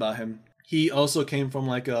fact about him, he also came from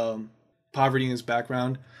like poverty in his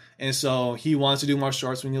background. And so he wanted to do martial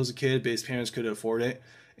arts when he was a kid, but his parents couldn't afford it.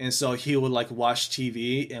 And so he would like watch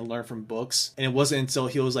TV and learn from books. And it wasn't until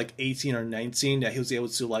he was like 18 or 19 that he was able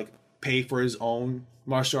to like pay for his own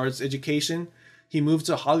martial arts education. He moved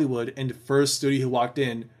to Hollywood, and the first studio he walked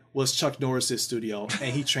in was Chuck Norris's studio,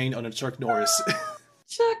 and he trained under Chuck Norris.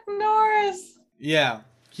 Chuck Norris. Yeah.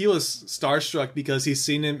 He was starstruck because he's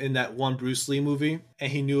seen him in that one Bruce Lee movie,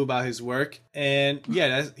 and he knew about his work. And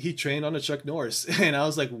yeah, he trained under Chuck Norris. And I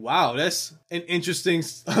was like, wow, that's an interesting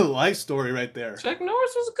life story right there. Chuck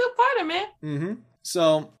Norris was a good fighter, man. Mm-hmm.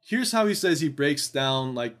 So here's how he says he breaks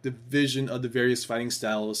down like the vision of the various fighting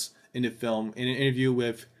styles in the film in an interview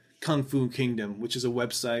with Kung Fu Kingdom, which is a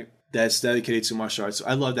website that's dedicated to martial arts. So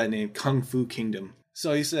I love that name, Kung Fu Kingdom.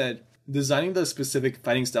 So he said, designing the specific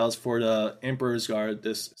fighting styles for the Emperor's Guard, the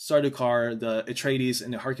Sardaukar, the Atreides,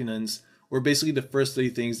 and the Harkonnens were basically the first three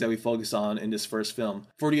things that we focused on in this first film.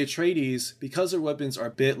 For the Atreides, because their weapons are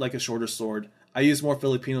a bit like a shorter sword, I use more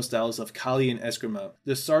Filipino styles of Kali and Eskrima.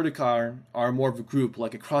 The Sardaukar are more of a group,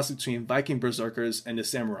 like a cross between Viking berserkers and the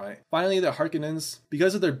samurai. Finally, the Harkonnens,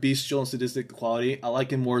 because of their bestial and sadistic quality, I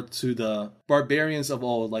liken more to the barbarians of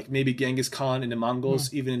old, like maybe Genghis Khan and the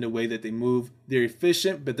Mongols, even in the way that they move. They're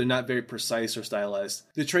efficient, but they're not very precise or stylized.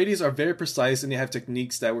 The Atreides are very precise, and they have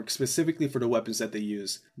techniques that work specifically for the weapons that they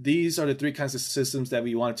use. These are the three kinds of systems that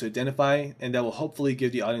we wanted to identify, and that will hopefully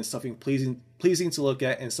give the audience something pleasing to look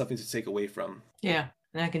at and something to take away from. Yeah,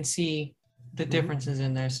 and I can see the differences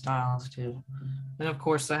in their styles too. And of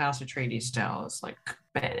course, the House Atreides style is like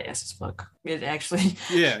badass as fuck. It actually,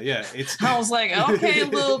 yeah, it's. I was like, okay,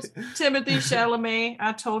 little Timothy Chalamet,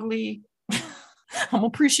 I'm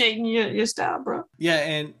appreciating your style, bro. Yeah,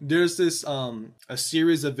 and there's this a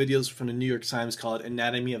series of videos from the New York Times called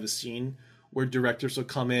Anatomy of a Scene, where directors will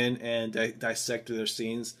come in and dissect their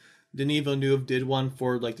scenes. Denis Villeneuve did one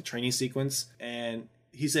for like the training sequence, and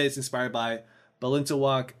he said it's inspired by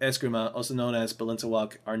Balintawak Eskrima, also known as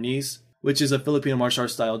Balintawak Arnis, which is a Filipino martial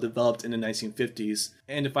arts style developed in the 1950s.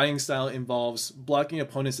 And the fighting style involves blocking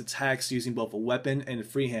opponents' attacks using both a weapon and a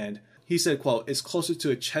free hand. He said, quote, "It's closer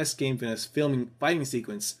to a chess game than a fighting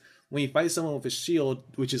sequence. When you fight someone with a shield,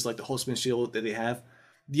 which is like the Holtzman shield that they have,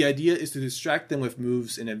 the idea is to distract them with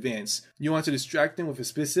moves in advance. You want to distract them with a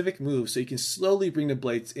specific move so you can slowly bring the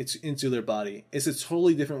blades into their body. It's a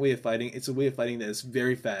totally different way of fighting. It's a way of fighting that is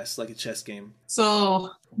very fast, like a chess game."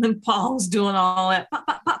 So when Paul was doing all that pop,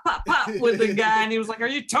 pop, pop, pop, pop with the guy, and he was like, "Are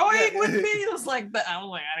you toying with me?" It was like, I was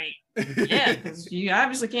like, yeah, because you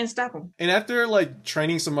obviously can't stop him. And after like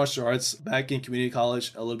training some martial arts back in community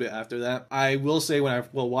college, a little bit after that, I will say when I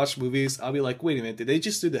will watch movies, I'll be like, wait a minute, did they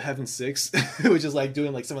just do the Heaven 6? Which is like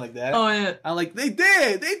doing like something like that. Oh yeah. I'm like, they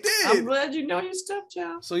did. I'm glad you know your stuff,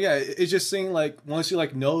 Joe. So yeah, it's just saying like once you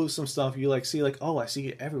like know some stuff, you like see like, oh, I see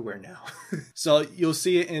it everywhere now. So you'll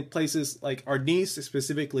see it in places like Arnis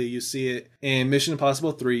specifically. You see it in Mission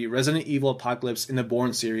Impossible 3, Resident Evil Apocalypse, in the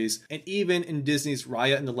Bourne series, and even in Disney's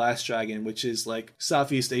Raya and the Last Dragon, which is like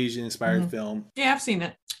Southeast Asian inspired film. Yeah, I've seen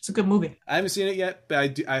it. It's a good movie. I haven't seen it yet,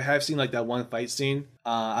 but I have seen like that one fight scene.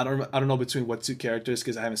 I don't know between what two characters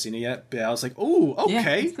because I haven't seen it yet. But I was like, oh, okay, yeah,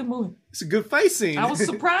 it's a good movie. It's a good fight scene. I was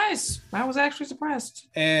surprised. I was actually surprised.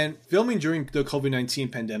 And filming during the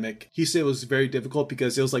COVID-19 pandemic, he said it was very difficult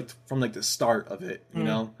because it was like from like the start of it, you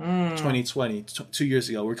know, 2020, 2 years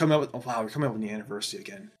ago. We're coming up with the anniversary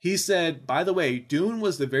again. He said, by the way, Dune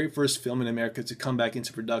was the very first film in America to come back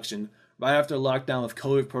into production right after lockdown with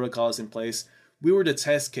COVID protocols in place. We were the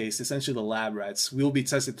test case, essentially the lab rats. We will be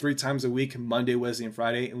tested 3 times a week, Monday, Wednesday, and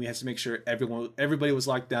Friday, and we had to make sure everybody was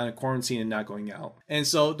locked down in quarantine and not going out. And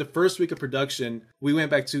so the first week of production, we went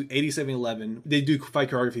back to 8711. They do fight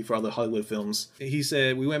choreography for other Hollywood films. He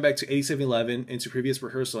said, we went back to 8711 into previous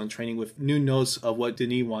rehearsal and training with new notes of what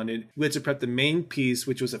Denis wanted. We had to prep the main piece,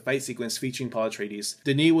 which was a fight sequence featuring Paul Atreides.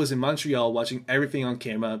 Denis was in Montreal watching everything on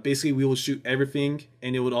camera. Basically, we will shoot everything,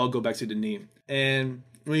 and it would all go back to Denis. And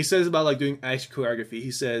when he says about like doing action choreography,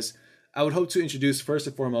 he says, I would hope to introduce first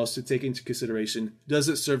and foremost to take into consideration, does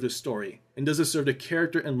it serve the story? And does it serve the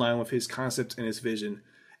character in line with his concept and his vision?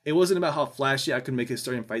 It wasn't about how flashy I could make a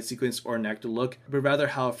starting fight sequence or an actor look, but rather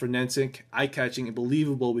how frenetic, eye-catching, and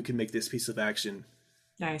believable we could make this piece of action.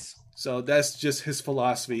 Nice. So that's just his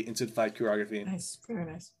philosophy into the fight choreography. Nice. Very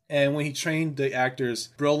nice. And when he trained the actors,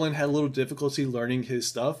 Brolin had a little difficulty learning his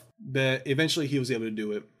stuff, but eventually he was able to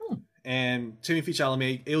do it. And Timothée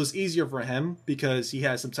Chalamet, it was easier for him because he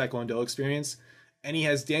has some Taekwondo experience and he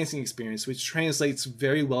has dancing experience, which translates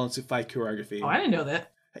very well into fight choreography. Oh, I didn't know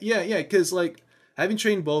that. Yeah, because like having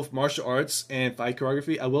trained both martial arts and fight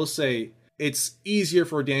choreography, I will say it's easier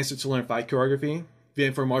for a dancer to learn fight choreography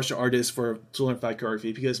than for martial artists to learn fight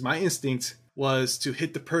choreography, because my instinct was to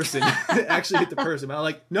hit the person, actually hit the person. But I'm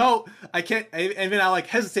like, no, I can't. And then I like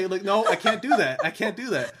hesitate, like, no, I can't do that. I can't do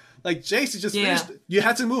that. Like, Jason just finished. You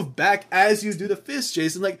have to move back as you do the fist,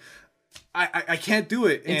 Jason. Like, I can't do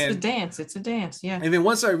it. It's a dance. It's a dance. Yeah. And then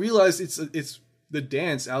once I realized it's the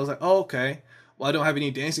dance, I was like, oh, okay. Well, I don't have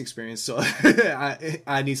any dancing experience, so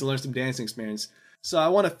I need to learn some dancing experience. So I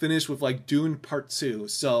want to finish with like Dune Part 2.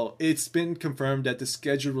 So it's been confirmed that the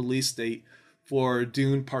scheduled release date for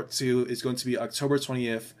Dune Part 2 is going to be October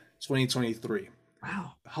 20th, 2023.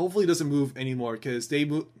 Wow. Hopefully it doesn't move anymore, because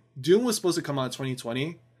Dune was supposed to come out in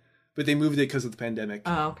 2020, but they moved it because of the pandemic.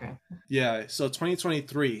 Oh, okay. Yeah, so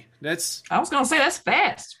 2023. I was gonna say that's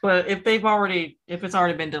fast, but if it's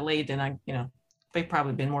already been delayed, then they've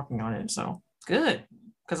probably been working on it. So good,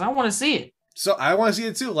 because I want to see it. So I want to see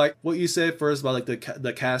it too. Like what you said first about like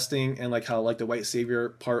the casting and like how like the white savior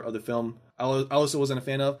part of the film, I also wasn't a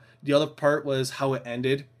fan of. The other part was how it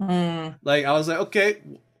ended. Like I was like, okay,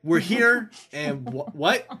 we're here, and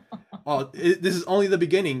what? Oh, this is only the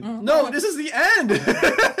beginning. No, this is the end.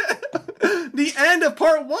 The end of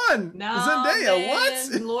part 1. No, Zendaya, man.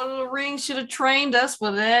 what? Lord of the Rings should have trained us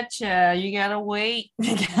for that, child. You gotta wait.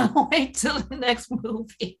 You gotta wait till the next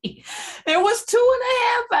movie. It was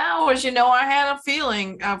 2.5 hours. I had a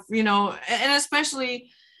feeling of, and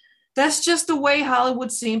especially that's just the way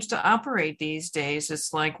Hollywood seems to operate these days.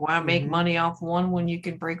 It's like, why make money off one when you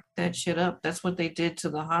can break that shit up? That's what they did to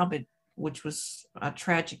The Hobbit, which was a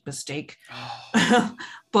tragic mistake.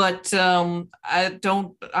 But I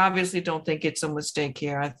obviously don't think it's a mistake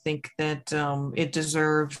here. I think that it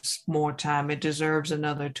deserves more time. It deserves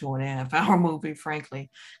another 2.5 hour movie, frankly,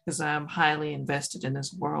 because I'm highly invested in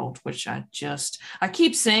this world, which I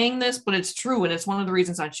keep saying this, but it's true. And it's one of the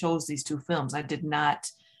reasons I chose these 2 films. I did not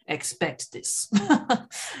expect this.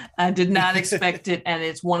 I did not expect it. And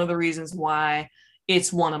it's one of the reasons why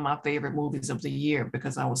it's one of my favorite movies of the year,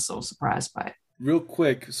 because I was so surprised by it. Real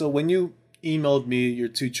quick, so when you emailed me your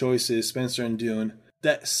 2 choices, Spencer and Dune,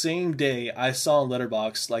 that same day I saw on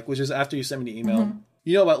Letterboxd, which is after you sent me the email.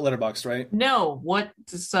 You know about Letterboxd, right? No,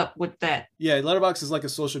 what's up with that? Yeah, Letterboxd is like a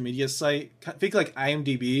social media site. Think like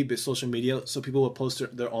IMDb, but social media, so people will post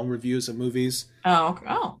their own reviews of movies. Oh, okay.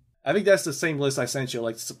 Oh. I think that's the same list I sent you,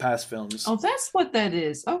 like past films. Oh, that's what that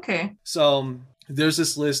is. Okay. So there's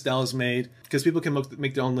this list that was made because people can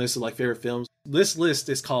make their own list of like favorite films. This list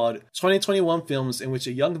is called 2021 Films in which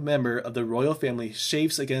a young member of the royal family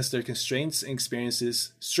chafes against their constraints and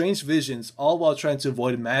experiences strange visions, all while trying to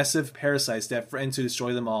avoid massive parasites that threaten to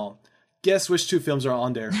destroy them all. Guess which 2 films are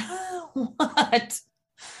on there? What?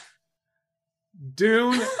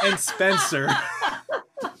 Dune and Spencer.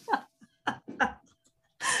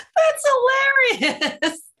 That's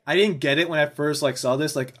hilarious. I didn't get it when I first saw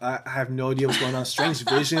this. I have no idea what's going on. Strange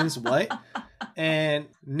visions, what? And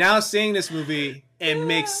now seeing this movie, it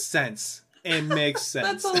makes sense. It makes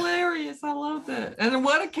sense. That's hilarious. I love that. And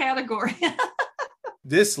what a category.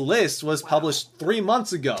 This list was published 3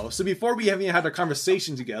 months ago. So before we haven't even had a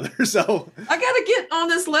conversation together. So I gotta get on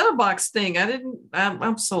this Letterboxd thing.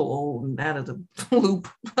 I'm so old and out of the loop.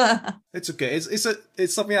 It's okay.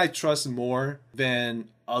 It's something I trust more than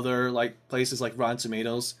other places like Rotten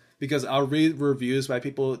Tomatoes, because I'll read reviews by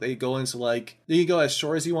people. They go into you can go as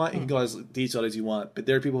short as you want, you can go as detailed as you want, but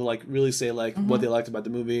there are people who really say what they liked about the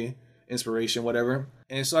movie, inspiration, whatever.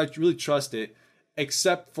 And so I really trust it,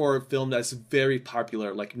 except for a film that's very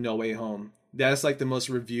popular, like No Way Home. That's the most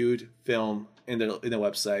reviewed film in the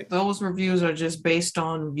website. Those reviews are just based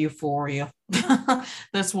on euphoria.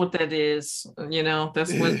 That's what that is.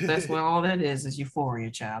 That's what all that is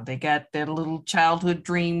euphoria, child. They got their little childhood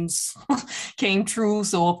dreams came true.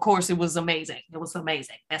 So of course it was amazing. It was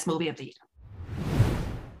amazing. Best movie of the year.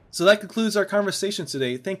 So that concludes our conversation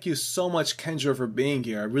today. Thank you so much, Kendra, for being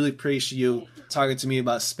here. I really appreciate you talking to me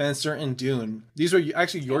about Spencer and Dune. These were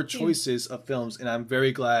actually your choices of films, and I'm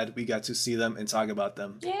very glad we got to see them and talk about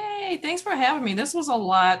them. Yay! Thanks for having me. This was a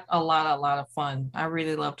lot of fun. I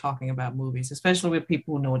really love talking about movies, especially with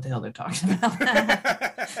people who know what the hell they're talking about.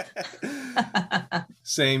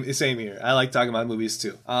 Same here. I like talking about movies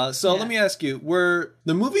too. Let me ask you, were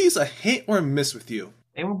the movies a hit or a miss with you?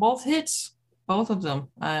 They were both hits. Both of them.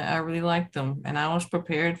 I really liked them, and I was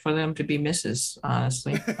prepared for them to be misses,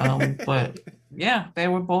 honestly. But yeah, they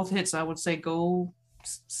were both hits. I would say go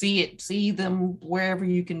see them wherever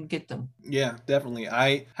you can get them. Yeah, definitely.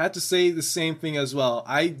 I had to say the same thing as well.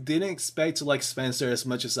 I didn't expect to like Spencer as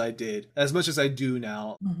much as I do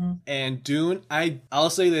now. Mm-hmm. And Dune, I'll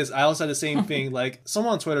say this. I also had the same thing. Like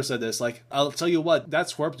someone on Twitter said this. Like I'll tell you what, that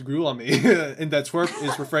twerp grew on me, and that twerp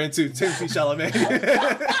is referring to Timothée Chalamet.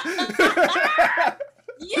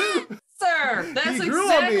 Yes, sir. That's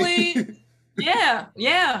exactly. Yeah.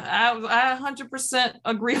 I 100%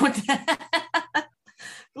 agree with that.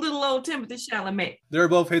 Little old Timothée Chalamet. They're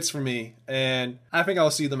both hits for me, and I think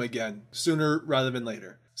I'll see them again sooner rather than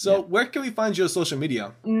later. So where can we find you on social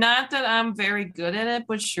media? Not that I'm very good at it,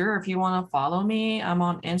 but sure, if you want to follow me, I'm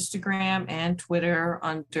on Instagram and Twitter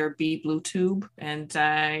under BBlueTube, and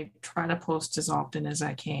I try to post as often as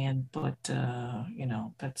I can, but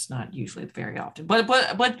that's not usually very often. But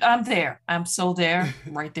I'm there. I'm so there,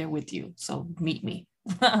 right there with you. So meet me.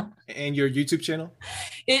 And your YouTube channel?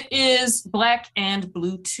 It is Black and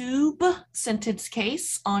Blue Tube Sentence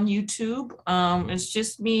Case on YouTube. It's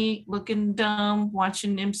just me looking dumb,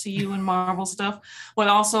 watching MCU and Marvel stuff, but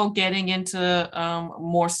also getting into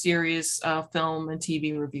more serious film and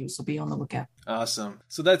TV reviews. So be on the lookout. Awesome.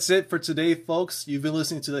 So that's it for today, folks. You've been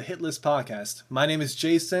listening to the Hit List Podcast. My name is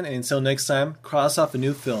Jason, and until next time, cross off a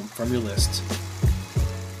new film from your list.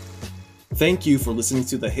 Thank you for listening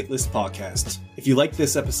to the Hit List Podcast. If you liked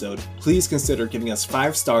this episode, please consider giving us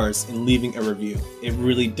 5 stars and leaving a review. It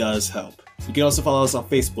really does help. You can also follow us on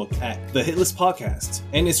Facebook at The Hit List Podcast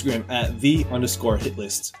and Instagram at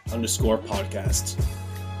 _hitlist_podcast.